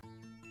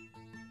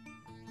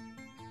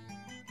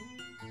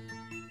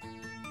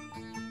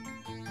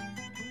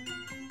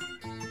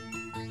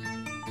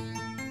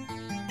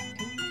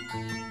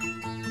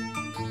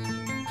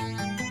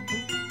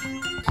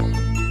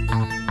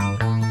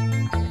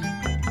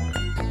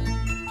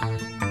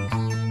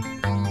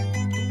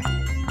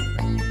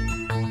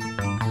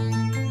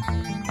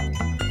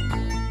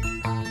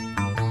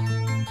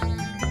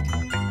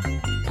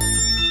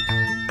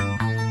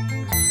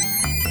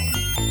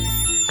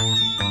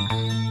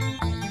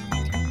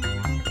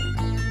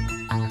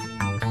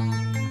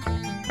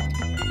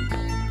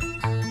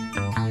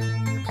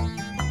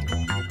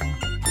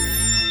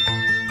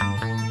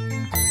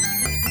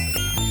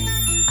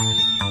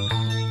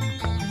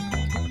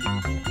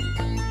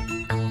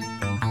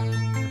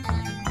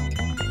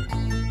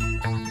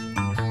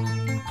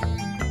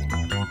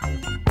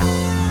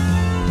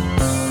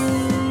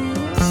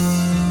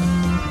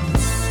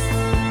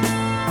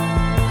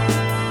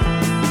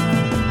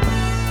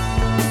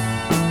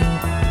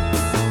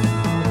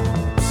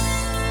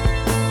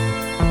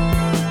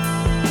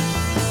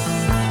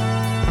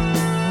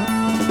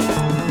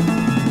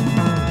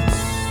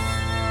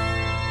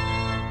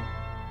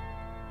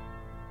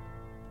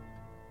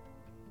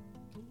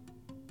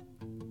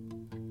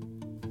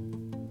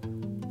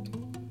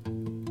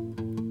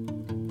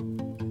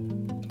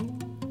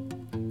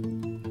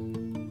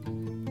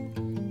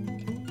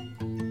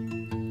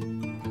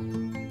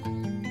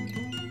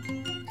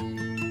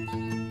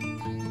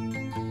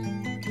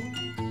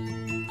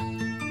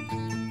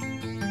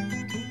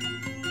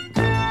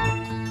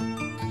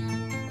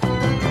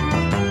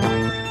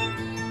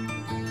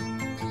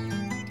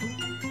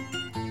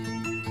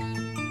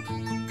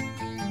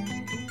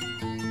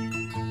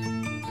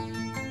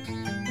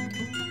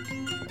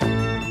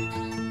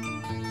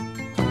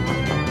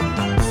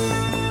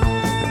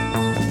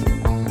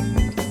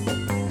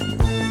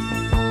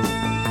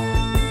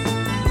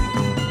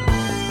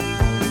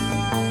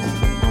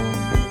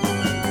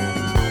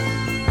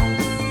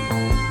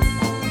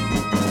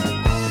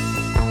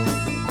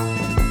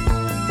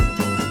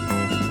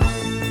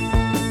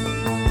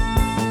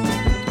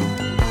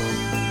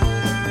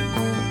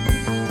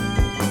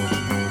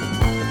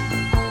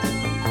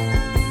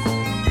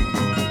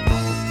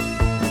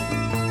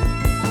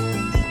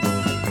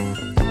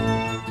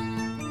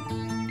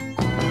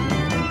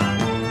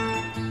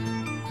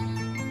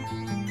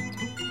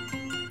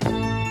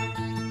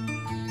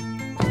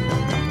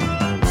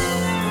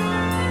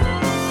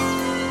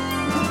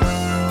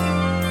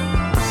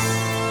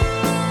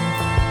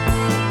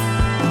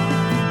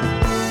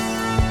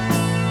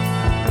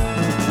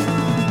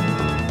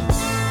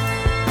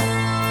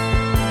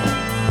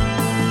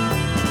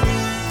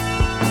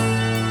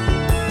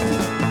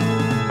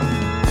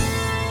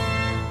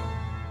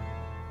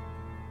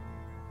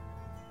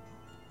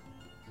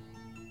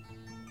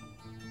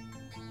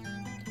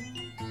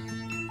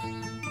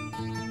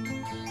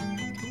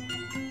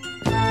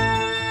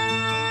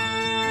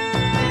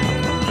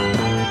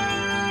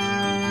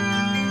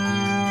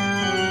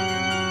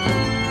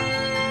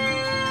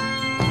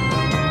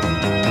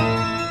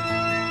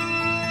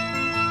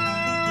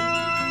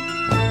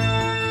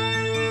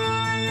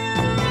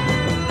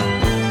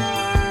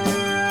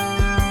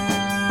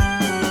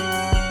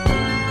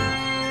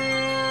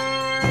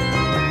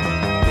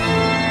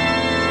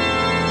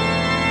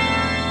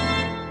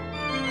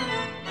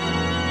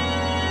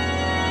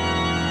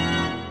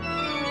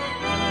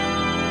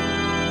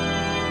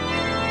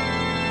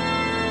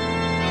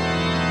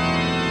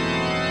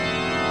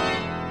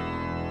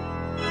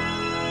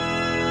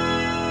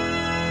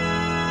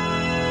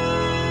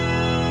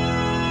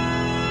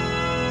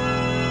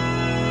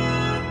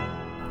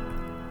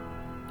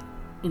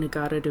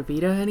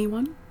 In-A-Gadda-Da-Vida,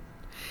 anyone?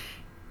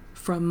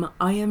 From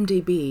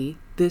IMDb,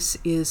 this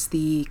is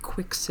the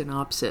quick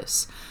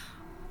synopsis.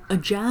 A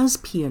jazz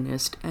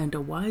pianist and a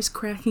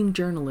wisecracking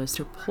journalist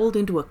are pulled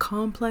into a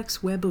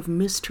complex web of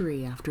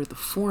mystery after the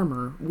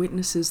former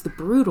witnesses the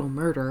brutal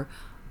murder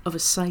of a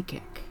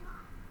psychic.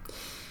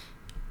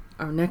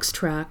 Our next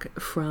track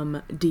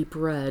from Deep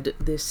Red,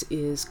 this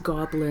is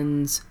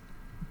Goblin's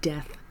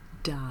Death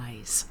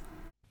Dies.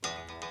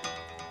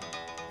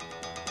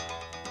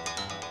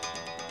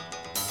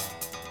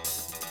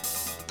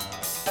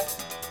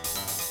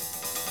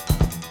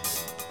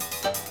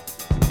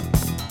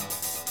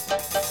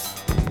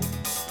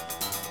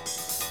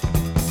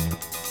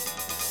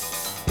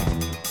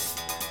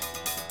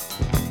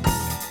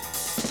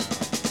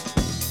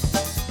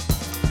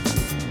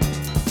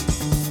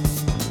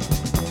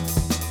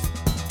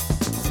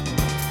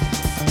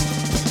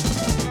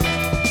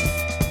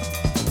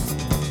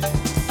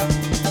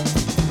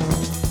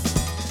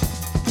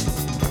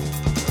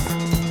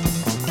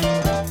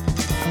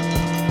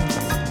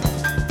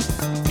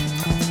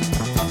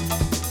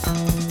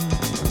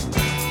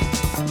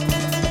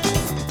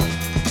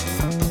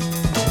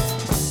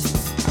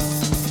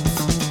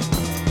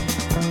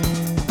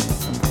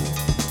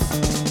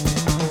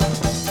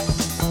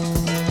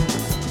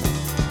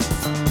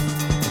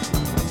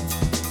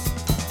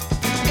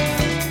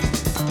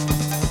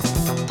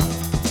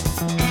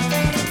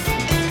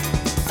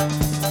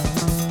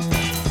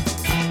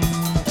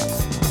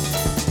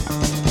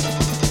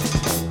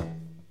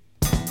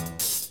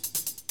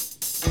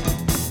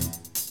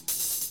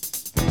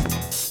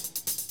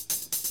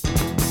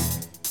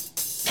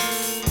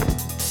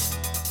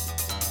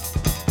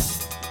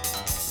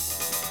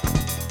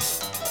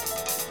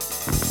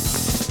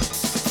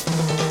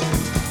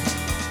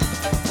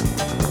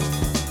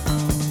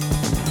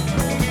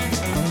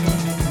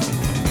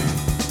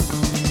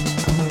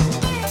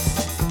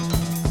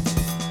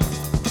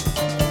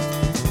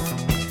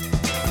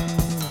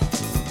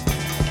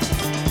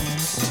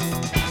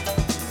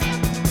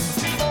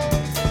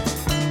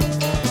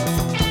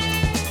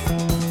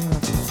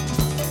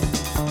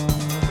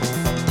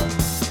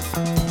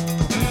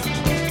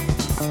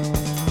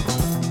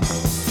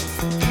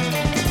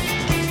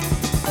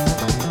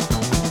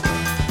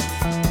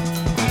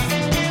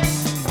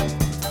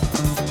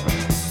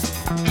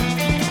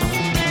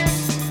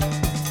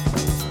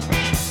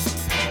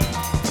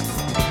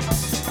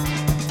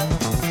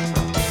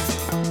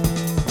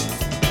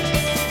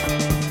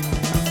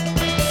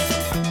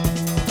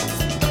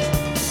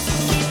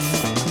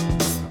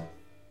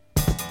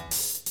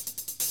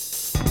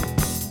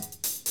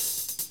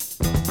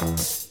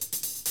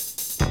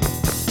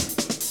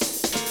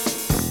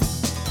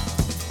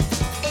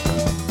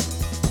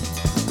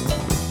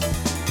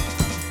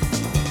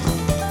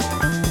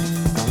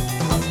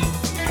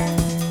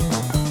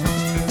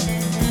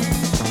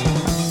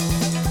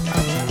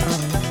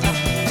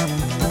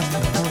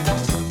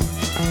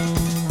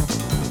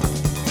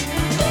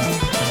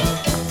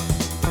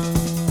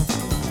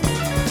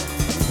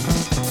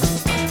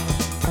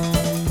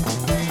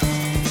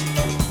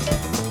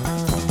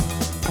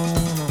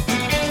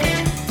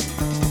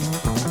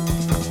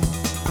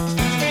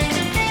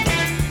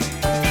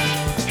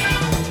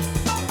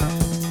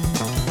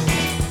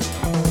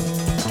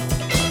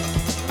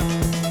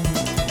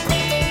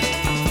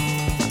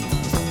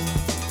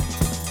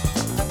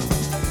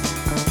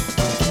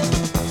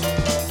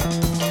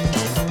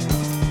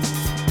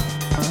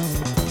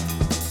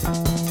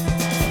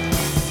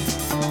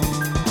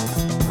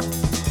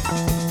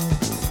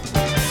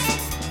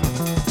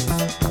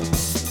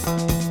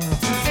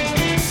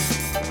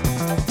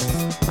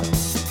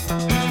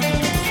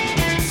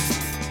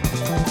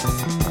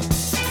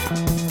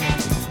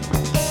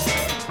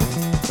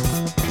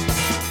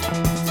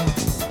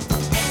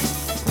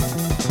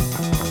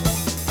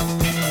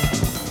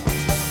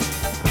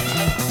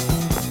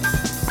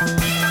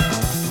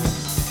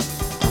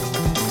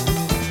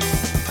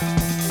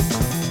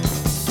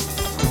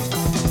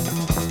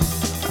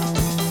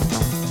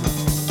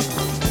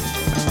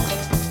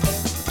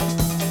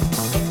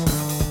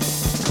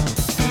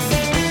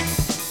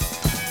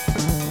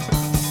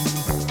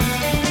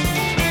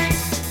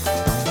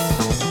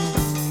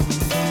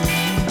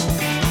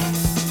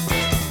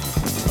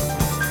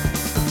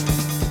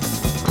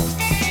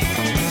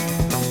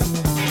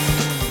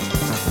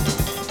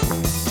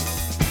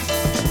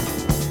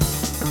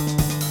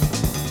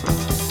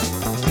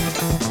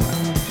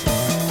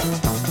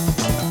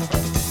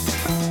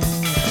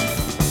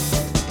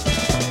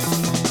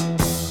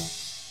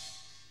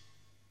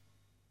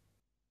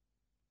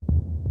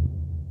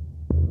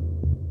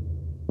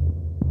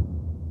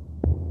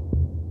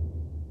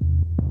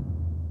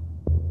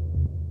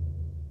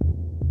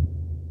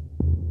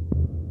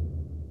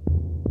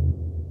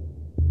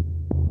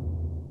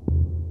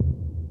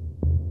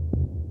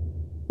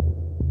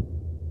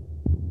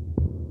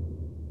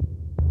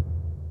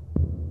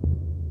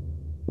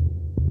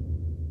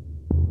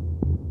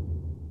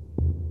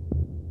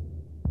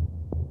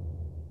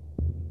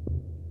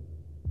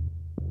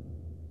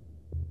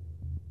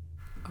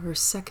 Our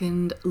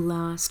second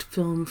last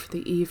film for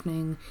the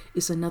evening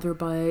is another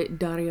by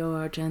Dario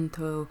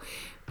Argento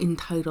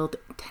entitled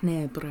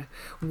Ténèbres,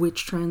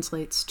 which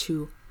translates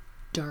to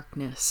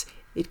darkness.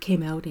 It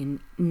came out in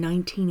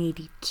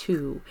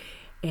 1982,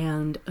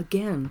 and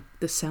again,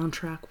 the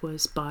soundtrack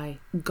was by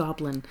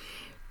Goblin.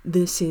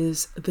 This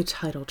is the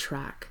title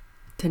track,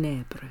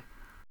 Ténèbres.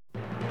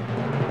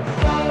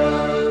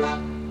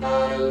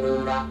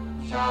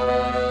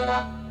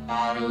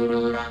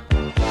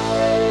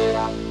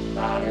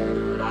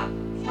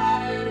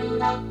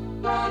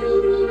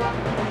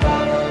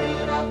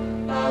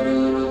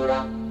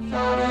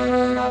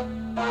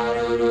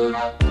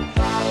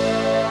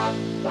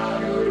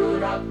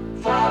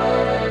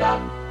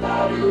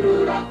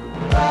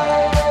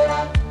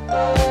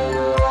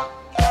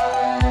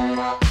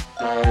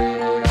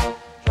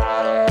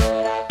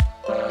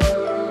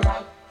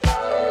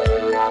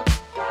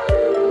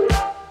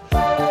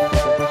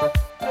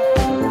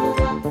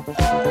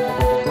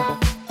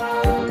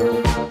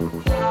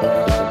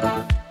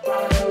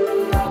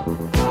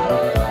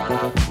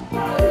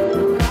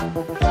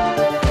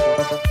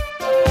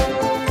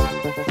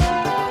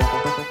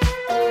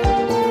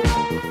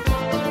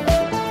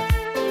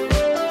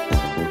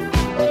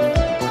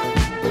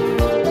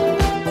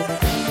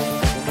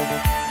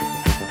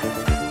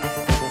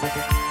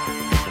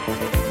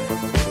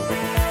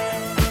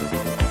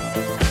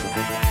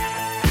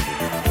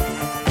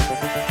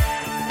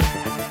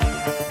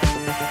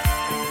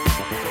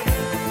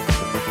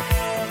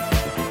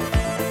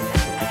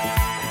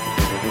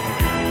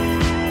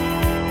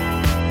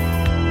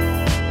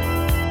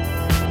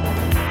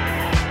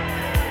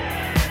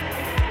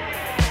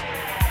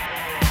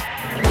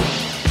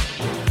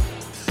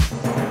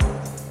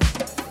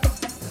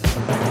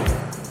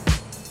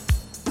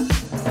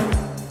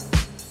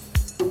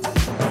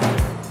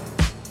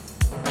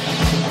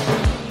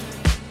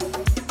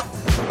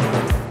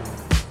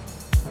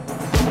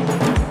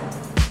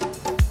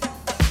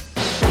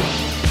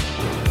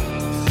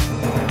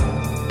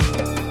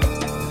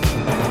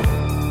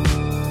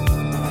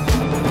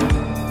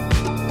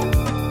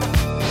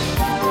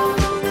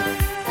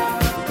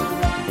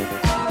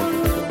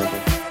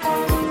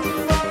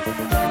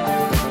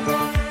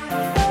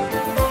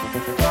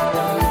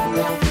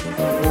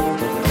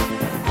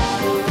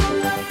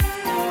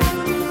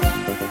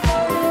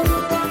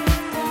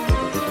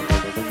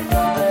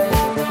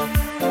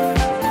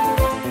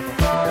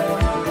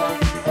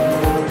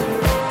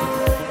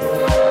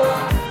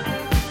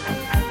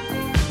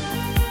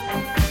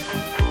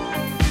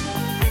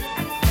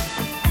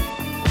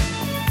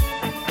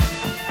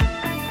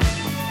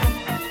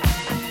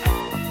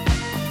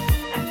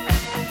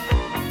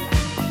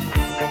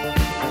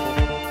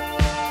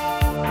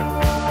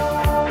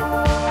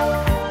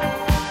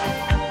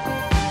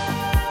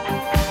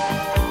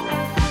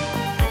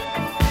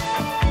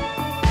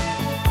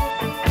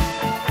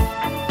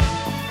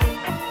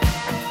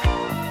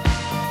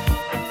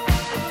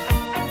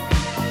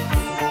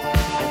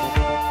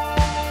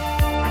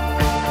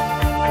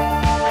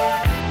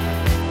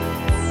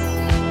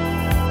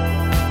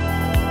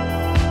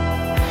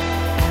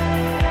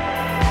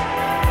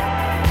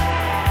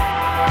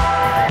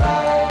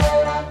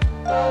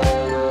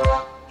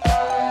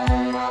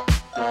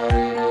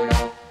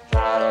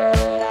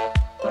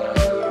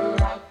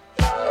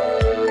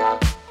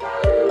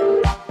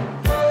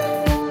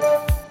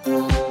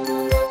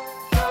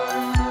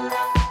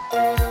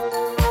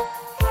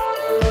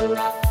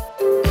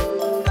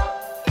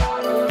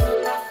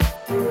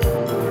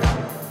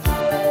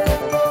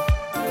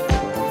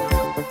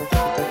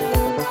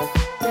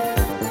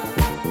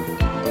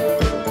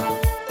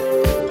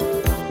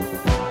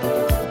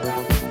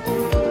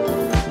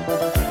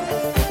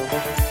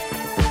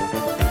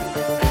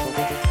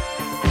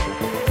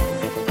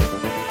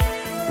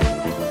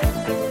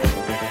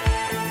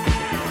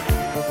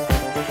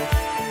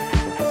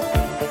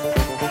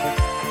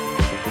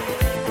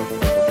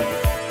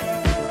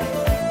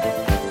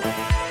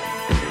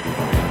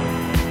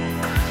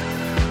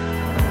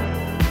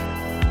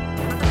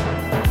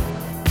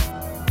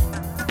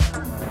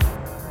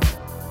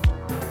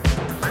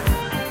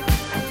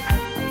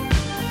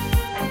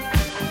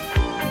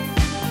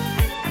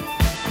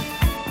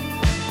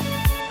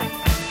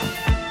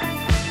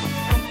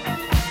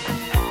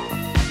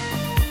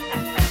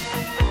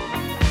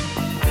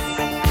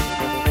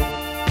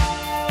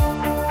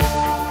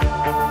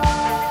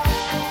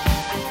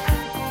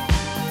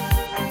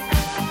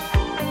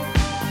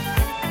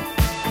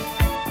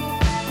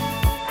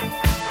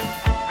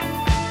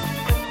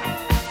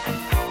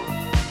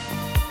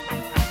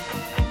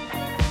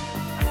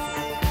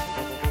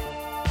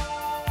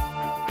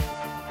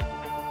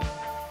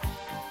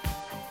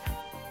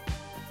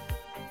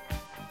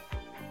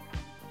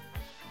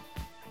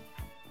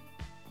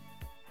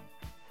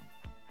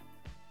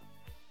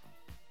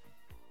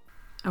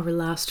 Our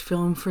last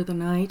film for the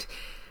night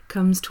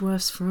comes to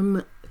us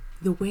from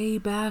the way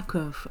back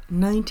of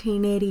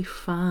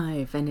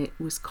 1985, and it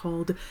was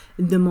called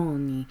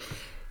Demoni.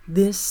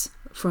 This,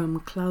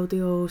 from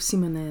Claudio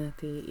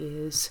Simonetti,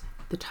 is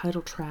the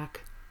title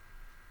track,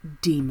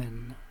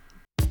 Demon.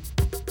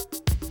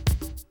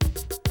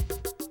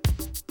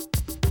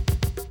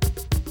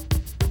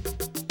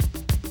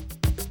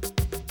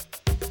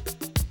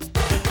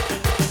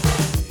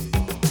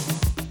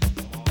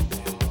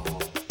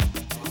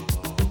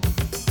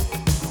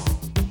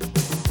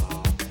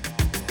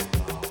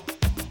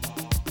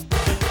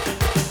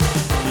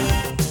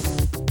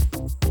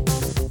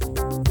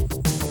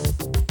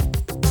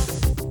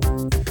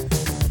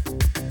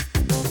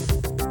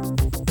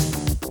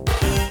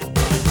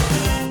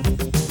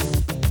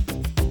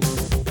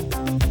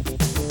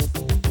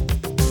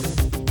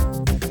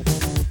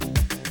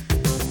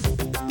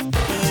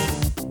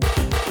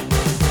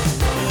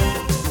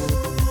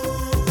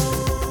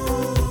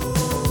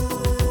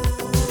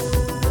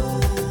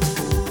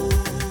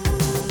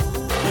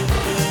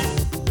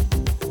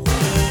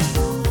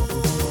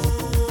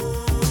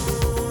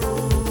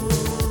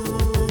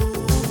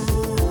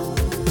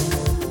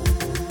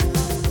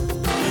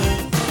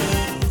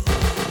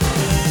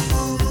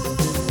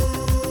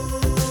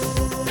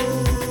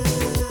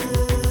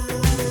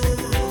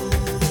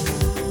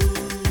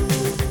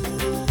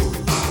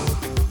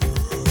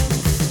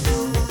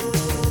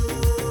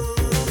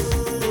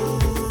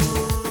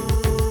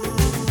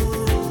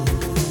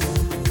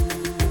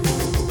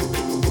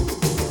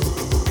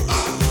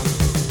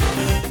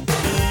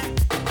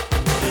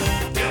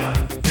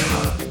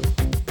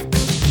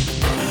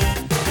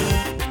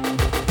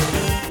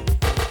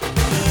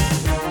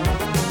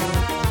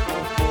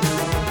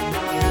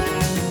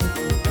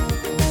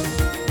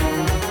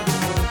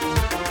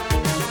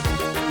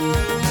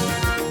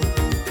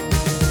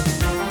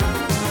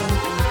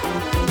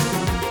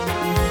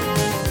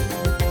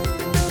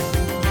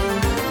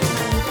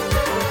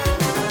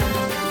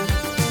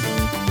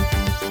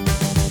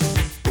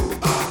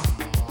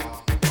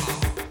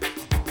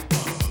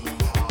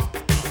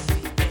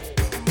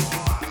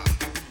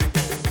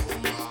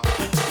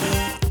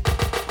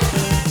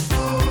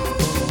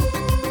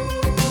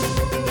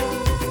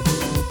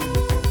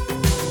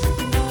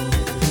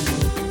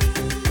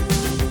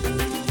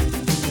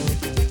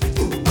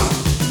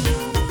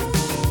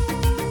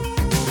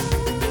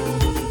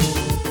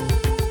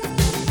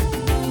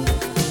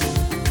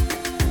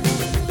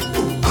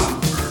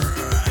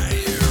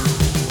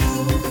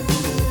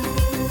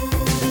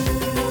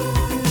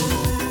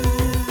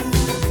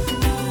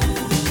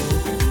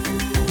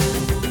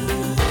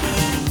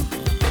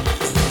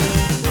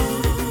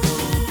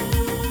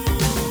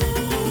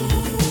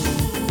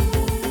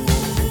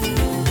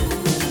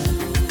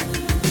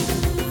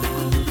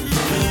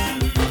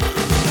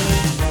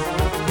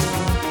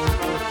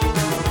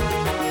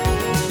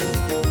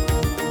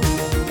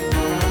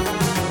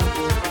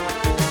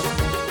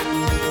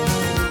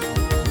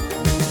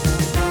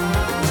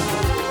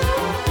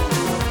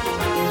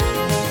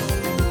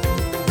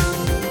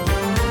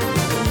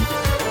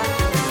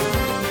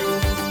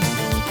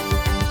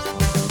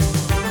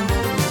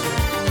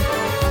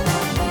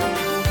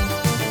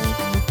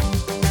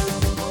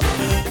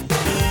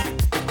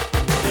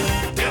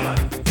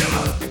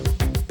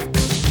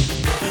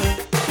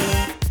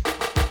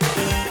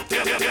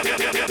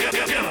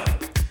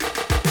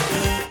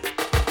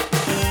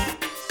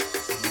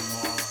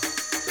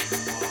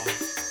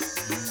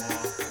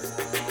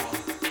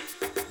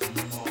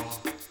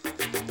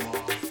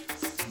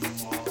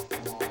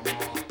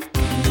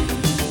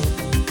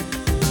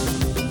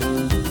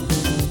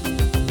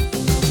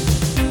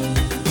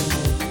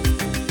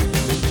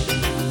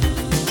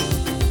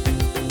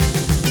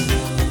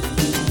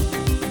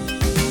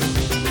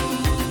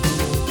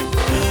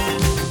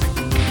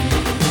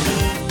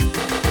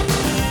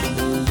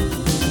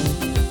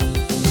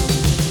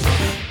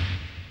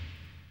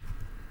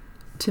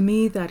 To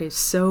me, that is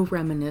so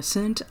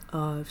reminiscent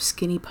of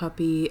Skinny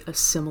Puppy,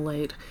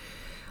 Assimilate.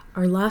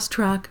 Our last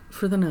track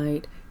for the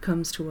night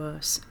comes to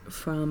us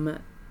from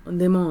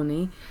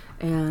Demoni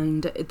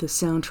and the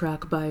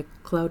soundtrack by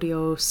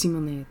Claudio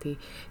Simonetti.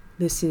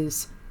 This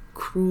is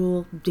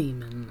Cruel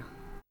Demon.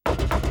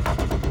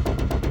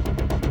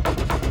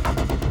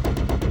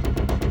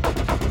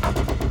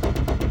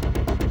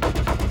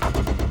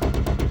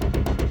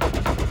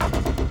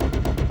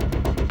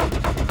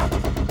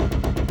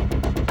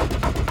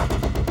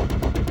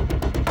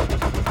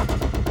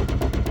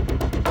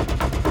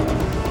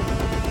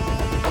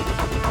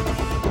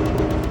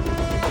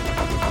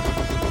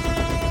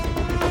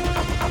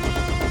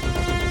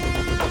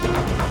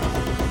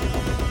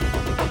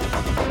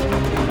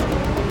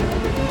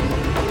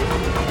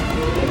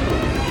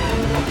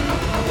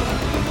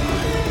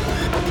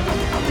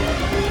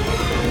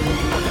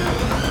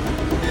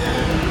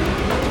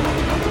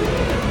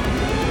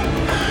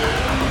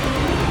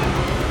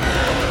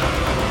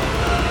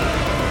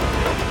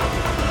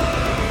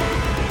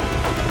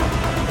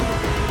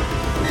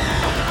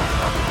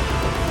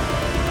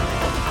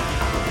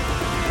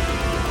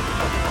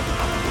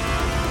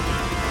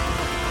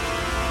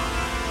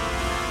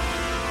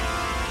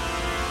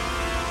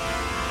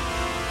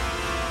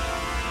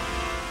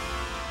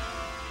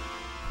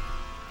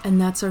 And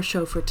that's our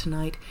show for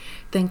tonight.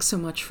 Thanks so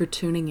much for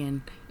tuning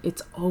in.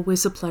 It's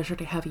always a pleasure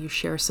to have you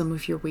share some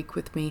of your week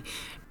with me.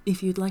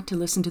 If you'd like to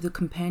listen to the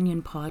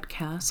companion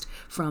podcast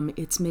from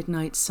It's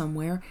Midnight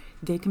Somewhere,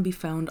 they can be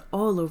found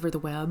all over the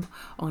web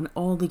on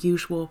all the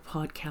usual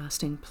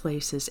podcasting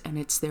places, and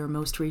it's their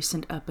most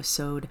recent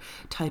episode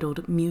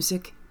titled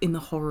Music in the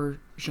Horror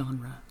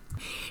Genre.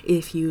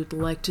 If you'd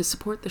like to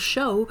support the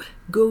show,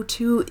 go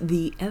to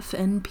the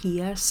FNPS.com.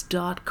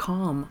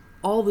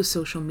 All the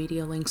social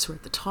media links are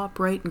at the top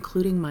right,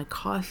 including my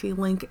Ko-fi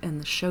link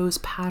and the show's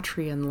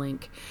Patreon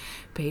link.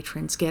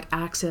 Patrons get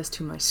access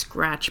to my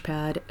scratch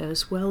pad,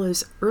 as well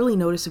as early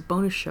notice of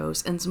bonus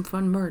shows and some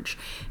fun merch.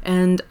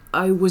 And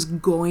I was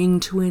going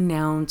to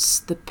announce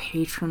the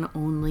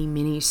patron-only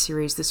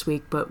mini-series this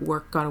week, but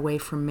work got away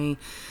from me.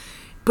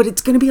 But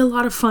it's going to be a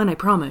lot of fun, I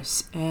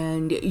promise.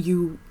 And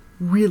you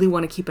really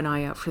want to keep an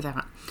eye out for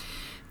that.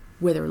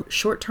 Whether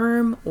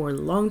short-term or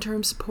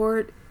long-term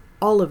support,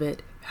 all of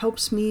it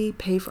helps me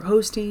pay for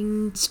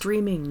hosting,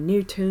 streaming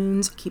new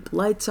tunes, keep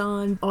lights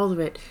on, all of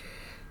it,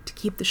 to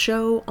keep the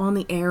show on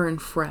the air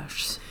and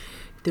fresh.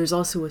 There's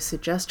also a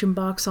suggestion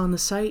box on the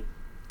site,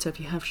 so if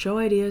you have show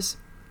ideas,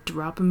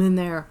 drop them in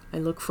there. I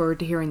look forward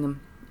to hearing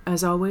them.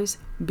 As always,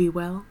 be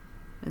well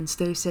and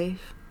stay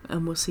safe,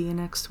 and we'll see you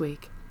next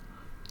week.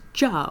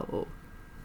 Ciao!